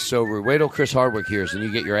 It's so rude. Wait till Chris Hardwick hears and you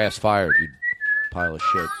get your ass fired, you pile of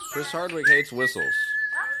shit. Chris Hardwick hates whistles.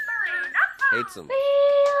 Hates them.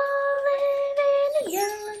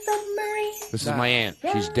 This is my aunt.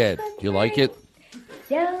 She's dead. Do you like it?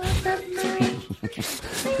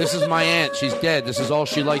 This is my aunt. She's dead. This is all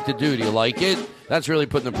she liked to do. Do you like it? That's really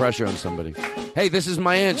putting the pressure on somebody. Hey, this is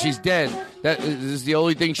my aunt. She's dead. This is the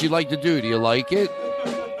only thing she liked to do. Do you like it?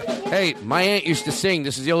 Hey, my aunt used to sing.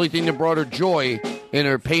 This is the only thing that brought her joy in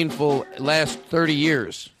her painful last 30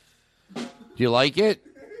 years. Do you like it?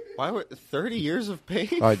 Why would 30 years of pain?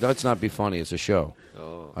 All right, let's not be funny. It's a show.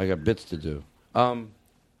 Oh. I got bits to do.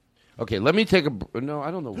 Okay, let me take a... No, I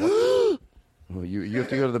don't know what... Oh, you have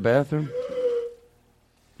to go to the bathroom?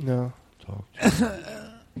 No. Talk to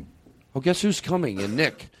Oh, guess who's coming? And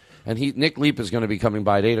Nick. And Nick Leap is going to be coming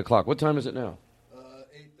by at 8 o'clock. What time is it now?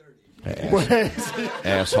 8:30.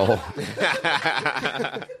 Asshole.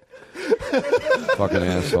 Fucking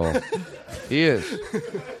asshole. He is.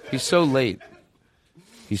 He's so late.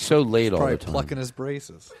 He's so late all Probably the time. plucking his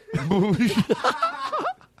braces.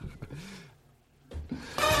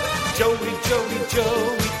 Joey.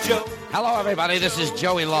 Hello, everybody. This is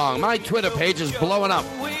Joey Long. My Twitter page is blowing up.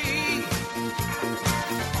 All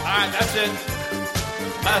right, that's it.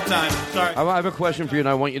 Bad time. Sorry. I have a question for you, and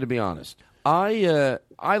I want you to be honest. I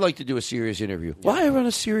like to do a serious interview. Why run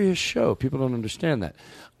a serious show? People don't understand that.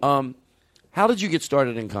 How did you get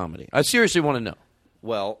started in comedy? I seriously want to know.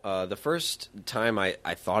 Well, the first time I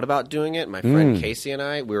thought about doing it, my friend Mm. Casey and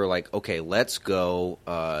I, we were like, okay, let's go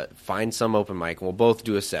find some open mic, and we'll both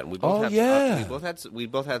do a set. And we both we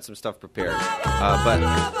both had some stuff prepared. But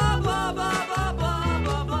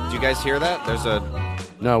do you guys hear that? There's a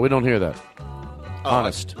No, we don't hear that.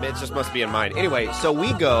 Honest. It just must be in mine. Anyway, so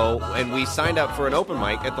we go and we signed up for an open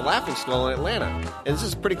mic at the Laughing Skull in Atlanta, and this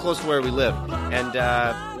is pretty close to where we live. And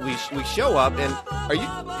we show up, and are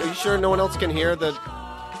you sure no one else can hear the?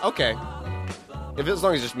 Okay, as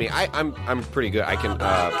long as it's just me, I'm pretty good. I can.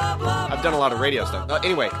 I've done a lot of radio stuff.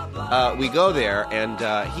 Anyway, we go there, and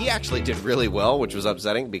he actually did really well, which was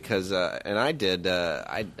upsetting because and I did.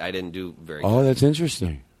 I didn't do very. Oh, good. that's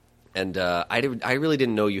interesting. And I really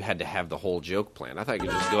didn't know you had to have the whole joke planned. I thought you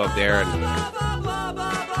could just go up there and...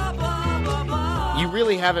 You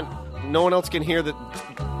really haven't... No one else can hear the...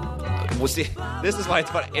 Well, see, this is why it's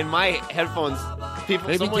funny. In my headphones, people...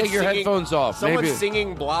 Maybe take your headphones off. Someone's Maybe.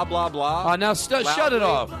 singing blah, blah, blah. Now shut it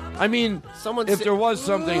off. I mean, if there was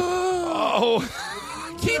something... Oh,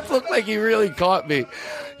 Keith looked like he really caught me.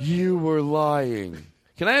 You were lying.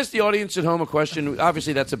 Can I ask the audience at home a question?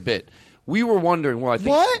 Obviously, that's a bit. We were wondering... Well, I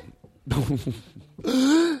think... What?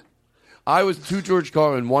 I was to George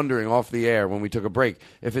Carlin wondering off the air when we took a break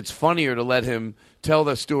if it's funnier to let him tell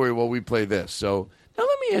the story while we play this. So now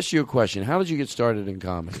let me ask you a question. How did you get started in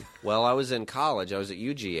comedy? Well, I was in college. I was at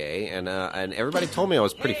UGA, and everybody told me I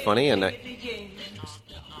was pretty funny. And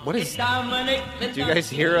what is? Do you guys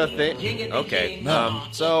hear a thing? Okay.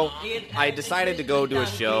 So I decided to go do a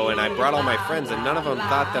show, and I brought all my friends, and none of them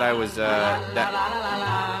thought that I was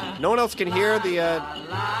that. No one else can hear the.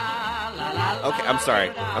 Okay, I'm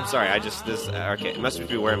sorry. Okay, it must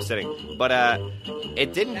be where I'm sitting. But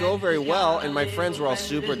it didn't go very well, and my friends were all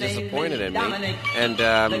super disappointed in me. And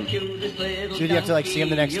So did you have to see him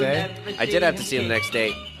the next day? I did have to see him the next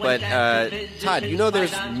day. But Todd,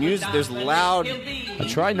 there's music, there's loud.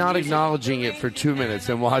 Try not acknowledging it for 2 minutes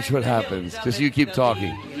and watch what happens. Just you keep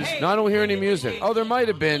talking. No, I don't hear any music. Oh, there might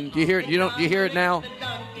have been. Do you hear it? Do you hear it now?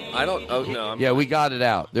 I don't. Oh no. Yeah, we got it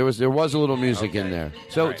out. There was a little music in there.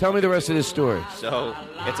 So tell me the rest of this story. So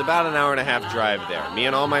it's about an hour and a half drive there. Me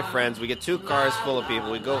and all my friends, we get 2 cars full of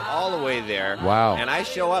people. We go all the way there. Wow. And I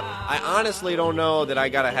show up. I honestly don't know that I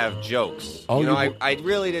gotta have jokes. Oh, I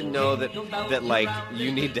really didn't know that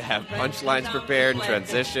you need to have punchlines prepared and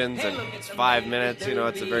transitions, and it's 5 minutes.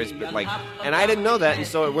 It's a very and I didn't know that, and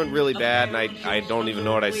so it went really bad. And I don't even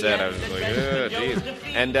know what I said. I was just like, geez.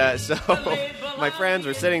 And so my friends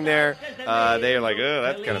were sitting there. They were like, oh,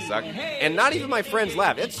 that kind of sucked. And not even my friends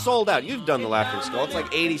laughed. It's sold out. You've done the Laughing Skull. It's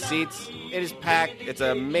like 80 seats. It is packed. It's an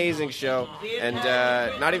amazing show. And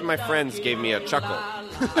not even my friends gave me a chuckle.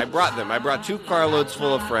 I brought them. I brought 2 carloads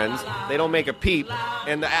full of friends. They don't make a peep.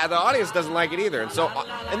 And the audience doesn't like it either.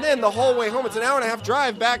 And then the whole way home, it's an hour and a half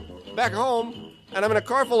drive back home. And I'm in a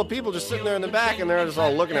car full of people just sitting there in the back, and they're just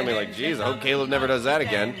all looking at me like, geez, I hope Caleb never does that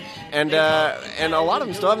again. And a lot of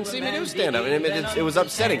them still haven't seen me do stand-up. And it was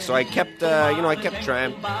upsetting, so I kept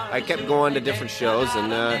trying. I kept going to different shows,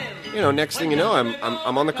 and, next thing you know,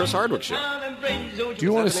 I'm on the Chris Hardwick Show. Do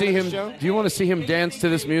you want to see him? Do you want to see him dance to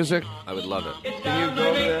this music? I would love it. Can you go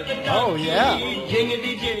over there? Oh yeah.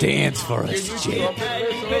 Dance for us, Jake.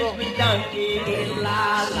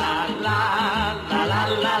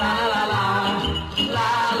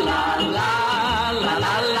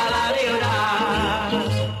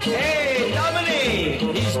 Hey, Dominique!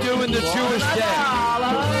 He's doing the Jewish dance.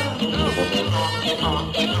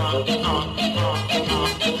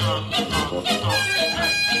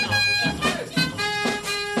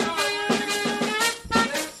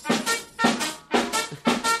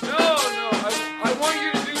 I want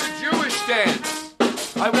you to do the Jewish dance.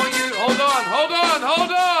 I want you. Hold on.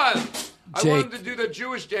 I want him to do the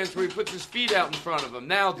Jewish dance where he puts his feet out in front of him.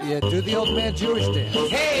 Now, Yeah, do the old man Jewish dance.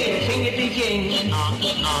 Hey, jingity jing,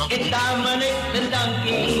 it's Dominic the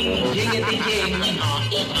donkey. Jingity jing,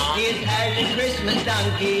 it's Harry Christmas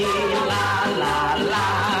donkey. La la la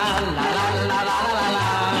la la la la la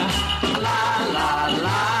la la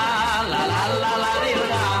la la la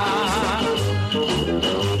la.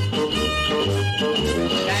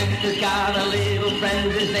 Santa's got a little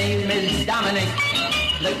friend, his name is Dominic.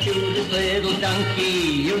 The cutest little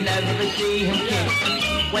donkey, you'll never see him kick.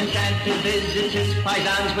 When Santa visits his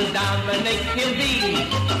paisans with Dominic, he'll be.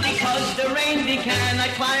 Because the reindeer cannot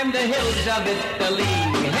climb the hills of Italy.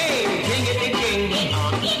 Hey, jingity jing,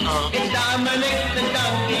 it's Dominic the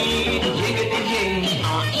donkey. Jingity jing,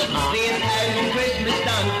 the Italian Christmas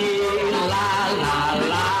donkey. La la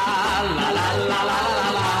la la la la la la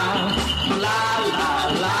la la la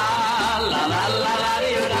la la la la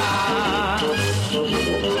la.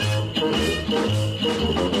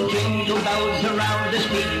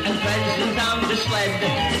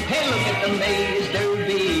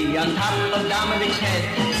 on top of Dominic's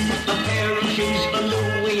head. A pair of shoes for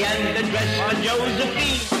Louie and a dress for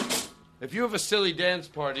Josephine. If you have a silly dance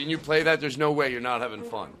party and you play that, there's no way you're not having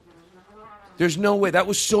fun. There's no way. That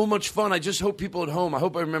was so much fun. I just hope people at home, I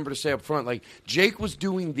hope I remember to say up front, like, Jake was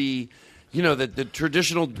doing the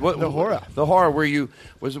traditional... the horror. The horror where you...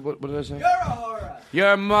 what did I say? You're a horror.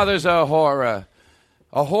 Your mother's a horror.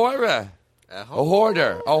 A horror. A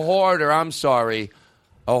hoarder. A hoarder. I'm sorry.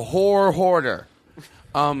 A hoarder.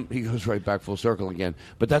 He goes right back full circle again.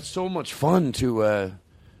 But that's so much fun to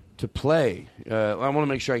play. I want to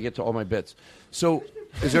make sure I get to all my bits. So,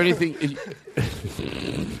 is there anything...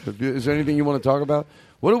 is there anything you want to talk about?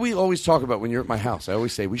 What do we always talk about when you're at my house? I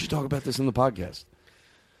always say, we should talk about this in the podcast.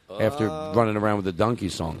 After running around with the donkey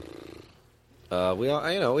song.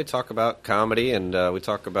 We talk about comedy, and we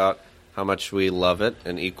talk about how much we love it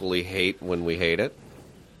and equally hate when we hate it.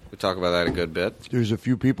 We talk about that a good bit. There's a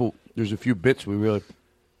few bits we really...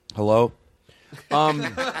 Hello?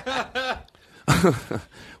 Why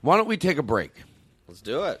don't we take a break? Let's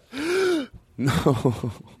do it.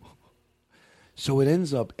 No. So it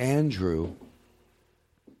ends up, Andrew...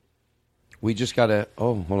 We just got to...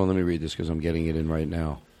 Oh, hold on, let me read this because I'm getting it in right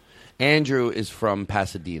now. Andrew is from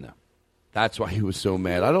Pasadena. That's why he was so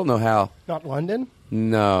mad. I don't know how. Not London?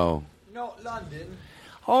 No. Not London.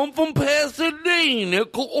 I'm from Pasadena.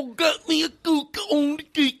 Go get me a cook on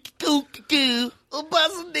the cook.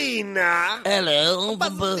 Pasadena. Hello.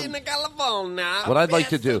 Pasadena, California. What I'd like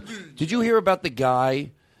to do. Did you hear about the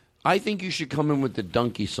guy? I think you should come in with the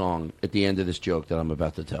donkey song at the end of this joke that I'm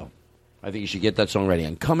about to tell. I think you should get that song ready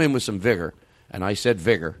and come in with some vigor. And I said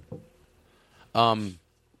vigor.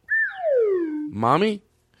 Mommy,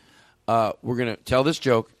 we're going to tell this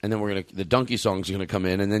joke, and then the donkey song's going to come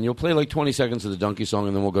in, and then you'll play like 20 seconds of the donkey song,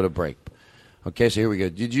 and then we'll go to break. Okay, so here we go.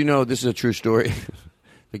 Did you know this is a true story?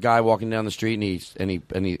 The guy walking down the street, and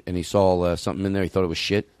he saw something in there. He thought it was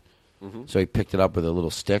shit. Mm-hmm. So he picked it up with a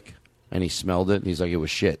little stick, and he smelled it, and he's like, it was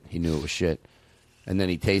shit. He knew it was shit. And then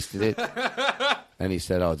he tasted it, and he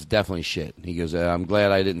said, oh, it's definitely shit. And he goes, I'm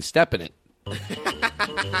glad I didn't step in it.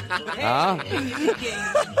 Huh?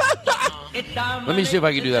 Let me see if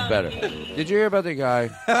I can do that better. Did you hear about the guy?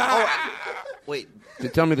 Wait.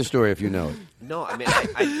 Tell me the story if you know it. No, I mean,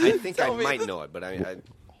 I think I might know it, but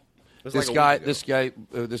this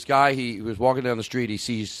guy, he was walking down the street. He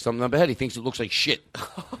sees something up ahead. He thinks it looks like shit.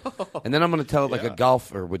 And then I'm going to tell it like a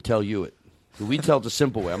golfer would tell you it. We tell it the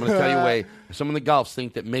simple way. I'm going to tell you a way. Some of the golfs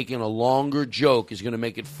think that making a longer joke is going to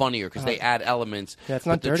make it funnier because they add elements. Yeah, it's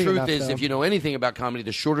not but the dirty truth enough, is, though. if you know anything about comedy,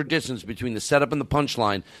 the shorter distance between the setup and the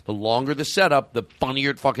punchline, the longer the setup, the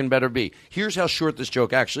funnier it fucking better be. Here's how short this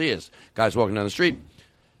joke actually is. Guy's walking down the street,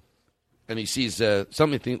 and he sees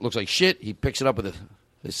something that looks like shit. He picks it up with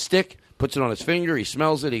a stick, puts it on his finger. He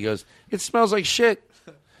smells it. He goes, it smells like shit.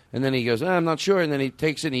 And then he goes, I'm not sure. And then he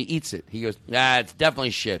takes it and he eats it. He goes, it's definitely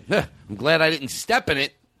shit. I'm glad I didn't step in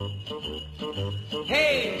it.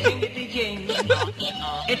 Hey, jingity-jing.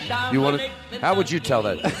 You want to? How would you tell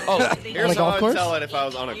that? Oh, here's how I would tell it if I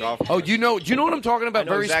was on a golf course. Oh, do you know what I'm talking about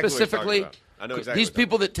very exactly specifically? I know exactly. These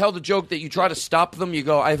people that tell the joke that you try to stop them, you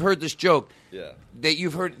go, I've heard this joke. Yeah. That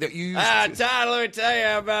you've heard that you. Todd, let me tell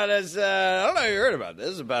you about this. I don't know if you heard about this.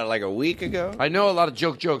 This is about like a week ago. I know a lot of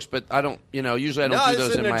jokes, but I don't. Usually I don't do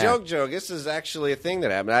those in my. No, this isn't a joke. This is actually a thing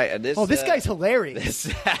that happened. This guy's hilarious.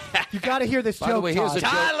 You got to hear this joke. By the way, here's a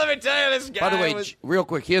joke. Todd, let me tell you, this guy. By the way, real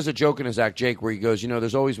quick, here's a joke in his act, Jake, where he goes,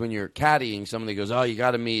 there's always when you're caddying, somebody goes, oh, you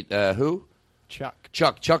got to meet who? Chuck.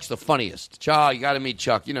 Chuck's the funniest. You got to meet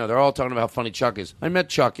Chuck. They're all talking about how funny Chuck is. I met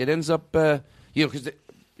Chuck. It ends up, because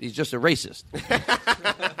he's just a racist.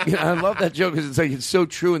 I love that joke because it's so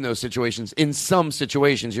true in those situations. In some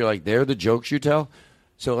situations, you're like, they're the jokes you tell.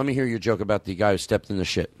 So let me hear your joke about the guy who stepped in the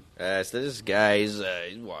shit. So this guy, he's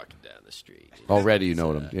walking down the street. Already, you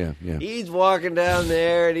know him. Yeah. He's walking down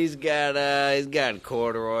there, and he's got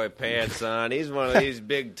corduroy pants on. He's one of these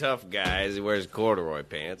big tough guys. He wears corduroy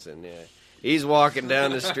pants, and he's walking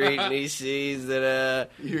down the street, and he sees that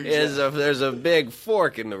there's a big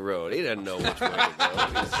fork in the road. He doesn't know which way to go.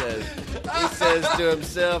 He says to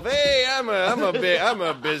himself, "Hey, I'm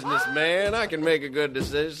a businessman. I can make a good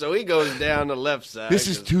decision." So he goes down the left side. This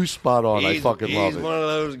is too spot on. I fucking love it. He's one of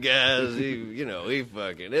those guys. He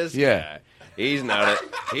fucking this guy. He's not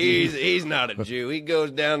a Jew. He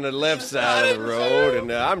goes down the left side of the road,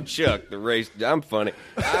 and I'm Chuck, the race. I'm funny.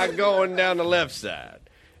 I'm going down the left side.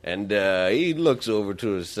 And he looks over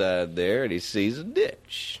to the side there, and he sees a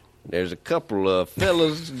ditch. There's a couple of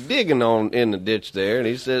fellas digging in the ditch there, and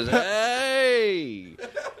he says, "Hey!"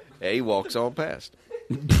 And he walks on past.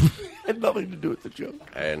 Had nothing to do with the joke.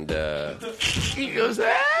 And he goes,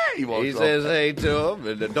 "Hey!" He says hey to them,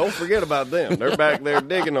 and don't forget about them. They're back there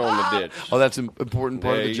digging on the ditch. Oh, that's an important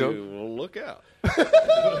part of the joke? Well, look out.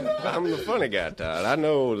 I'm the funny guy, Todd. I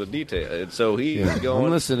know the detail. And so he's going.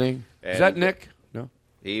 I'm listening. Is that Nick? No.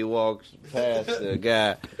 He walks past the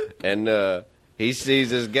guy, and he sees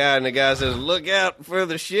this guy, and the guy says, look out for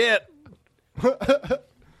the shit.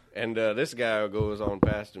 And this guy goes on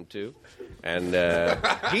past him, too. And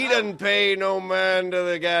he doesn't pay no mind to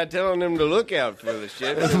the guy telling him to look out for the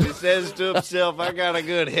shit. He says to himself, I got a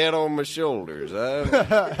good head on my shoulders.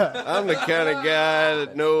 I'm the kind of guy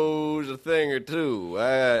that knows a thing or two.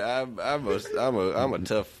 I'm a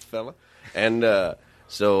tough fella. And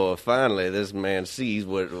so finally this man sees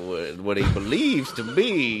what he believes to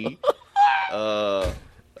be a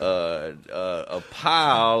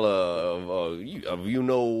pile of you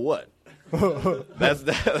know what.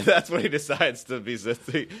 That's what he decides to be.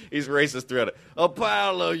 He's racist throughout it. A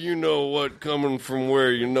pile of you know what coming from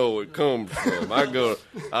where you know it comes from.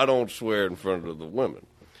 I don't swear in front of the women.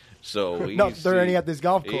 So not there any at this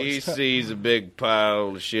golf course. He sees a big pile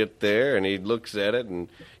of shit there, and he looks at it. And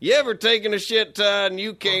you ever taken a shit, Todd, and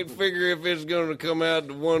you can't figure if it's going to come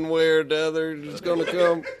out one way or the other? It's going to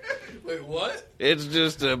come. Wait, what? It's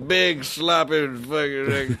just a big sloppy fucking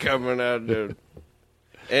thing coming out there.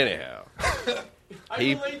 Anyhow, I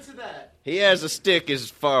relate to that. He has a stick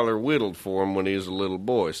his father whittled for him when he was a little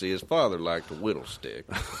boy. See, his father liked to whittle stick.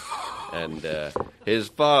 And his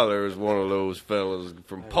father is one of those fellas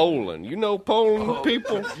from Poland. You know Poland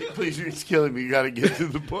people? Please, it's killing me. You got to get to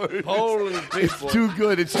the point. Poland people. It's too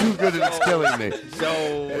good. It's too good, and it's killing me.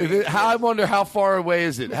 So I wonder how far away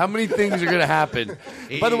is it? How many things are going to happen?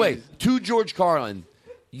 By the way, to George Carlin,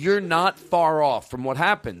 you're not far off from what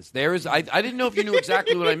happens. There is. I didn't know if you knew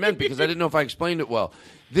exactly what I meant because I didn't know if I explained it well.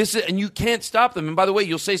 And you can't stop them. And by the way,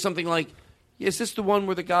 you'll say something like, is this the one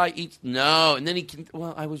where the guy eats? No, and then he can.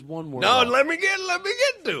 Well, I was one word. No, off. let me get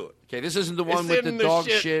to it. Okay, this isn't the one with the dog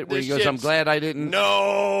shit where he goes, "I'm glad I didn't."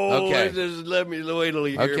 No. Okay. Just let me wait till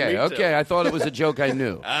you hear me. Okay. I thought it was a joke I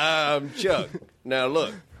knew. I'm Chuck. Now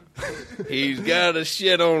look, he's got a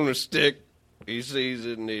shit on the stick. He sees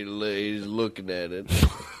it and he's looking at it.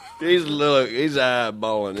 He's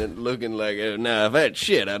eyeballing it, looking like now. If that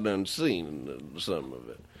shit, I done seen some of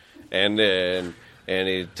it, and then. And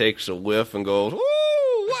he takes a whiff and goes, "Ooh,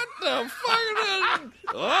 what the fuck is that?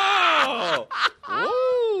 Oh,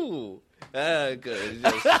 ooh."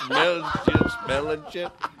 Just smelling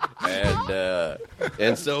shit.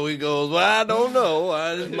 And so he goes, well, I don't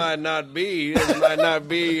know. This might not be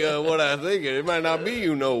what I think. It might not be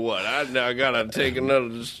you know what. I got to take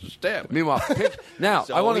another step. Meanwhile, now,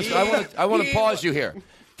 so I want to pause you here.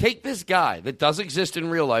 Take this guy that does exist in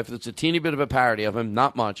real life, that's a teeny bit of a parody of him,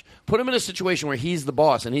 not much. Put him in a situation where he's the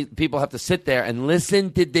boss and people have to sit there and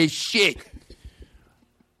listen to this shit.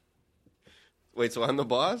 Wait, so I'm the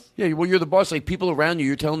boss? Yeah, well, you're the boss. Like, people around you,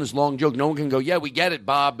 you're telling this long joke. No one can go, yeah, we get it,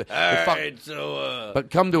 Bob. All right, so... But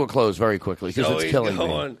come to a close very quickly, because it's killing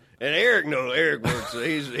me. And Eric works.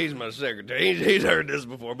 He's my secretary. He's heard this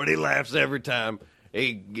before, but he laughs every time.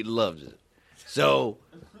 He loves it. So...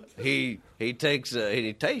 He takes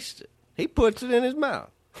he tastes it. He puts it in his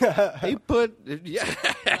mouth. He put he's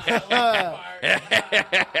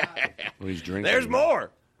drinking. There's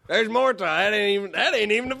more, Todd. That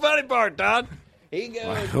ain't even the funny part, Todd. He goes.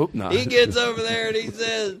 Well, I hope not. He gets over there and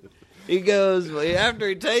he goes after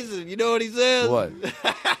he tastes it. You know what he says? What?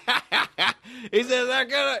 He says I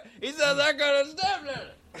gotta stop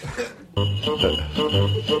that.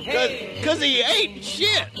 Because he ate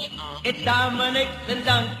shit.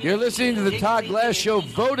 You're listening to the Todd Glass Show,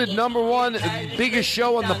 voted #1 biggest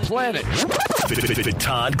show on the planet. The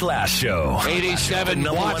Todd Glass Show. 87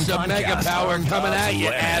 watts of mega power coming at you,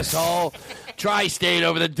 asshole. Tri-state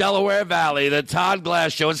over the Delaware Valley, the Todd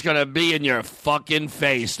Glass Show. It's going to be in your fucking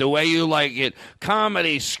face, the way you like it.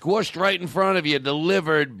 Comedy squished right in front of you,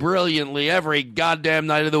 delivered brilliantly every goddamn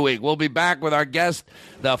night of the week. We'll be back with our guest,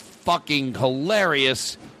 the fucking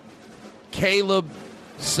hilarious Caleb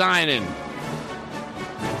Synan.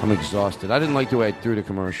 I'm exhausted. I didn't like the way I threw the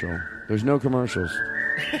commercial. There's no commercials.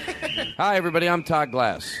 Hi, everybody. I'm Todd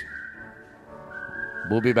Glass.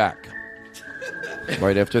 We'll be back.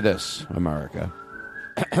 Right after this, America.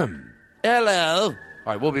 Hello. All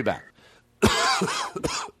right, we'll be back.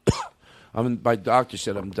 My doctor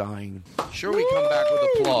said I'm dying. Sure, we come back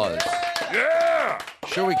with applause. Yeah.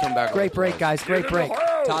 Sure, we come back. Great break, guys. Great break.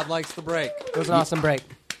 Todd likes the break. It was an awesome break.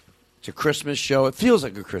 It's a Christmas show. It feels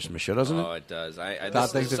like a Christmas show, doesn't it? Oh, it does.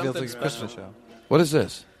 Todd thinks it feels like a Christmas show. What is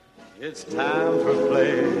this? It's time for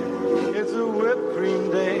play. It's a whipped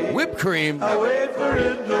cream day. Whipped cream? I wait for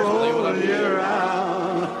it the whole year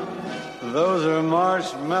round. Those are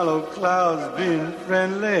marshmallow clouds being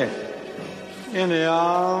friendly in the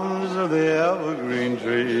arms of the evergreen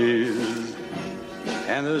trees.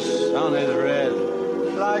 And the sun is red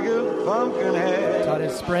like a pumpkin head. Todd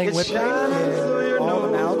is spraying It whipped cream shines through in your all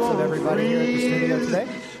the nose mouths of won't everybody here at the studio freeze. today.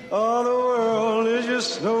 All the world is your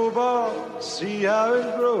snowball. See how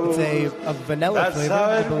it grows. It's a vanilla That's flavor, how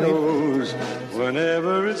I it believe. goes.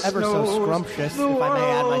 Whenever it Ever snows, so scrumptious, the if I may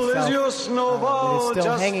add world is myself. your snowball. It is still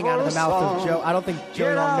just hanging for out of a the mouth of song. Joe. I don't think Joe Get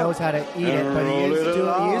Young out knows how to eat it, and but he roll is, it he is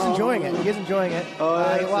along. enjoying it. He is enjoying it. Oh,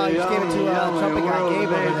 Well, I just gave it to yummy, Trumpet Guy yummy Gabe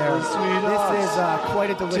over world, there. make the sweet This is quite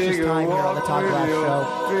a delicious Take a time here on the walk Todd with Glass your Show.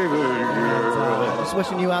 favorite girl. Just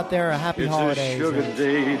wishing you out there a happy It's holidays. a sugar and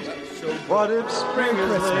date. What if spring is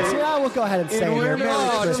Christmas. late? Yeah, we'll go ahead and say it here.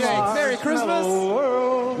 Merry Christmas. Merry Christmas.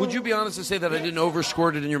 Would you be honest to say that I didn't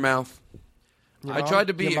over-squirt it in your mouth? Your I mom- tried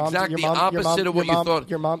to be your mom- exact your the mom- your opposite mom- of what your you mom- thought.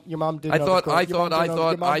 Your mom didn't. I thought overscore it. Your mom didn't I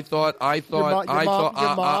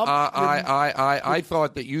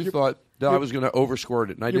thought that you thought that I was going to oversquirt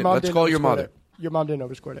it, and I Your didn't. mom Let's didn't call your oversquirt mother. it. Your mom didn't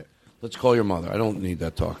oversquirt it. Let's call your mother. I don't need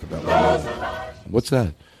that talk about my mother. What's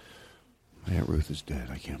that? My Aunt Ruth is dead.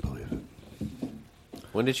 I can't believe it.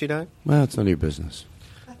 When did she die? Well, it's none of your business.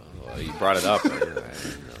 You brought it up.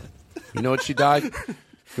 You know what she died?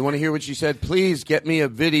 You want to hear what she said? Please get me a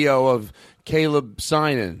video of Caleb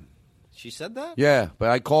signing. She said that? Yeah, but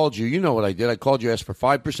I called you. You know what I did. I called you, asked for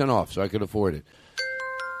 5% off so I could afford it.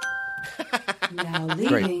 Now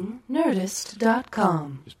leaving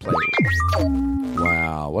Nerdist.com. Just play it.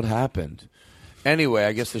 Wow, what happened? Anyway,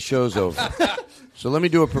 I guess the show's over. So let me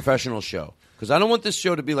do a professional show. Because I don't want this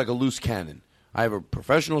show to be like a loose cannon. I have a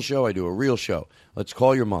professional show. I do a real show. Let's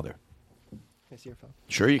call your mother. Can I see your phone?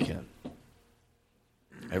 Sure you can.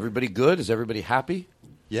 Everybody good? Is everybody happy?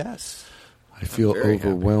 Yes. I feel very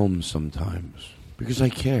overwhelmed sometimes because I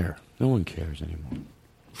care. No one cares anymore.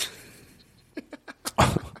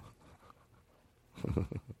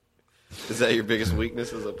 Is that your biggest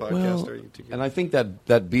weakness as a podcaster? And I think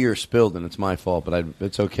that beer spilled, and it's my fault, but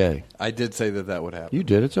it's okay. I did say that would happen. You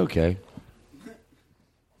did. It's okay.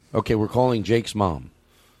 Okay, we're calling Jake's mom.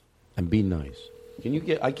 And be nice. Can you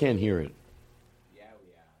get... I can't hear it.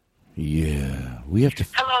 Yeah, we have to...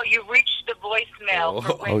 Hello, you've reached the voicemail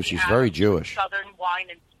for Oh, she's very Jewish. Southern Wine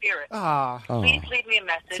and Spirits. Ah. Please leave me a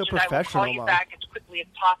message, So and I will call professional, you Mom. back as quickly as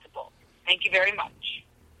possible. Thank you very much.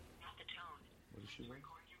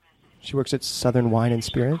 She works at Southern Wine and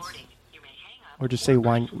Spirits? Or just say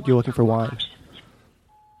wine. You're looking for wine.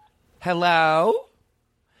 Hello?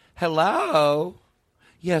 Hello?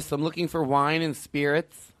 Yes, I'm looking for wine and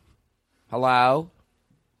spirits. Hello?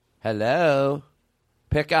 Hello?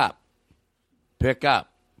 Pick up. Pick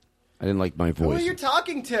up. I didn't like my Who are voice. you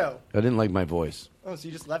talking to? I didn't like my voice. Oh, so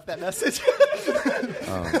you just left that message?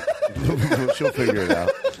 She'll figure it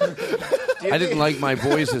out. I didn't like my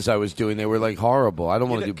voices I was doing. They were like horrible. I don't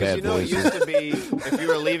want to do bad It voices. used to be if you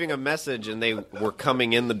were leaving a message and they were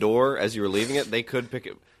coming in the door as you were leaving it, they could pick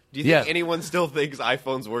it. Do you think Yeah. anyone still thinks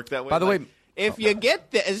iPhones work that way? By the way, if you get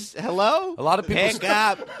this, hello? A lot of people Pick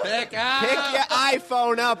up. Pick your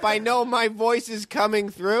iPhone up. I know my voice is coming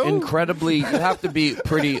through. Incredibly, you have to be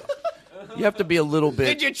pretty. You have to be a little bit.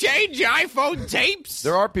 Did you change your iPhone tapes?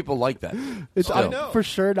 There are people like that. It's, Still. I'm for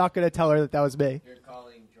sure not going to tell her that was me.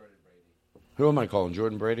 Who am I calling?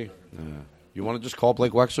 Jordan Brady? You want to just call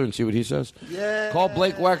Blake Wexler and see what he says? Yeah. Call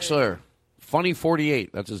Blake Wexler. Funny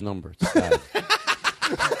 48. That's his number. It's sad.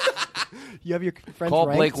 You have your friends Call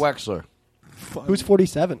ranked? Blake Wexler. Who's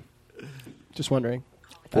 47? Just wondering.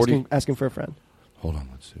 40? Asking for a friend. Hold on.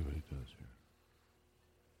 Let's see what he does here.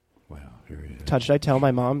 Wow. Here he is. Todd, should I tell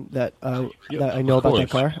my mom that that I know about that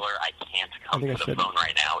car? I can't I come think I to the should. phone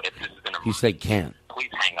right now. If this is going to He said can't. please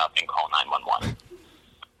hang up and call 911.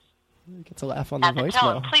 Gets a laugh on the At the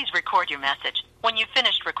tone, voicemail. please record your message. When you've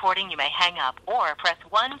finished recording, you may hang up or press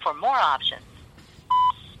 1 for more options.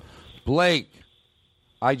 Blake,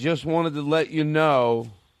 I just wanted to let you know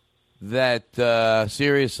that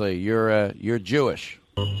seriously, you're Jewish.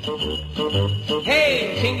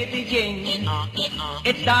 Hey, jingity jing.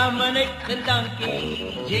 It's Dominic the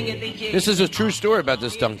donkey. Jingity jing. This is a true story about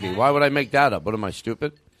this donkey. Why would I make that up? What am I,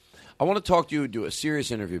 stupid? I want to talk to you, do a serious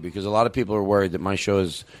interview, because a lot of people are worried that my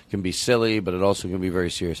shows can be silly, but it also can be very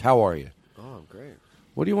serious. How are you? Oh, great.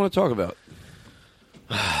 What do you want to talk about?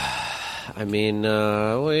 I mean,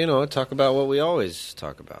 well, you know, talk about what we always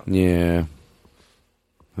talk about. Yeah.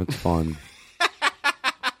 That's fun.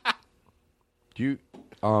 Do you,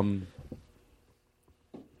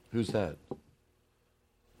 who's that?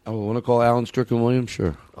 Oh, want to call Alan Strickland Williams?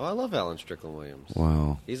 Sure. Oh, I love Alan Strickland Williams.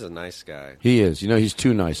 Wow. He's a nice guy. He is. You know, he's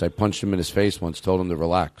too nice. I punched him in his face once, told him to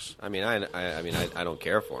relax. I mean, I don't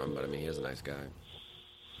care for him, but I mean, he is a nice guy.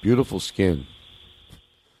 Beautiful skin.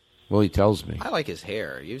 Well, he tells me. I like his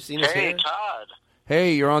hair. You've seen his hair? Hey, Todd.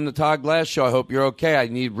 Hey, you're on the Todd Glass Show. I hope you're okay. I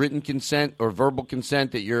need written consent or verbal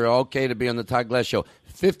consent that you're okay to be on the Todd Glass Show.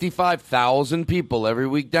 55,000 people every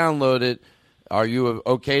week download it. Are you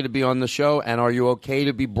okay to be on the show, and are you okay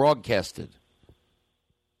to be broadcasted?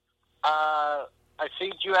 I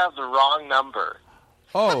think you have the wrong number.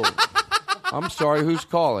 Oh, I'm sorry. Who's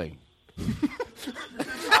calling? You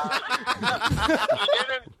didn't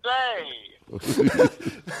say.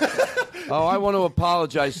 Oh, I want to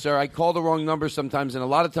apologize, sir. I call the wrong number sometimes, and a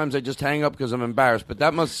lot of times I just hang up because I'm embarrassed. But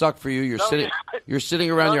that must suck for you. You're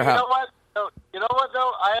sitting around your house. You know what? You know what,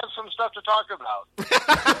 though? I have some stuff to talk about.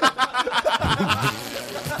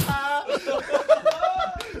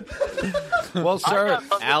 Well, sir,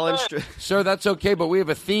 sir, that's okay, but we have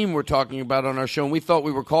a theme we're talking about on our show, and we thought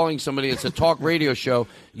we were calling somebody. It's a talk radio show.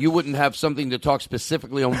 You wouldn't have something to talk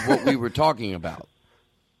specifically on what we were talking about.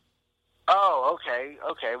 Oh, okay.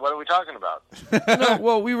 Okay, what are we talking about? No,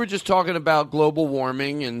 well, we were just talking about global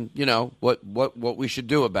warming and, you know, what we should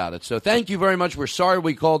do about it. So thank you very much. We're sorry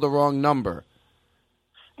we called the wrong number.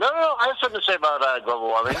 No, I have something to say about global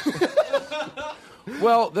warming.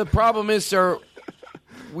 Well, the problem is, sir,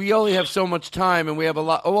 we only have so much time, and we have a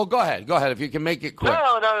lot. Oh, well, go ahead. Go ahead if you can make it quick.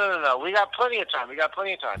 No. We got plenty of time.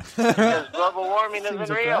 Because global warming isn't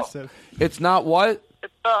real. It's not what?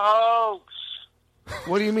 It's a hoax.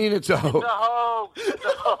 What do you mean it's a hoax? It's a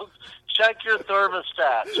hoax. Check your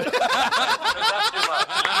thermostat.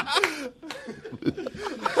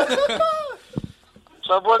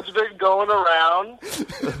 Someone's been going around. Turned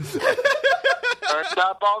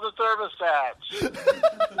up all the thermostats.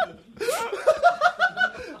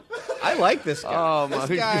 I like this guy. Oh, my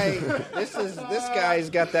This guy's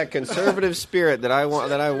got that conservative spirit that I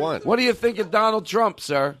want. What do you think of Donald Trump,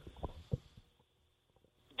 sir?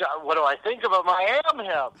 What do I think about my him?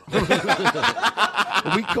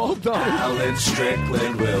 We called Don. Alan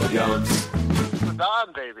Strickland Williams.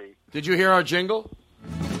 Don, baby. Did you hear our jingle?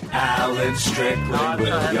 Alan Strickland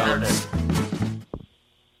Williams.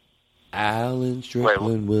 Alan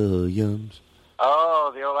Strickland Williams.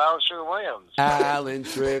 Oh, the old Alan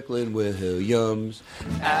Strickland Williams.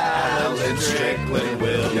 Alan Strickland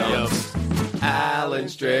Williams. Alan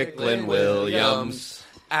Strickland Williams. Alan Strickland Williams.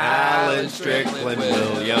 Alan Strickland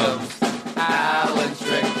Williams. Alan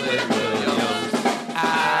Strickland Williams.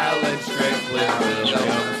 Alan Strickland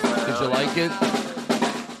Williams. Did you like it?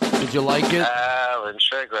 Did you like it? Alan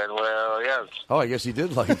Strickland Williams. Oh, I guess he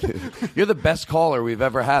did like it. You're the best caller we've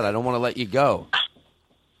ever had. I don't want to let you go.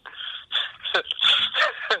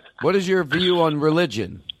 What is your view on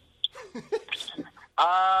religion?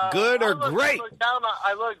 Good or great?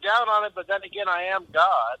 I look down on it, but then again, I am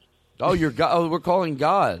God. Oh, you're God. Oh, we're calling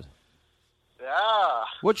God. Yeah.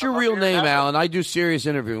 What's your real name, Alan? I do serious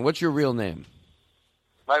interviewing. What's your real name?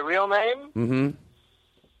 My real name? Mm-hmm.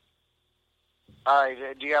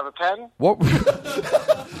 Do you have a pen? What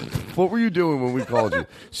were you doing when we called you?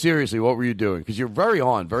 Seriously, what were you doing? Because you're very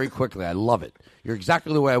on, very quickly. I love it. You're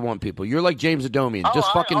exactly the way I want people. You're like James Adomian.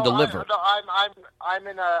 Just fucking deliver. I'm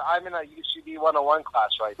in a UCB 101 class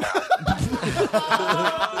right now.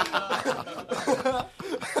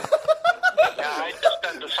 Yeah, I just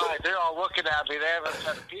got to decide. They're all looking at me. They haven't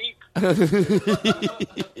said a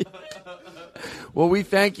peep. Well, we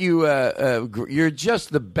thank you. You're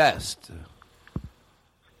just the best.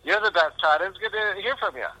 You're the best, Todd. It's good to hear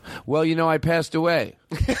from you. Well, you know, I passed away.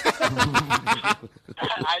 I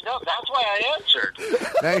know. That's why I answered.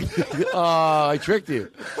 Oh, I tricked you.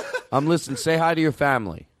 I'm listening. Say hi to your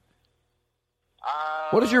family.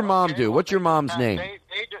 What does your mom do? What's your mom's name?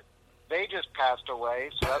 They just passed away,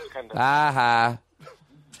 so that's kind of... Aha.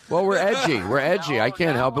 Well, we're edgy. We're edgy. I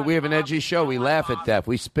can't help it. We have an edgy show. We laugh at death.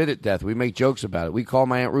 We spit at death. We make jokes about it. We call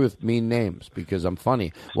my Aunt Ruth mean names because I'm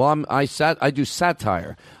funny. Well, I do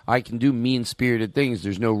satire. I can do mean-spirited things.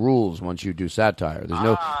 There's no rules once you do satire.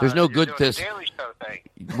 There's no good this. Daily Show thing.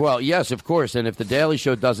 Well, yes, of course. And if the Daily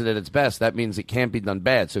Show does it at its best, that means it can't be done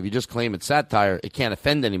bad. So if you just claim it's satire, it can't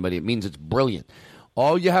offend anybody. It means it's brilliant.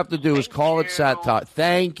 All you have to do is call it satire.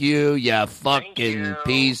 Thank you, you fucking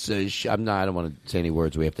piece of shit. I don't want to say any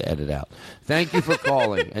words we have to edit out. Thank you for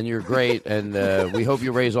calling, and you're great, and we hope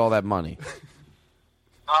you raise all that money.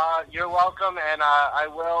 You're welcome, and I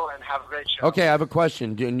will, and have a great show. Okay, I have a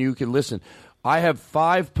question, and you can listen. I have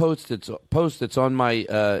 5 Post-its on my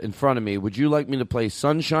in front of me. Would you like me to play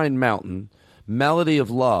Sunshine Mountain, Melody of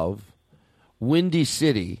Love, Windy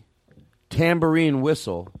City, Tambourine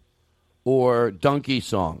Whistle or Donkey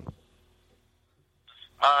Song?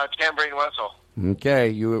 Tambourine Whistle. Okay,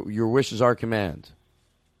 your wish is our command.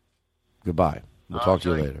 Goodbye. We'll talk to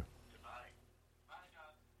you later.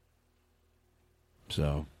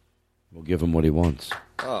 So, we'll give him what he wants.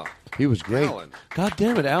 Oh, he was great. Alan. God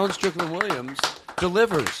damn it, Alan Strickland Williams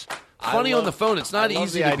delivers. Funny on the phone. It's not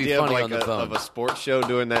easy to be funny on the phone. Of a sports show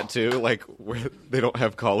doing that too, like where they don't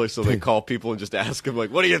have callers, so they call people and just ask them, like,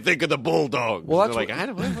 "What do you think of the Bulldogs?" Well, that's like, I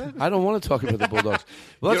don't want to talk about the Bulldogs.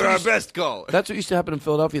 Well, You're our best caller. That's what used to happen in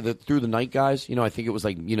Philadelphia. Through the night guys, I think it was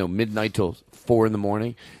like midnight till 4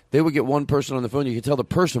 a.m. They would get one person on the phone. You could tell the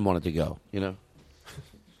person wanted to go.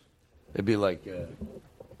 It'd be like,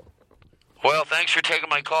 well, thanks for taking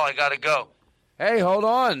my call. I got to go. Hey, hold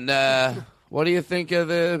on. What do you think of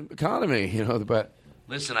the economy? But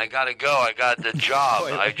listen, I got to go. I got the job.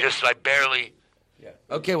 I barely. Yeah.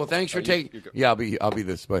 Okay. Well, thanks for taking. Yeah, I'll be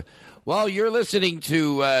this. But you're listening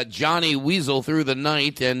to Johnny Weasel through the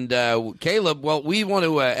night, and Caleb. Well, we want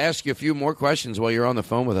to ask you a few more questions while you're on the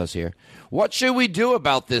phone with us here. What should we do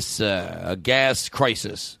about this gas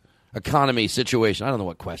crisis, economy situation? I don't know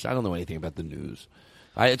what question. I don't know anything about the news.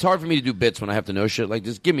 It's hard for me to do bits when I have to know shit. Like,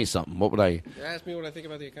 just give me something. What would I? Ask me what I think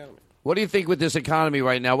about the economy. What do you think with this economy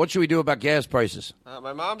right now? What should we do about gas prices?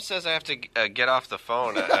 My mom says I have to get off the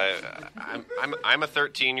phone. I'm a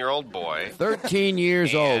 13-year-old boy. 13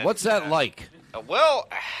 years old. What's that like? I've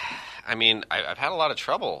had a lot of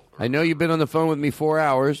trouble. I know you've been on the phone with me 4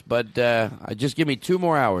 hours, but just give me 2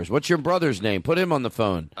 more hours. What's your brother's name? Put him on the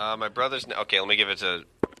phone. My brother's okay. Let me give it to.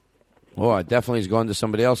 Oh, it definitely has gone to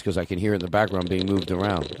somebody else because I can hear it in the background being moved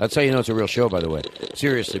around. That's how you know it's a real show, by the way.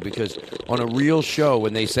 Seriously, because on a real show,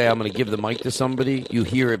 when they say I'm going to give the mic to somebody, you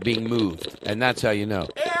hear it being moved, and that's how you know.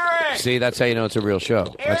 Eric! See, that's how you know it's a real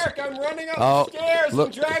show. Eric, I'm running up the stairs.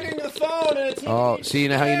 I'm dragging the phone, and it's see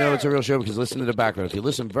now how you know it's a real show? Because listen to the background. If you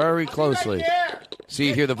listen very closely, see,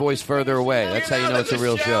 you hear the voice further away. That's how you know it's a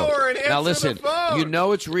real show. Now listen, you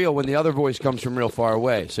know it's real when the other voice comes from real far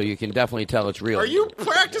away, so you can definitely tell it's real. Are you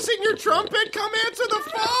practicing your trumpet? Come answer the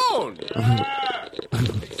phone.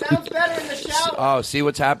 Sounds better in the shower. Oh, see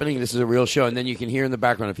what's happening? This is a real show, and then you can hear in the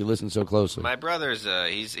background if you listen so closely. My brother's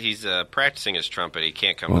he's practicing his trumpet. He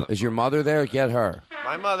can't come. Is your mother there? Get her.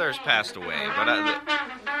 My mother's passed away, but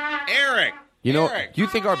Eric. Eric. Do you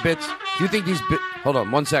think our bits? Do you think these bits? Hold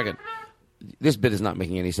on, 1 second. This bit is not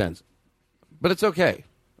making any sense, but it's okay.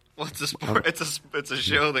 Well, it's a sport. It's a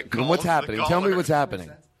show that calls. What's happening? Tell me what's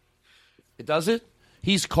happening. It does it?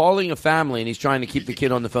 He's calling a family and he's trying to keep the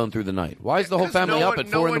kid on the phone through the night. Why is the whole family up at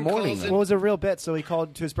 4 in the morning? Well, it was a real bit, so he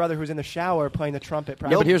called to his brother who was in the shower playing the trumpet.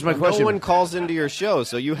 Yeah, but here's my question. No one calls into your show,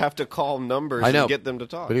 so you have to call numbers and get them to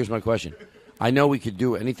talk. But here's my question. I know we could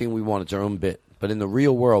do anything we want. It's our own bit. But in the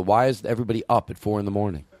real world, why is everybody up at 4 in the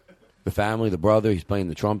morning? The family, the brother, he's playing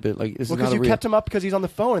the trumpet. Like, this is not because a you kept him up because he's on the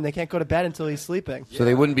phone and they can't go to bed until he's sleeping. So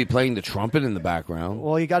they wouldn't be playing the trumpet in the background.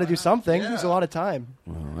 Well, you got to do something. There's a lot of time.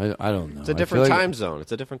 Well, I don't know. It's a different time zone.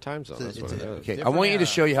 It's a different time zone. That's what it is. Okay, I want you to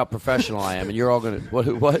show you how professional I am, and you're all going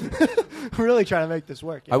to what? Really trying to make this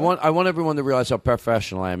work. I want everyone to realize how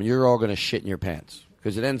professional I am, and you're all going to shit in your pants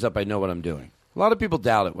because it ends up I know what I'm doing. A lot of people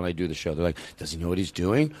doubt it when I do the show. They're like, "Does he know what he's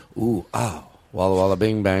doing?" Ooh, ah, walla walla,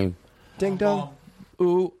 bing bang, ding dong.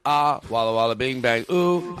 Ooh, ah, walla walla, bing bang.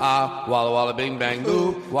 Ooh, ah, walla walla, bing bang.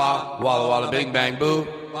 Ooh, wah, walla walla, bing bang. Boo.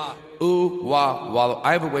 Ooh, wah, walla.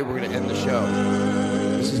 I have a way we're going to end the show.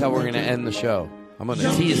 This is how we're going to end the show. I'm going to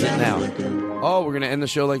tease it now. Oh, we're going to end the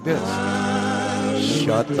show like this.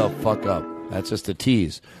 Shut the fuck up. That's just a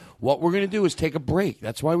tease. What we're going to do is take a break.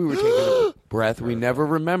 That's why we were taking a breath. We never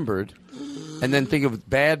remembered. And then think of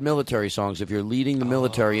bad military songs. If you're leading the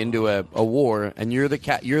military into a war, and you're the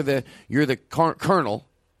colonel.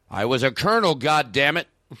 I was a colonel, goddammit.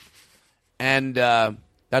 And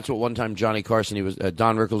that's what one time Johnny Carson.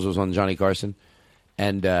 Don Rickles was on Johnny Carson,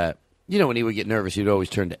 and when he would get nervous, he'd always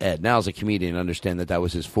turn to Ed. Now as a comedian, understand that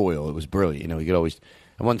was his foil. It was brilliant. He could always.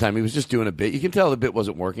 And one time he was just doing a bit. You can tell the bit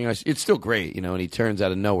wasn't working. It's still great, And he turns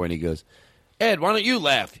out of nowhere and he goes, "Ed, why don't you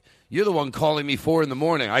laugh? You're the one calling me 4 in the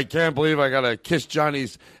morning. I can't believe I got to kiss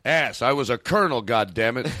Johnny's ass. I was a colonel,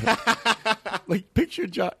 goddammit." Like, picture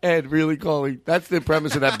Ed really calling. That's the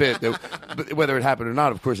premise of that bit. Whether it happened or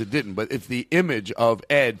not, of course it didn't. But it's the image of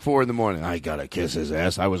Ed 4 in the morning. I got to kiss his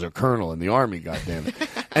ass. I was a colonel in the army,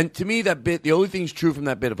 goddammit. And to me, that bit, the only thing's true from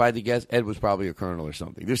that bit, if I had to guess, Ed was probably a colonel or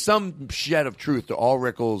something. There's some shed of truth to all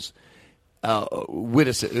Rickles'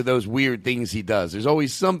 witticism, those weird things he does. There's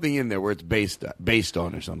always something in there where it's based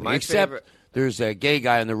on or something. Except there's a gay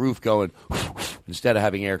guy on the roof going instead of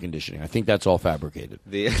having air conditioning. I think that's all fabricated.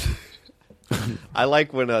 I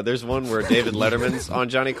like when there's one where David Letterman's on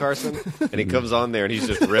Johnny Carson, and he comes on there and he's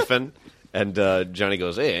just riffing, and Johnny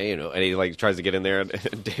goes, "Hey, and he like tries to get in there,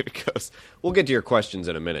 and David goes, "We'll get to your questions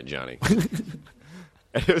in a minute, Johnny."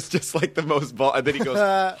 And it was just like the most and then he goes,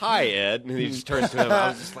 "Hi, Ed," and he just turns to him. I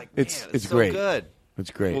was just like, "Man, it's so great. good." It's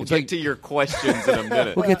great. We'll It's get like- to your questions in a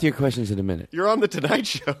minute. We'll get to your questions in a minute. You're on the Tonight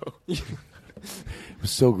Show. It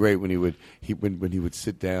was so great when he would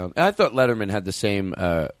sit down. And I thought Letterman had the same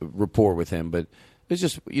rapport with him, but it's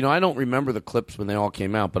just I don't remember the clips when they all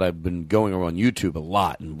came out, but I've been going around YouTube a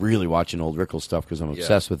lot and really watching old Rickles stuff because I'm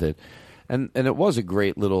obsessed with it. And it was a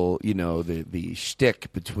great little the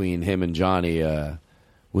shtick between him and Johnny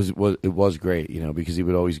was great because he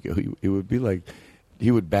would always go. He would be like. He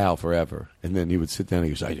would bow forever, and then he would sit down and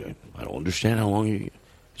he goes, I don't understand how long it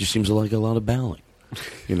just seems like a lot of bowing.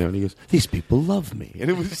 And he goes, these people love me. And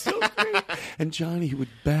it was so great. And Johnny, he would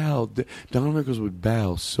bow. Don Rickles would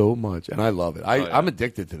bow so much, and I love it. I'm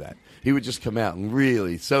addicted to that. He would just come out and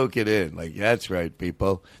really soak it in. Like, that's right,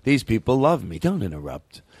 people. These people love me. Don't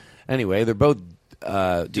interrupt. Anyway, they're both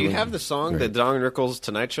Do you have the song, the Don Rickles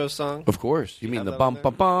Tonight Show song? Of course. You mean the bum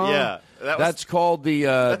bum bum? Yeah. That's called the...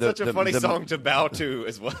 that's such a funny song to bow to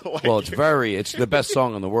as well. Well, it's the best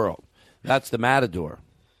song in the world. That's the Matador.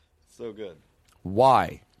 So good.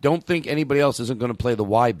 Why? Don't think anybody else isn't going to play the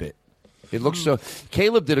why bit. It looks so...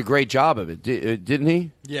 Caleb did a great job of it, didn't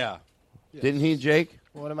he? Yeah. Didn't he, Jake?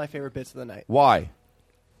 One of my favorite bits of the night. Why?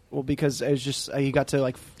 Well, because it was just you got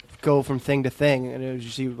to go from thing to thing, and it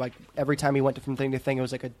was just every time he went from thing to thing, it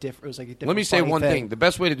was like a different. Let me say one thing. The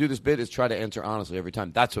best way to do this bit is try to answer honestly every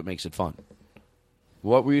time. That's what makes it fun.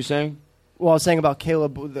 What were you saying? Well, I was saying about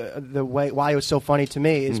Caleb, the way why it was so funny to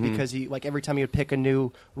me is because he every time he would pick a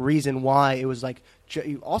new reason why it was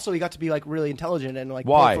also he got to be really intelligent and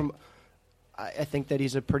why. I think that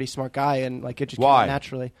he's a pretty smart guy and it just why? came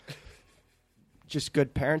naturally. Just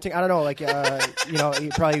good parenting. I don't know. He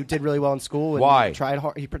probably did really well in school. And why? He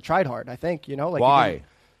tried hard. I think. Why?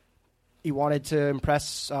 He wanted to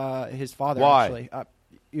impress his father. Why? Actually,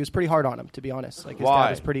 he was pretty hard on him, to be honest. His why? dad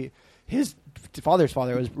was pretty. His father's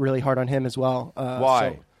father was really hard on him as well.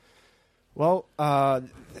 Why?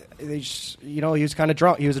 He was kind of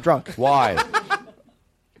drunk. He was a drunk. Why?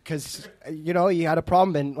 Because he had a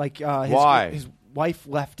problem and why? His wife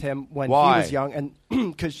left him when why? he was young, and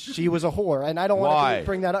because she was a whore, and I don't want to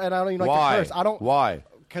bring that up, and I don't even like to curse. I don't. Why?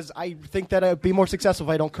 Because I think that I'd be more successful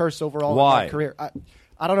if I don't curse overall why? in my career.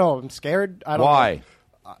 I don't know. I'm scared. I don't why?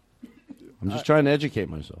 know. I'm just trying to educate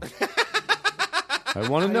myself. I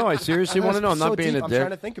want to know. I seriously want to know. I'm not being a dick. I'm trying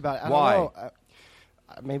to think about it. I why? don't know.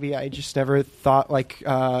 Maybe I just never thought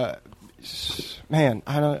man.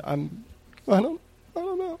 I don't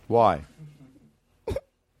know. Why?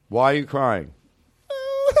 Why are you crying?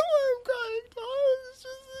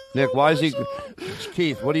 Nick, why is he...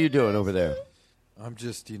 Keith, what are you doing over there? I'm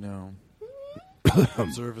just,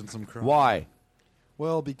 observing some crime. Why?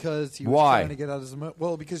 Well, because he was trying to get out his...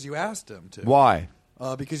 Well, because you asked him to. Why?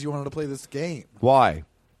 Because you wanted to play this game. Why?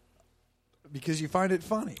 Because you find it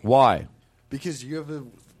funny. Why? Because you have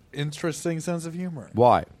an interesting sense of humor.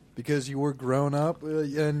 Why? Because you were grown up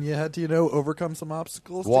and you had to, overcome some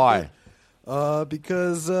obstacles. Why?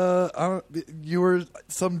 Because you were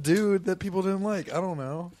some dude that people didn't like. I don't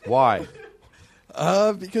know. Why?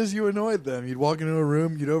 Because you annoyed them. You'd walk into a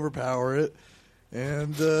room, you'd overpower it,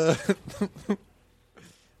 and and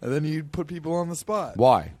then you'd put people on the spot.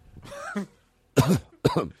 Why?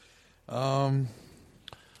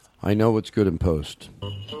 I know what's good in post.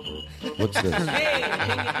 What's this?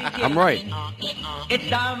 I'm right.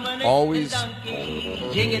 Always.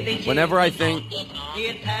 Whenever I think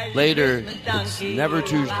later, it's never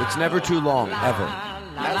too long, ever.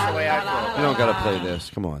 That's the way I feel. You don't got to play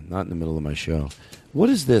this. Come on, not in the middle of my show. What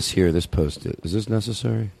is this here, this post-it? Is this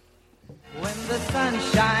necessary? When the sun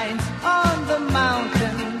shines on the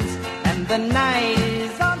mountains and the night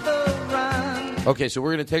is on the run. Okay, so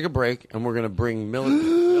we're going to take a break, and we're going to bring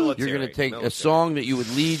military. You're going to take a song that you would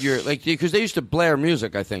lead your... because they used to blare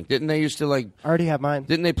music, I think. Didn't they used to, I already have mine.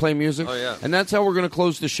 Didn't they play music? Oh, yeah. And that's how we're going to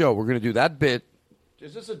close the show. We're going to do that bit.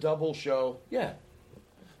 Is this a double show? Yeah.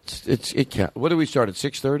 It can't. What do we start at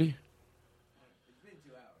 6:30?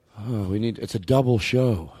 Oh, it's a double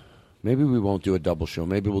show. Maybe we won't do a double show.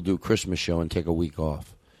 Maybe we'll do a Christmas show and take a week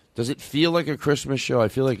off. Does it feel like a Christmas show? I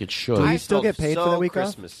feel like it should. Do you still get paid for the week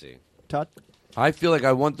Christmassy. off? Todd? I feel like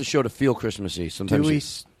I want the show to feel Christmassy. Sometimes. Do we?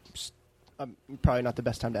 Probably not the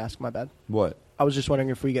best time to ask. My bad. What? I was just wondering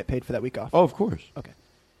if we get paid for that week off. Oh, of course. Okay.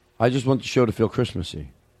 I just want the show to feel Christmassy.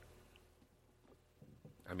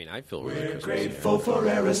 I mean, I feel really We're Christmas. grateful for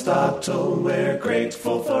Aristotle. We're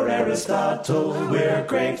grateful for Aristotle. We're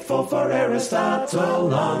grateful for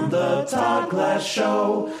Aristotle on the Todd Glass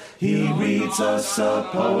Show. He reads us a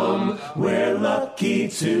poem. We're lucky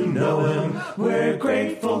to know him. We're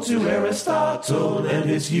grateful to Aristotle and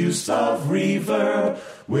his use of reverb.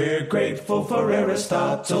 We're grateful for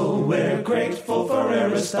Aristotle. We're grateful for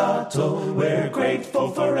Aristotle. We're grateful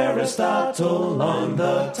for Aristotle on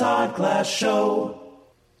the Todd Glass Show.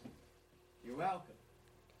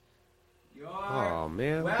 Oh,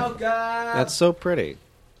 man. Welcome. That's so pretty.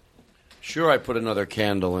 Sure, I put another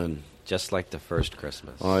candle in. Just like the first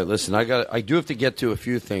Christmas. All right, listen, I do have to get to a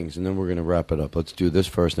few things, and then we're going to wrap it up. Let's do this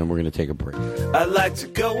first, then we're going to take a break. I like to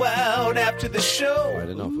go out after the show. All right,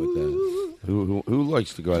 enough with that. Who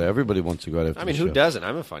likes to go out? Everybody wants to go out after I mean, the who show. doesn't?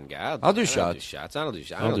 I'm a fun guy. I'll do I shots. don't do shots. I don't do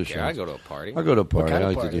shots. I I'll don't do care. shots. I go to a party. I'll go to a What party. kind I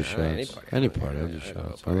of like to do party? shots. Any Any party. party, I'll do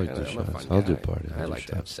shots. I like to do I'm a fun shots. I'll do guy. parties. I I'll do like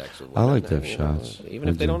to have shots. sex with I women. like to have You know, shots. even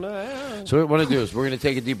I if they do. don't know. So what I want to do is we're going to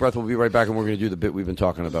take a deep breath. We'll be right back, and we're going to do the bit we've been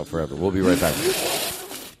talking about forever. We'll be right back.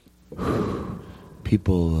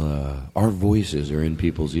 People, our voices are in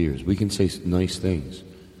people's ears. We can say nice things.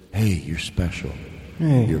 Hey, you're special.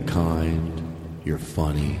 Hey. You're kind. You're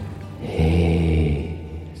funny. Hey,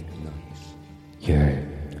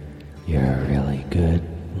 you're a really good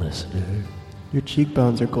listener. Your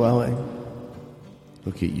cheekbones are glowing.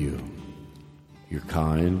 Look at you. You're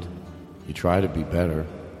kind. You try to be better.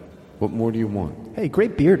 What more do you want? Hey,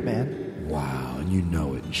 great beard, man. Wow, and you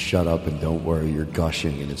know it. And shut up and don't worry. You're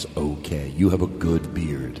gushing, and it's okay. You have a good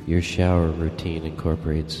beard. Your shower routine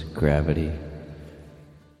incorporates gravity.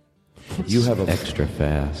 You have a extra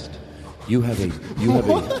fast. You have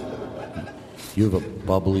a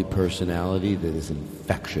bubbly personality that is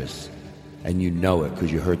infectious, and you know it because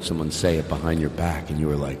you heard someone say it behind your back, and you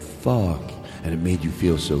were like, "Fuck," and it made you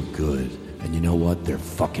feel so good. And you know what? They're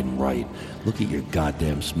fucking right. Look at your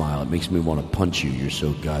goddamn smile. It makes me want to punch you. You're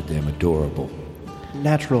so goddamn adorable.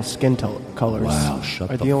 Natural skin colors. Wow, shut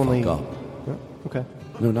are the the only... fuck up. Oh, okay.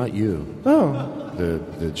 No, not you. Oh.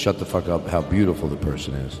 The shut the fuck up. How beautiful the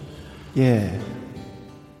person is. Yeah.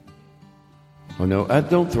 Oh no!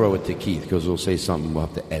 Don't throw it to Keith because he'll say something we'll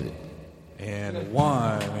have to edit. And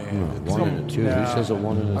one. And one and a two. Who says a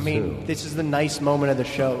one and a two? I mean, this is the nice moment of the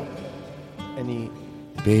show. And he...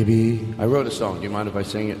 Baby, I wrote a song. Do you mind if I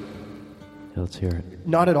sing it? Let's hear it.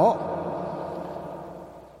 Not at all.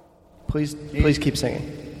 Please keep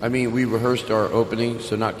singing. I mean, we rehearsed our opening,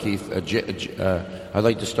 so not Keith. I'd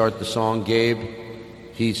like to start the song. Gabe,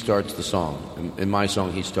 he starts the song. In my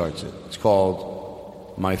song, he starts it. It's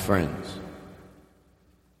called My Friends.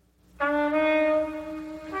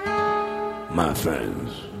 My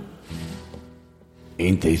friends,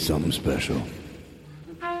 ain't they something special?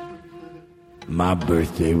 My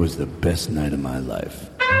birthday was the best night of my life.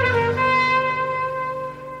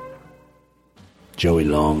 Joey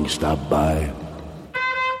Long stopped by.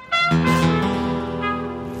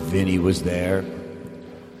 Vinny was there.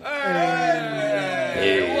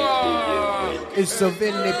 It's a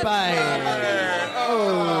Vinny Pie.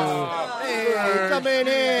 Oh, hey, coming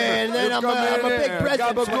in. Then I'm a big present.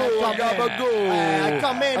 I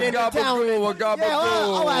come in the town. Yeah,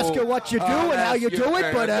 I'll ask you what you do and how you do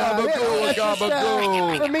it, but it's just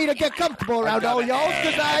for me to get comfortable around all y'all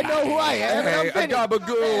because I know who I am. I'm Vinny. I'm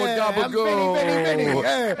Vinny.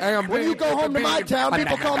 Hey, when you go home to my town,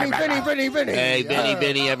 people call me Vinny. Hey,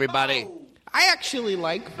 Vinny, everybody. I actually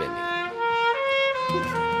like Vinny.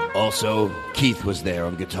 Also, Keith was there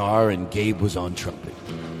on guitar and Gabe was on trumpet.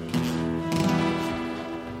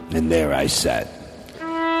 And there I sat,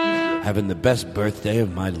 having the best birthday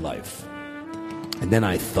of my life. And then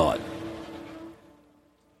I thought,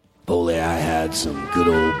 if only I had some good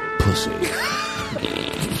old pussy.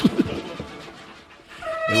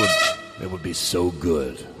 It would be so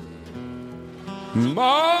good.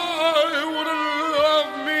 My would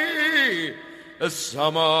love me a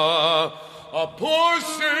summer, a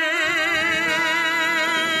pussy,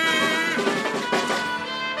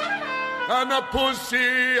 and a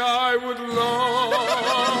pussy I would love.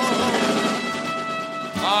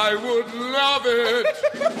 I would love it,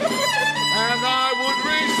 and I would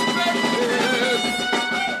respect it.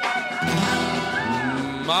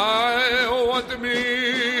 My want me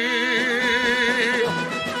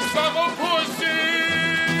summer pussy.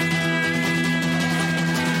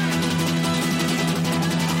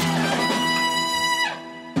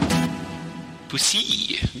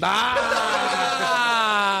 Pussy.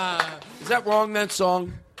 Is that wrong, that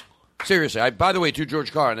song? Seriously, by the way, to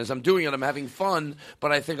George Carlin, as I'm doing it, I'm having fun,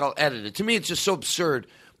 but I think I'll edit it. To me, it's just so absurd.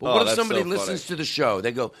 But Oh, what if that's somebody so funny. listens to the show?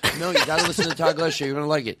 They go, no, you got to listen to the Todd Glass Show. You're going to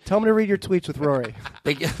like it. Tell them to read your tweets with Rory.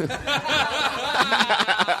 They get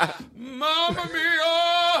Mamma Mia!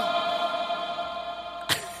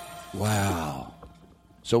 Wow.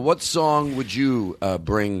 So what song would you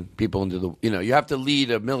bring people into the, you have to lead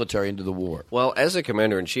a military into the war. Well, as a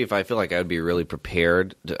commander-in-chief, I feel like I would be really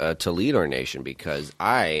prepared to lead our nation because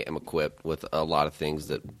I am equipped with a lot of things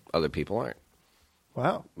that other people aren't.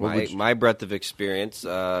 Wow. My breadth of experience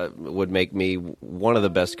would make me one of the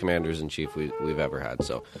best commanders-in-chief we've ever had.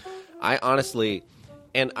 So I honestly,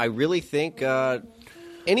 and I really think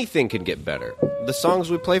anything could get better. The songs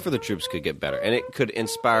we play for the troops could get better, and it could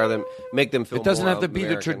inspire them, make them feel It doesn't more have to be the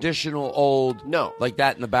American. traditional old, like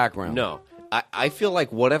that in the background. No. I feel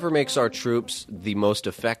like whatever makes our troops the most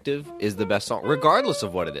effective is the best song, regardless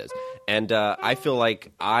of what it is. And I feel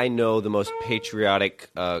like I know the most patriotic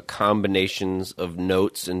combinations of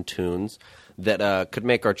notes and tunes that could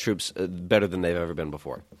make our troops better than they've ever been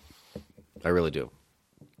before. I really do.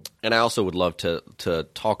 And I also would love to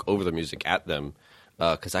talk over the music at them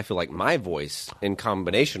because I feel like my voice in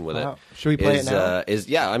combination with it. Should we play it now?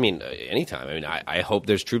 Anytime. I mean, I hope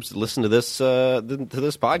there's troops that listen to this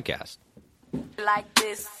podcast. Like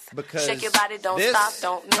this. Because shake your body, don't this stop,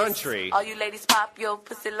 don't miss. country All you ladies pop your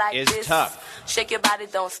pussy like is this. tough. Shake your body,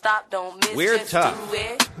 don't stop, don't miss. We're Just tough.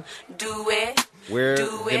 Do it. We're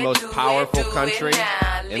the most powerful country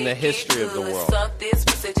in the history of the world. Suck this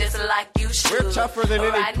pussy just like you should. We're tougher than any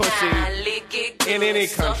Right pussy now, lick it good. in any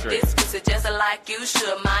Suck country. this pussy just like you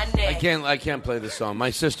should. My neck. I can't play this song. My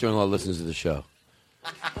sister-in-law listens to the show.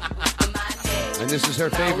 And this is her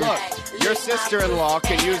favorite. Look, your sister-in-law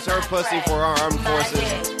can use her pussy for our armed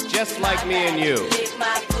forces, just like me and you.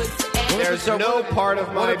 There's no part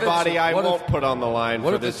of my body I won't put on the line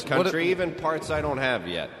for this country, even parts I don't have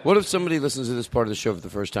yet. What if somebody listens to this part of the show for the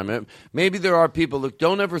first time? Maybe there are people. Look,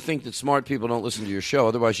 don't ever think that smart people don't listen to your show.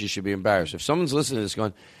 Otherwise, you should be embarrassed. If someone's listening to this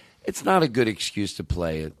going, it's not a good excuse to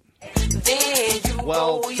play it.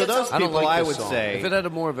 Well, to those I don't people, like I this would song. say... If it had a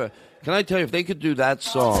more of a... Can I tell you, if they could do that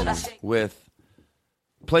song with...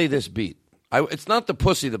 Play this beat. It's not the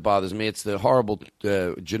pussy that bothers me. It's the horrible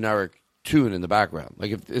generic tune in the background.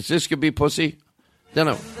 Like, if this could be pussy,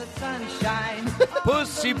 then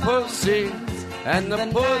pussy, pussy, and the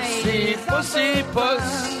pussy, pussy,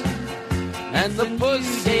 puss, and the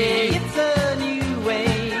pussy. It's a new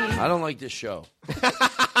way. I don't like this show.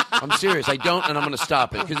 I'm serious. I don't, and I'm going to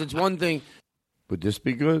stop it. Because it's one thing. Would this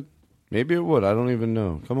be good? Maybe it would. I don't even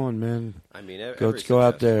know. Come on, man. I mean, let's go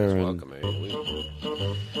out there and...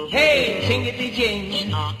 Hey, jingity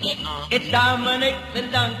jing. It's Dominic the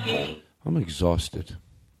donkey. I'm exhausted.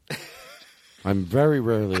 I'm very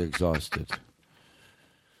rarely exhausted.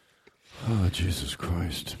 Oh, Jesus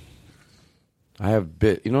Christ. I have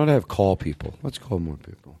you know what? I have call people. Let's call more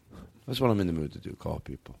people. That's what I'm in the mood to do, call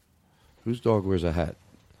people. Whose dog wears a hat?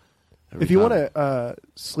 If you want to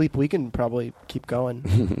sleep, we can probably keep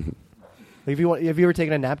going. Have you ever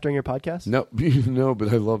taken a nap during your podcast? No, no, but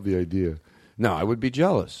I love the idea. No, I would be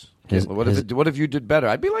jealous. What if you did better?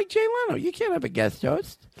 I'd be like Jay Leno. You can't have a guest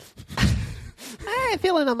host. I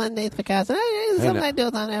feel it on Mondays because something I do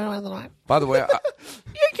on every once in a while. By the way,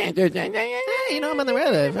 You can't do that. You know, I'm on the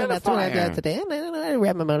road. That's what I did today. I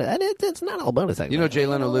read my motorcycle. It's not all motorcycle. you know Jay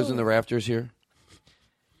Leno lives in the rafters here?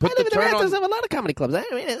 I live in the rafters of a lot of comedy clubs. I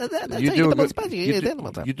mean, that's how you get the most spicy.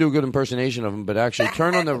 You do a good impersonation of him, but actually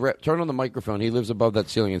turn on the microphone. He lives above that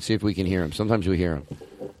ceiling and see if we can hear him. Sometimes we hear him.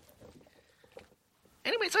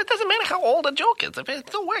 Anyway, so it doesn't matter how old a joke is. If it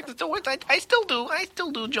still works, it still works. I still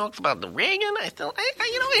do jokes about the Reagan. Sometimes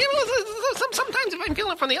if I'm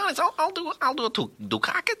feeling from the audience, I'll do a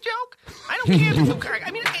Dukakis joke. I don't care if it's Dukakis. I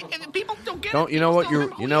mean, people don't get it. You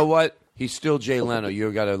know what? He's still Jay Leno.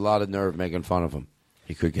 You got a lot of nerve making fun of him.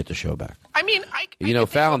 He could get the show back. I mean,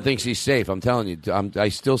 Fallon thinks he's safe. I'm telling you. I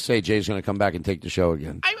still say Jay's going to come back and take the show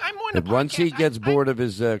again. I'm more than Once he gets bored of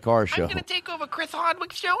his car show. I'm going to take over Chris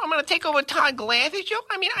Hardwick's show. I'm going to take over Todd Glass's show.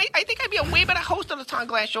 I mean, I think I'd be a way better host of the Todd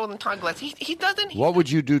Glass show than Todd Glass. He doesn't. What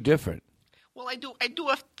would you do different? Well, I do a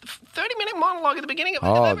 30-minute monologue at the beginning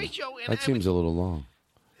of every show. And that seems a little long.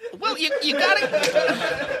 Well, you got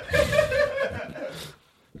to.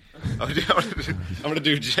 I'm going to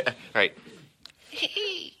do Jay. All right.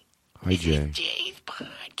 Hey. Hi, Jay. Jay's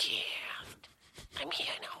podcast. I'm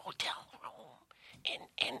here in a hotel room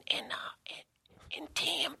in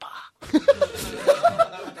Tampa.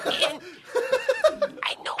 And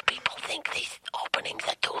I know people think these openings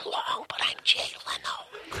are too long, but I'm Jay Leno.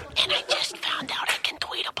 And I just found out I can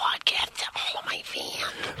tweet a podcast to all of my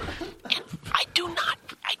fans. And I do not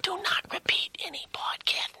repeat any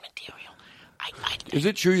podcast material. Is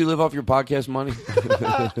it true you live off your podcast money?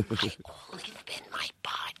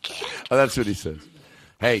 Oh, that's what he says.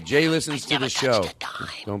 Hey, Jay listens to the show.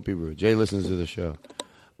 Don't be rude. Jay listens to the show.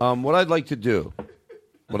 What I'd like to do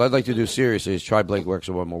seriously is try Blake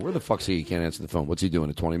Wexler one more. Where the fuck's he? He can't answer the phone. What's he doing?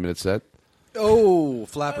 A 20-minute set? Oh,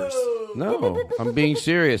 flappers. No, I'm being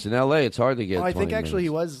serious. In L.A., it's hard to get. Oh, I think 20 actually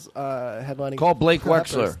minutes. he was headlining. Call Blake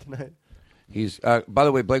Peppers Wexler. tonight. He's. By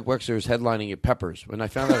the way, Blake Wexler is headlining at Peppers. When I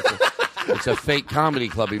found out it's a fake comedy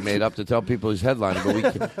club he made up to tell people he's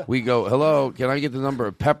headlining, but we go, hello, can I get the number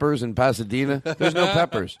of Peppers in Pasadena? There's no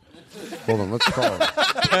Peppers. Hold on, let's call him.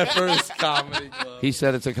 Peppers Comedy Club. He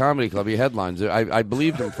said it's a comedy club. He headlines. I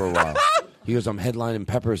believed him for a while. He goes, I'm headlining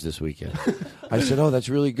Peppers this weekend. I said, oh, that's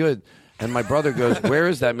really good. And my brother goes, where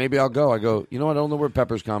is that? Maybe I'll go. I go, you know what? I don't know where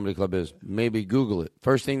Peppers Comedy Club is. Maybe Google it.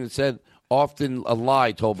 First thing that said, often a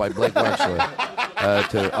lie told by Blake Wexler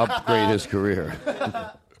to upgrade his career.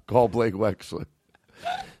 Call Blake Wexler.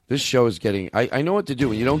 This show is getting... I know what to do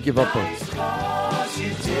when you don't give up on...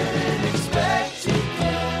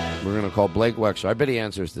 We're going to call Blake Wexler. I bet he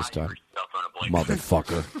answers this time.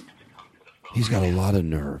 Motherfucker. He's got a lot of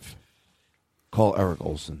nerve. Call Eric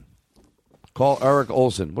Olson. Call Eric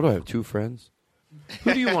Olson. What do I have, 2 friends?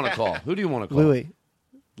 Who do you want to call? Who do you want to call?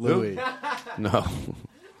 Louis. No.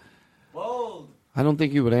 I don't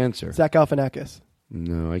think he would answer. Zach Galifianakis.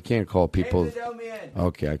 No, I can't call people.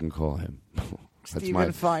 Okay, I can call him.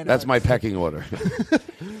 Steven Feinhardt. That's my pecking order.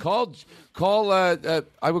 Call.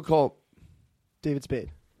 I would call David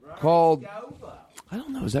Spade. Call. I don't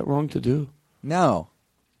know. Is that wrong to do? No.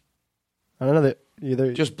 I don't know that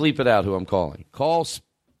either. Just bleep it out. Who I'm calling. Call.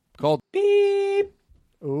 Beep.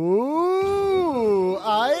 Ooh,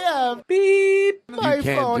 I have beep. My You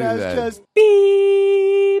can't phone do has that. just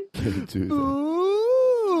beep. Can't do that.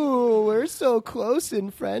 Ooh, we're so close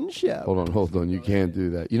in friendship. Hold on. You can't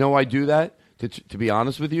do that. You know why I do that? To be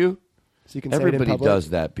honest with you, So you can say it in everybody public? does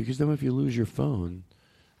that because then if you lose your phone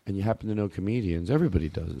and you happen to know comedians, everybody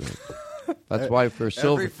does that. That's why for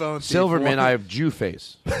Every phone thief Silverman, wants- I have Jew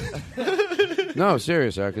face. No,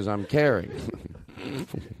 seriously, because I'm caring.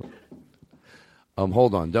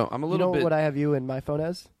 Hold on. I'm a You little know bit. what I have you in my phone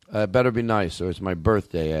as? Better be nice, or it's my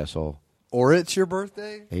birthday, asshole. Or it's your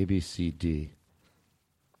birthday? A, B, C, D.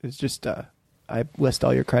 It's just I list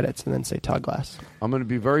all your credits and then say Todd Glass. I'm going to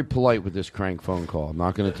be very polite with this crank phone call. I'm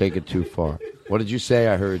not going to take it too far. What did you say?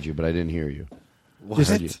 I heard you, but I didn't hear you.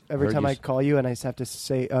 Just every time I call you and I just have to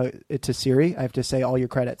say it to Siri, I have to say all your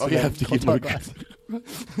credits. Oh, and you then have to call keep Todd my Glass.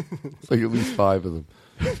 It's like at least 5 of them.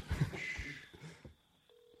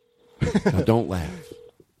 Now, don't laugh.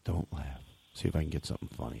 Don't laugh. See if I can get something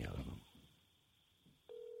funny out of them.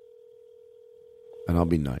 And I'll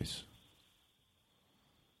be nice.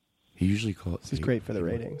 He usually calls. This is great for the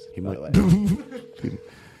ratings, He by might. the way.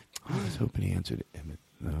 I was hoping he answered it.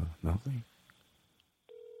 No, nothing.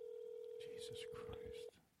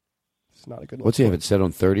 It's not a good. What's he have it set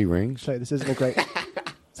on 30 rings? Sorry, this isn't a great.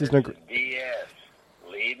 This isn't a great. Yes.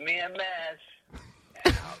 Leave me a mess,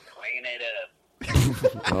 and I'll clean it up.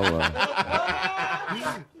 Oh,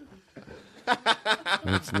 well.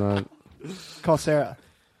 That's not. Call Sarah.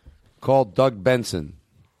 Call Doug Benson.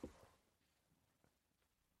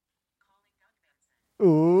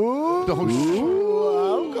 Ooh,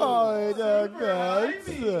 I'm calling Doug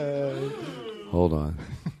Benson. Hold on.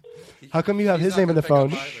 How come you have his name in the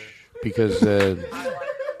phone? Because the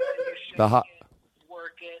hot.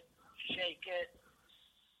 Work it, shake it.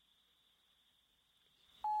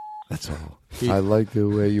 That's all. I like the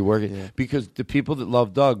way you work it. Because the people that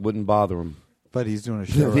love Doug wouldn't bother him. But he's doing a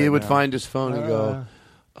show He right would now. find his phone and go,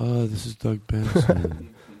 this is Doug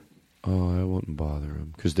Benson. I wouldn't bother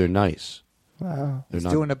him. Because they're nice. Wow. They're He's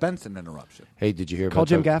not- doing a Benson interruption. Hey, did you hear Call about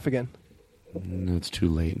Jim Doug? Gaffigan. No, it's too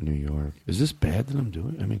late in New York. Is this bad that I'm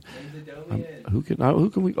doing? I mean, who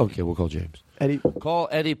can we? Okay, we'll call James. Eddie. Call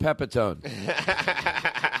Eddie Pepitone.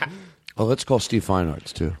 Let's call Steve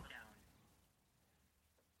Feinarts too.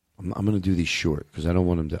 I'm going to do these short because I don't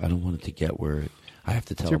want him to. I don't want it to get where I have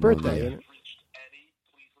to tell It's your him. birthday, on isn't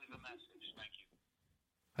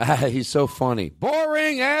it? there. He's so funny.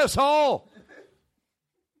 Boring asshole.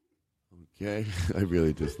 Okay, I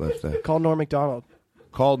really just left that. Call Norm Macdonald.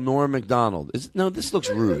 Call Norm Macdonald. No, this looks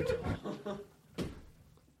rude.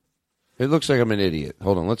 It looks like I'm an idiot.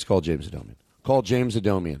 Hold on, let's call James Adomian. Call James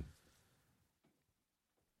Adomian.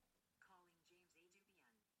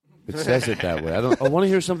 It says it that way. I want to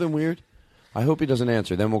hear something weird. I hope he doesn't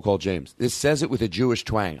answer. Then we'll call James. This says it with a Jewish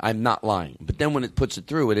twang. I'm not lying. But then when it puts it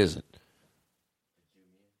through, it isn't.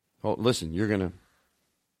 Oh, listen, you're going to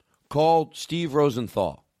call Steve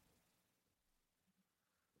Rosenthal.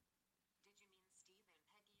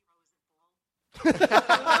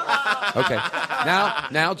 Okay.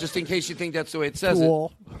 Now, just in case you think that's the way it says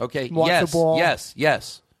Cool. it. Okay. Want the Yes. ball?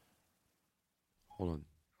 Yes. Hold on.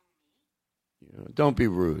 Don't be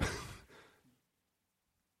rude.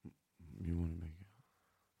 You want to make it?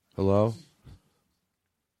 Hello?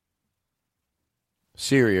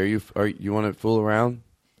 Siri, you want to fool around?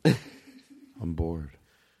 I'm bored.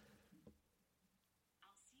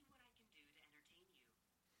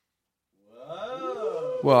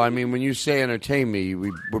 Well, I mean, when you say entertain me,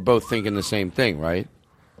 we're both thinking the same thing, right?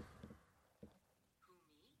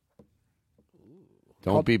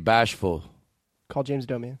 Don't be bashful. Call James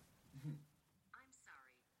Domian.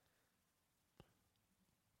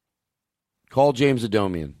 Call James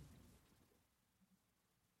Adomian.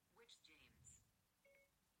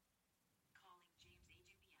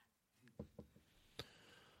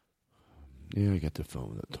 Yeah, I got the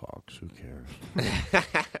phone that talks. Who cares?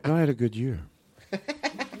 I had a good year.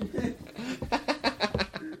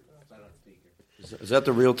 Is that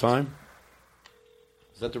the real time?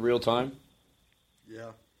 Is that the real time?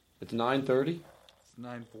 Yeah. It's 9:30? It's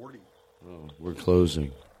 9:40. Oh, we're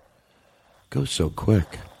closing. Goes so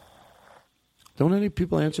quick. Don't any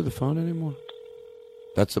people answer the phone anymore?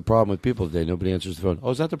 That's the problem with people today. Nobody answers the phone. Oh,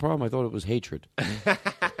 is that the problem? I thought it was hatred.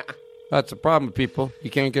 That's the problem with people. You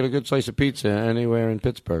can't get a good slice of pizza anywhere in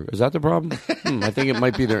Pittsburgh. Is that the problem? I think it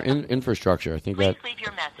might be their infrastructure. I think Please that. leave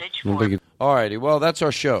your message I think all righty. Well, that's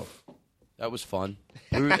our show. That was fun.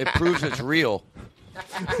 It proves it's real.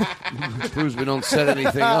 It proves we don't set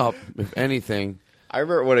anything up, if anything. I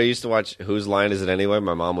remember when I used to watch Whose Line Is It Anyway?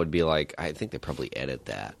 My mom would be like, I think they probably edit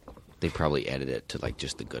that. They probably edit it to like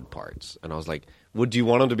just the good parts. And I was like, would you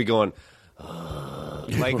want them to be going,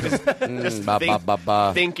 like just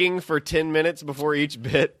thinking for 10 minutes before each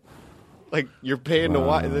bit? Like you're paying to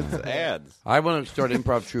watch it's ads. I want to start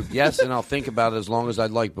improv troupe. Yes, and I'll think about it as long as I'd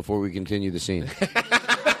like before we continue the scene.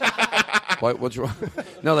 What's wrong?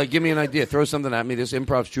 No, like give me an idea. Throw something at me. This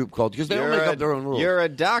improv troupe called because they all make up their own rules. You're a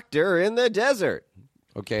doctor in the desert.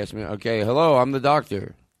 Okay, it's me. Okay, hello. I'm the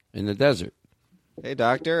doctor in the desert. Hey,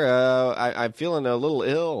 doctor. I'm feeling a little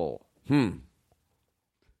ill.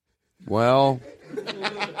 Well,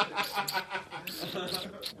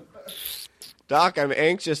 Doc, I'm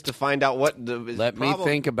anxious to find out what the let me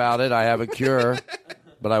think about it. I have a cure,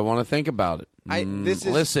 but I want to think about it.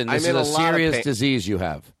 Listen, this is a serious disease you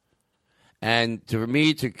have. And for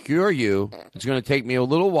me to cure you, it's going to take me a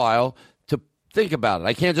little while to think about it.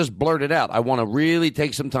 I can't just blurt it out. I want to really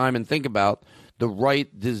take some time and think about the right.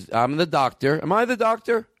 I'm the doctor. Am I the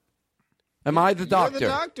doctor? Am I the doctor? You're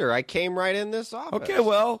the doctor. I came right in this office. Okay,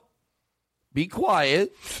 well, be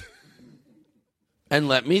quiet and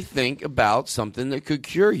let me think about something that could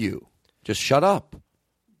cure you. Just shut up.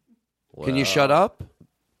 Can you shut up?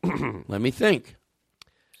 Let me think.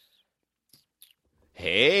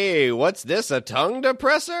 Hey, what's this, a tongue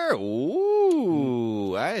depressor?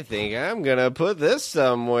 Ooh, I think I'm going to put this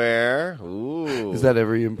somewhere. Ooh. Is that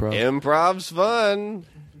every improv? Improv's fun.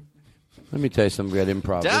 Let me tell you something about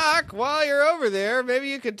improv. Doc, while you're over there, maybe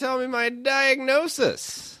you could tell me my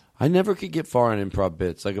diagnosis. I never could get far in improv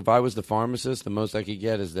bits. Like if I was the pharmacist, the most I could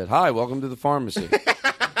get is that, hi, welcome to the pharmacy.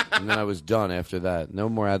 And then I was done after that. No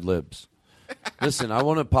more ad libs. Listen, I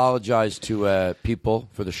want to apologize to people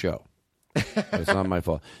for the show. It's not my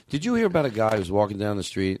fault. Did you hear about a guy who's walking down the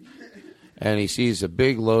street and he sees a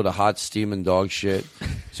big load of hot steaming dog shit?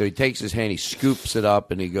 So he takes his hand, he scoops it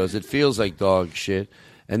up, and he goes, it feels like dog shit.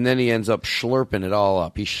 And then he ends up slurping it all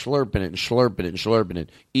up. He's slurping it and slurping it and slurping it,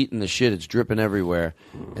 eating the shit. It's dripping everywhere.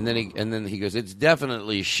 And then he goes, it's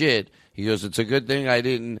definitely shit. He goes, it's a good thing I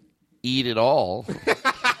didn't eat it all.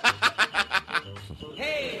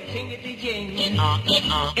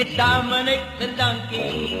 It's Dominic the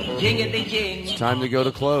donkey, jingity jing. It's time to go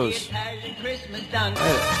to close. Christmas donkey.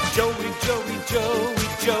 Joey, Joey, Joey,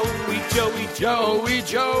 Joey, Joey, Joey,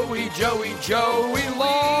 Joey, Joey, Joey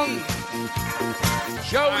Long.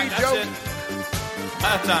 Joey, Joey.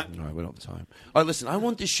 That's time. All right, we don't have time. All right, listen, I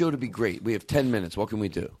want this show to be great. We have 10 minutes. What can we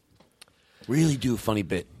do? Really do a funny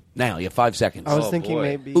bit. Now, you have 5 seconds. I was thinking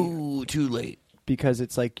maybe... Ooh, too late. Because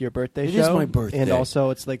it's like your birthday It show. is my birthday. And also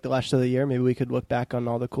it's like the last show of the year. Maybe we could look back on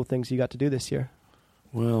all the cool things you got to do this year.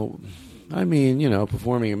 Well, I mean, you know,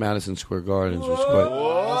 performing at Madison Square Gardens was quite...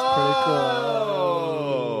 That's pretty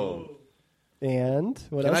cool. And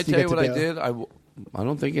what Can else I do you tell you get what to I do? did? I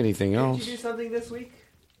don't think anything else. Did you do something this week?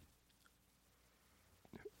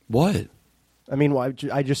 What? I mean, well,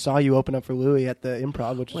 I just saw you open up for Louis at the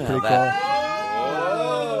Improv, which is pretty cool.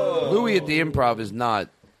 Louis at the Improv is not,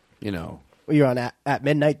 you know... Well, you're on at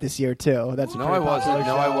midnight this year too. That's No, I wasn't.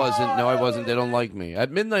 No, I wasn't. They don't like me.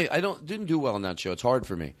 At midnight, didn't do well on that show. It's hard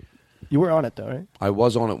for me. You were on it though, right? I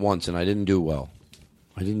was on it once, and I didn't do well.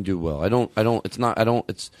 I didn't do well. I didn't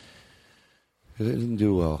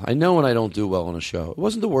do well. I know when I don't do well on a show. It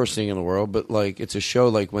wasn't the worst thing in the world, but like it's a show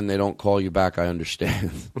like when they don't call you back, I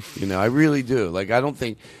understand. I really do. Like I don't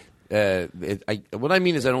think what I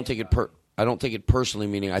mean is I don't take it personally,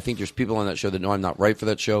 meaning I think there's people on that show that know I'm not right for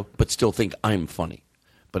that show, but still think I'm funny.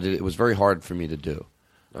 But it was very hard for me to do.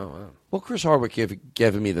 Oh, wow. Well, Chris Hardwick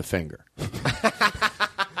gave me the finger.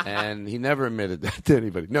 And he never admitted that to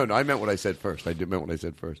anybody. No, I meant what I said first. I meant what I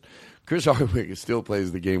said first. Chris Hardwick still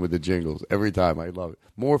plays the game with the jingles every time. I love it.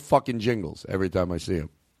 More fucking jingles every time I see him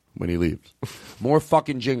when he leaves. More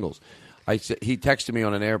fucking jingles. He texted me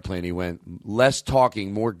on an airplane. He went, less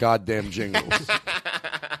talking, more goddamn jingles.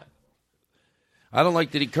 I don't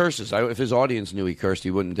like that he curses. If his audience knew he cursed,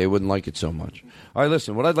 they wouldn't like it so much. All right,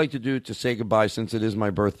 listen, what I'd like to do to say goodbye, since it is my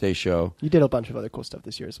birthday show. You did a bunch of other cool stuff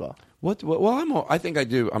this year as well. Well, I think I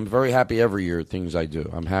do. I'm very happy every year at things I do.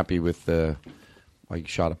 I'm happy with, I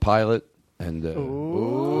shot a pilot. And,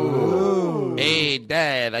 ooh. Hey,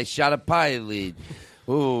 Dad, I shot a pilot.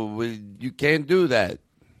 Oh, you can't do that.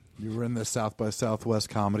 You were in the South by Southwest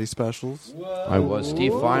comedy specials. Whoa. I was.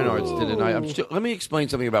 Steve Fine Arts did it. Let me explain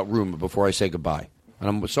something about Roomba before I say goodbye. And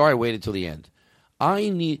I'm sorry I waited till the end.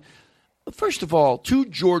 First of all, to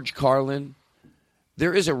George Carlin,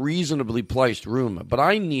 there is a reasonably priced Roomba, but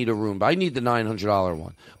I need a Roomba. I need the $900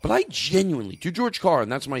 one. But I genuinely, to George Carlin,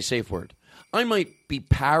 that's my safe word, I might be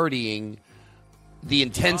parodying the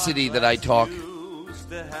intensity that I talk.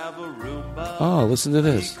 Oh, listen to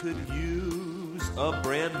this. A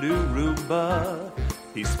brand new Roomba.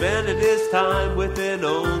 He's spending his time with an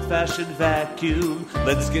old-fashioned vacuum.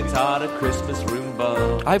 Let's get Todd a Christmas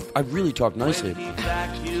Roomba. I really talk nicely. When he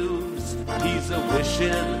vacuums, he's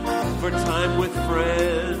a-wishing for time with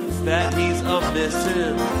friends that he's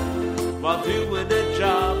a-missing while doing a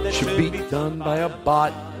job that should be done by a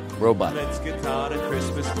robot. Let's get Todd a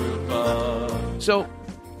Christmas Roomba. So,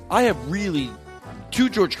 I have really... To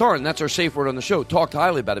George Carlin, that's our safe word on the show, talked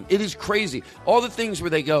highly about him. It is crazy. All the things where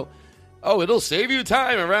they go, oh, it'll save you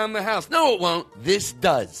time around the house. No, it won't. This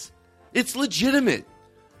does. It's legitimate.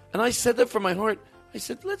 And I said that from my heart. I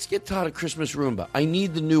said, let's get Todd a Christmas Roomba. I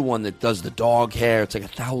need the new one that does the dog hair. It's like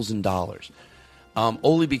 $1,000.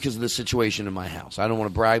 Only because of the situation in my house. I don't want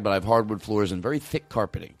to brag, but I have hardwood floors and very thick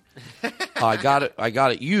carpeting. I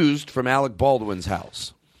got it used from Alec Baldwin's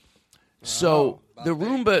house. So... The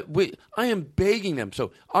Roomba, I am begging them.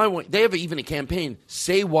 So they have even a campaign.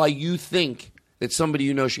 Say why you think that somebody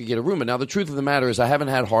you know should get a Roomba. Now, the truth of the matter is I haven't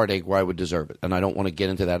had heartache where I would deserve it. And I don't want to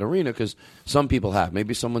get into that arena because some people have.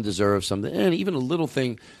 Maybe someone deserves something. And even a little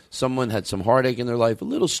thing, someone had some heartache in their life, a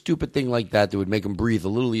little stupid thing like that would make them breathe a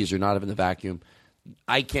little easier, not having the vacuum.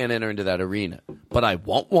 I can't enter into that arena. But I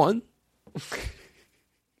want one.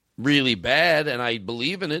 Really bad, and I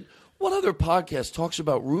believe in it. What other podcast talks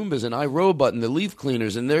about Roombas and iRobot and the leaf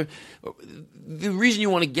cleaners? And the reason you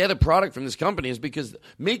want to get a product from this company is because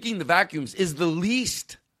making the vacuums is the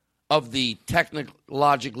least of the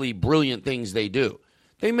technologically brilliant things they do.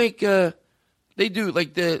 They make, they do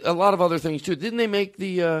like a lot of other things too. Didn't they make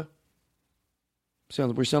the?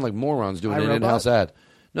 We sound like morons doing an in-house ad.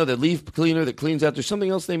 No, the leaf cleaner that cleans out. There's something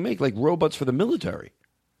else they make, like robots for the military.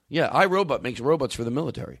 Yeah, iRobot makes robots for the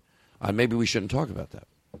military. Maybe we shouldn't talk about that.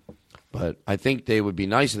 But I think they would be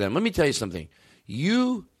nice to them. Let me tell you something.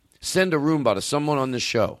 You send a Roomba to someone on this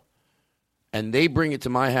show, and they bring it to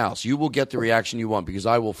my house, you will get the reaction you want because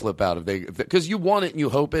I will flip out because you want it and you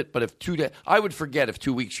hope it. But I would forget if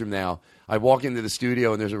 2 weeks from now I walk into the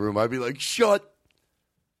studio and there's a Roomba, I'd be like, shut.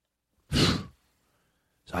 So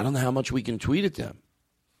I don't know how much we can tweet at them.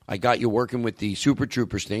 I got you working with the Super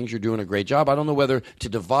Troopers things. You're doing a great job. I don't know whether to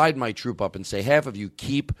divide my troop up and say half of you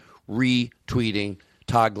keep retweeting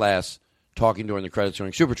Todd Glass talking during the credits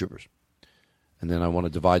during Super Troopers. And then I want to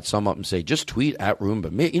divide some up and say, just tweet at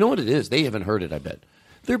Roomba. You know what it is? They haven't heard it, I bet.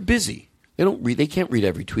 They're busy. They don't read. They can't read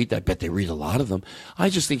every tweet. I bet they read a lot of them. I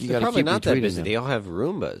just think you got to keep retweeting them. Probably not that busy. They all have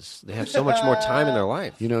Roombas. They have so much more time in their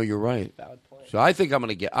life. You know, you're right. So I think I'm going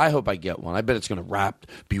to get, I hope I get one. I bet it's going to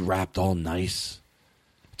be wrapped all nice.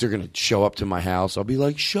 They're going to show up to my house. I'll be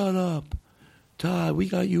like, shut up. Todd, we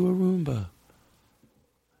got you a Roomba.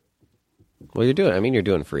 Well, you're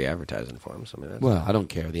doing free advertising for them. So well, I don't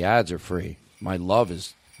care. The ads are free. My love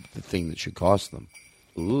is the thing that should cost them.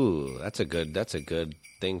 Ooh, that's a good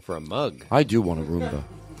thing for a mug. I do want a Roomba.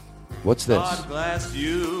 What's this? Todd Glass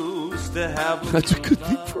used to have a That's a good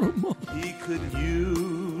thing for a mug. He could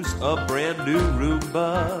use a brand new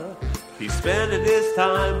Roomba. He's spending his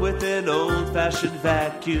time with an old-fashioned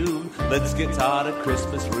vacuum. Let's get Todd a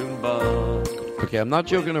Christmas Roomba. Okay, I'm not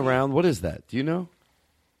joking around. What is that? Do you know?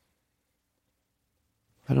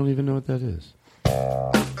 I don't even know what that is.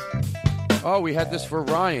 Oh, we had this for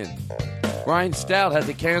Ryan. Ryan Stout had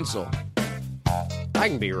to cancel. I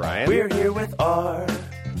can be Ryan. We're here with R.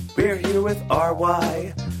 We're here with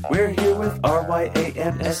RY. We're here with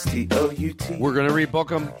RYANSTOUT. We're going to rebook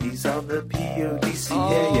him. He's on the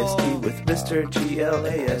PODCAST with Mr.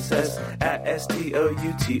 GLASS at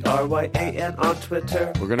STOUTRYAN on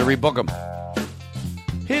Twitter. We're going to rebook him.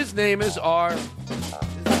 His name is R.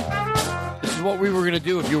 This is what we were going to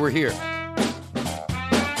do if you were here.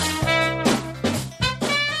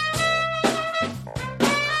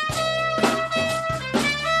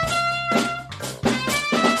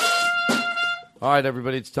 All right,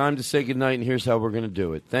 everybody, it's time to say goodnight, and here's how we're going to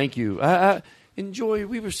do it. Thank you. Enjoy.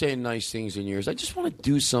 We were saying nice things in yours. I just want to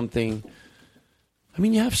do something. I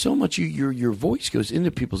mean, you have so much. Your voice goes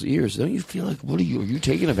into people's ears. Don't you feel like, are you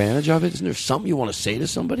taking advantage of it? Isn't there something you want to say to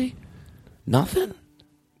somebody? Nothing?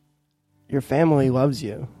 Your family loves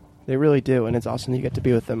you. They really do, and it's awesome that you get to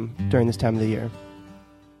be with them during this time of the year.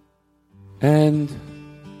 And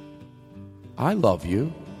I love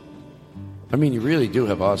you. I mean, you really do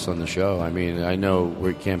have us on the show. I mean, I know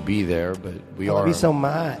we can't be there, but we are. I love you so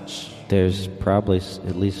much. There's probably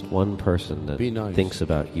at least one person that nice. thinks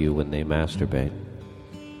about you when they masturbate.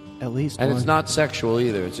 At least and one. It's not sexual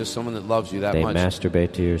either. It's just someone that loves you that they much. They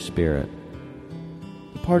masturbate to your spirit.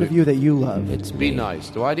 The part of you that you love. It's Be me.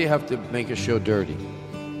 nice. Why do you have to make a show dirty?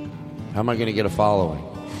 How am I going to get a following?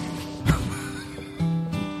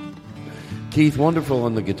 Keith, wonderful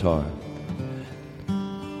on the guitar.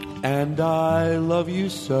 And I love you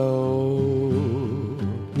so.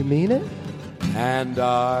 You mean it? And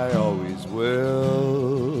I always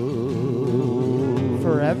will.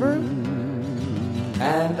 Forever?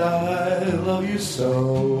 And I love you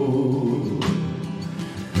so.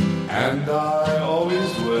 And I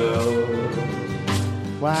always will.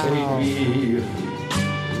 Wow. Take me.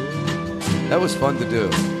 That was fun to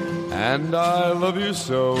do. And I love you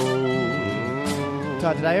so.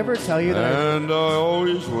 Todd, did I ever tell you that? And I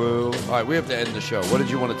always will. All right, we have to end the show. What did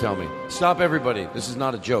you want to tell me? Stop, everybody. This is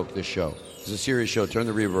not a joke, this show. This is a serious show. Turn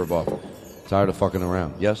the reverb off. Tired of fucking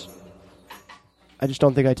around. Yes? I just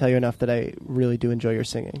don't think I tell you enough that I really do enjoy your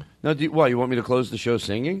singing. No, why? You want me to close the show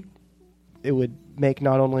singing? It would make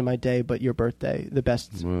not only my day, but your birthday the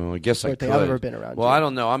best I guess birthday I could. I've ever been around. Well, I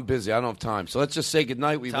don't know. I'm busy. I don't have time. So let's just say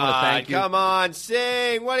goodnight. We want to thank you. Come on,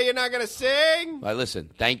 sing. What are you not going to sing? All right, listen.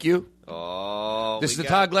 Thank you. Oh, this is the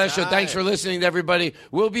Todd Glass Show. Thanks for listening to everybody.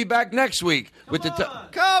 We'll be back next week with the.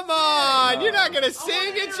 Come on, you're not gonna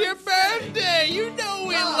sing. It's your birthday. You know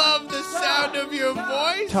we love the sound of your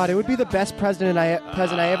voice. Todd, it would be the best present I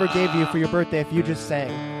ever gave you for your birthday if you just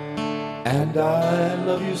sang. And I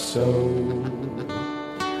love you so.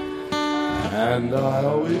 And I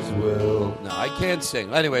always will. No, I can't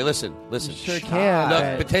sing. Anyway, listen. You sure can.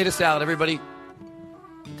 Look, potato salad, everybody.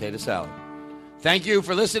 Potato salad. Thank you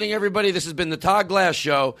for listening, everybody. This has been the Todd Glass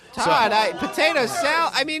Show. Todd, potato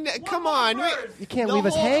salad. I mean, come on. You can't leave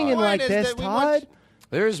us hanging like this, Todd.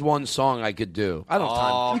 There is one song I could do. I don't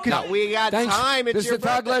have time. We got time. It's this is the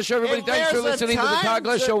Todd Glass Show, everybody. Thanks for listening to the Todd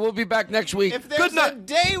Glass Show. We'll be back next week. If there's a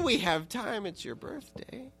day we have time, it's your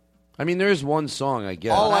birthday. I mean, there is one song I get.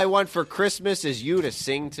 All I want for Christmas is you to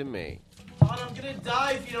sing to me. Todd, I'm going to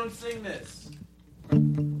die if you don't sing this.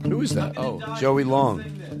 Who is that? Oh, Joey Long.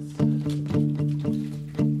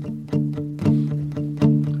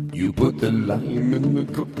 You put the lime in the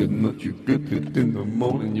coconut, you get it in the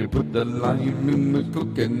morning. You put the lime in the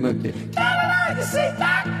coconut.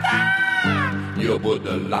 You put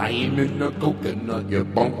the lime in the coconut, you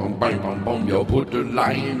bum bum bang bum bum. You put the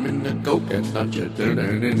lime in the coconut, you turn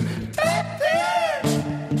it in.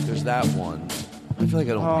 There's that one. I feel like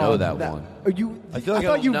I don't know that one. I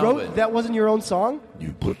thought you wrote it. That wasn't your own song?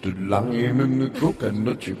 You put the lime in the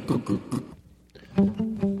coconut, you cook. I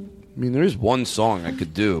mean, there is one song I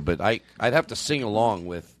could do, but I'd have to sing along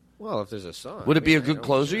with. Well, if there's a song, would it be a good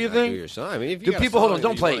closer? You think? Do your song. I mean, if you do got people a song hold on?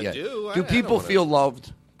 Don't play it yet. Do people feel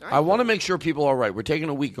loved? I want to make sure people are right. We're taking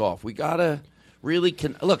a week off. We gotta really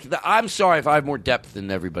look. I'm sorry if I have more depth than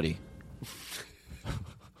everybody.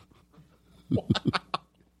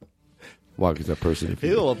 Why? Because that person.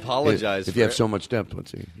 He'll apologize. If you have so much depth,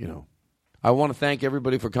 let's see. I want to thank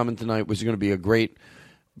everybody for coming tonight. It's going to be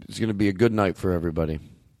a good night for everybody.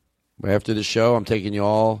 After the show, I'm taking you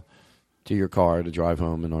all to your car to drive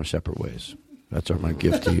home in our separate ways. That's my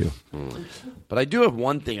gift to you. But I do have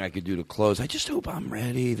one thing I could do to close. I just hope I'm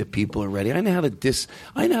ready. The people are ready. I know how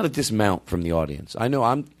to dismount from the audience. I know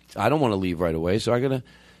I don't want to leave right away, so I gotta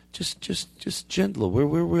Just gentle.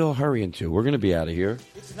 We're all hurrying to. We're going to be out of here.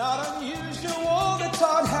 It's not unusual that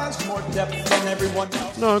Todd has more depth than everyone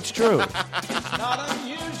else. No, it's true. It's not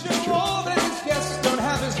unusual that his guests don't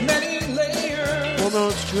have as many layers. Well, no,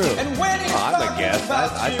 it's true. And when he's I'm a talking guest.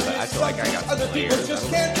 about I you, feel it's like I got something some other people layers. just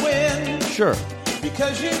can't win. Sure.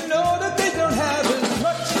 Because you know that they don't have as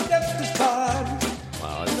much depth as Todd.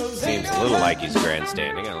 Well, it seems a little like he's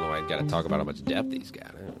grandstanding. I don't know why I got to talk about how much depth he's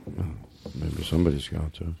got. Maybe somebody's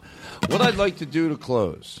got to. What I'd like to do to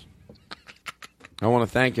close, I want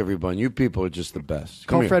to thank everyone. You people are just the best.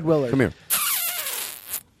 Call Come here. Fred Willard. Come here.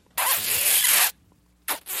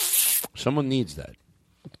 Someone needs that.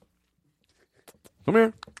 Come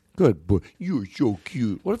here. Good boy. You're so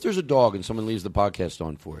cute. What if there's a dog and someone leaves the podcast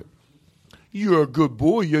on for it? You're a good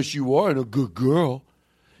boy. Yes, you are. And a good girl.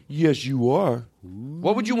 Yes, you are.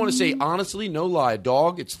 What would you want to say? Honestly, no lie. A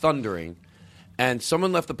dog, it's thundering. And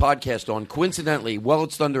someone left the podcast on, coincidentally, while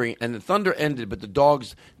it's thundering, and the thunder ended, but the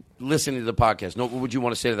dog's listening to the podcast. No, what would you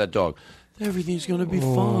want to say to that dog? Everything's going to be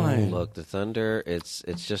fine. Look, the thunder, it's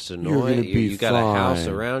just You're annoying. gonna be You got a house fine.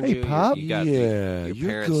 around Hey, you. Pop. You got Yeah, your you're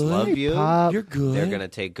parents good. love Hey, you. Pop. You're good. They're going to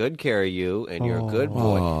take good care of you, and you're a good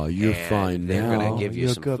boy. Oh, you're And fine they're now. going to give you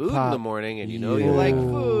You're some good, food in Pop. the morning, and you know you like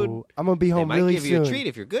food. I'm gonna be They home might really give soon. you a treat.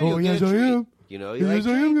 If you're good, oh, you'll yes, get a I treat. am. You know you Yes,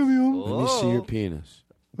 like I am gonna be home. Let me see your penis.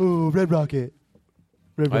 Oh, Red Rocket.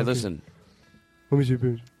 Red All right, Rocket. listen. Let me see your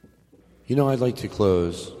penis. You know, I'd like to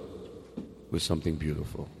close with something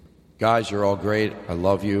beautiful. Guys, you're all great. I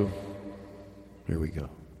love you. Here we go.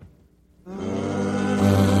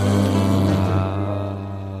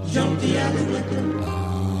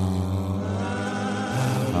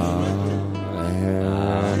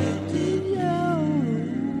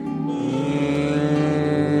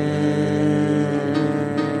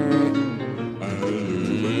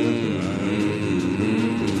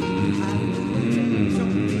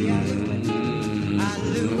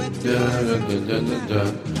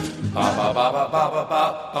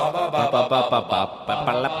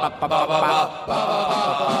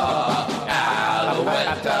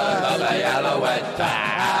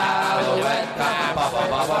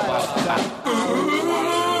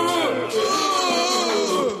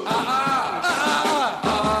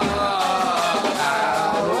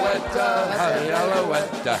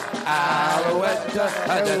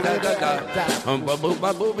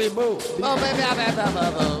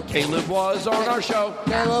 Caleb was on our show.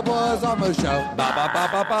 Caleb was on the show. Ba ba ba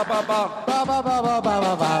ba ba ba ba. Ba ba ba ba ba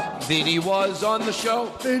ba ba. Vinny was on the show.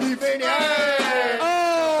 Vinny.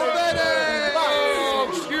 Oh, Vinny! Oh,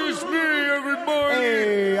 excuse me, everybody.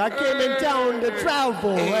 Hey, I came in town to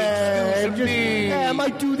travel. And just, I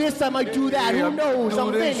might do this, I might do that. Who knows?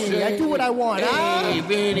 I'm Vinny. I do what I want. Hey,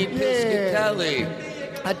 Vinny Piscatelli.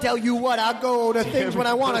 I tell you what, I'll go to things when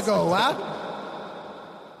I want to go, huh?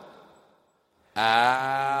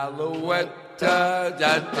 Alouette,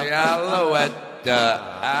 alouette,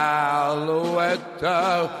 alouette.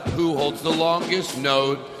 Who holds the longest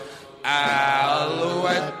note?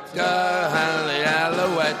 Alouette,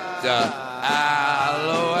 alouette,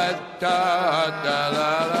 alouette, da da da da.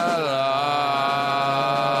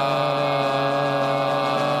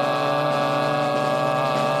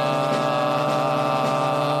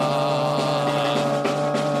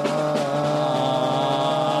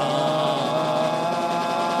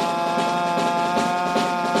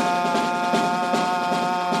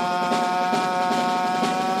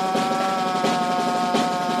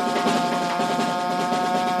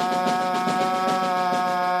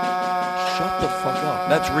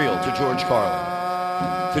 That's real to George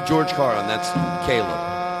Carlin. To George Carlin, that's Caleb.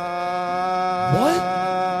 What?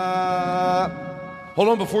 Hold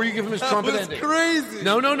on, before you give him his trumpet ending. Crazy.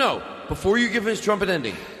 No. Before you give him his trumpet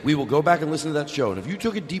ending, we will go back and listen to that show. And if you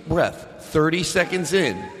took a deep breath, 30 seconds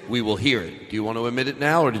in, we will hear it. Do you want to admit it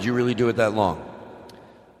now, or did you really do it that long?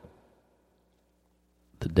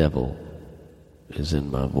 The devil is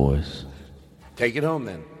in my voice. Take it home,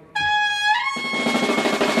 then.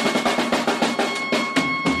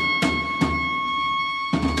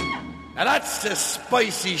 Now that's a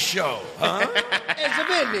spicy show, huh? It's a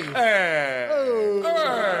Vinny.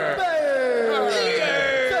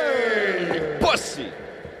 Pussy.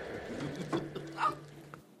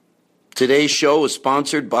 Today's show is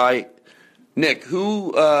sponsored by Nick.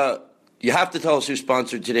 Who? You have to tell us who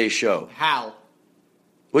sponsored today's show. Hal.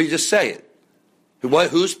 Well, you just say it.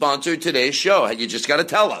 Who sponsored today's show? You just got to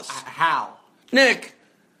tell us. Hal. Nick,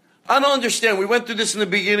 I don't understand. We went through this in the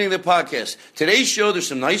beginning of the podcast. Today's show, there's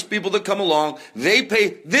some nice people that come along. They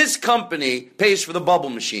pay. This company pays for the bubble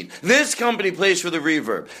machine. This company pays for the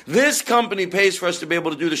reverb. This company pays for us to be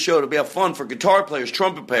able to do the show, to be have fun for guitar players,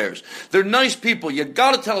 trumpet players. They're nice people. You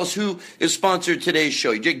got to tell us who is sponsored today's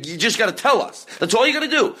show. You just got to tell us. That's all you got to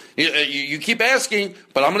do. You keep asking,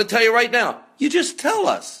 but I'm going to tell you right now. You just tell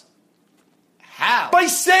us. How? By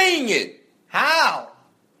saying it. How?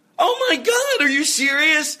 Oh my God, are you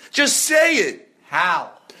serious? Just say it.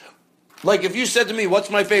 How? Like if you said to me,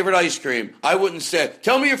 what's my favorite ice cream? I wouldn't say,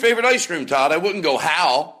 tell me your favorite ice cream, Todd. I wouldn't go,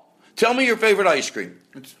 how? Tell me your favorite ice cream.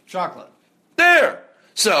 It's chocolate. There.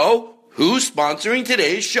 So, who's sponsoring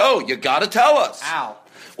today's show? You gotta tell us. How?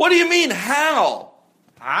 What do you mean, how?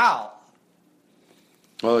 How?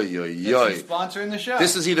 Oy, oy, oy. Who's sponsoring the show?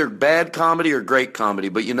 This is either bad comedy or great comedy,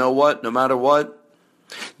 but you know what? No matter what,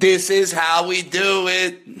 this is how we do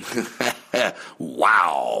it.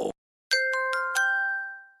 Wow.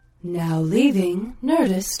 Now leaving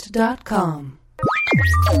Nerdist.com.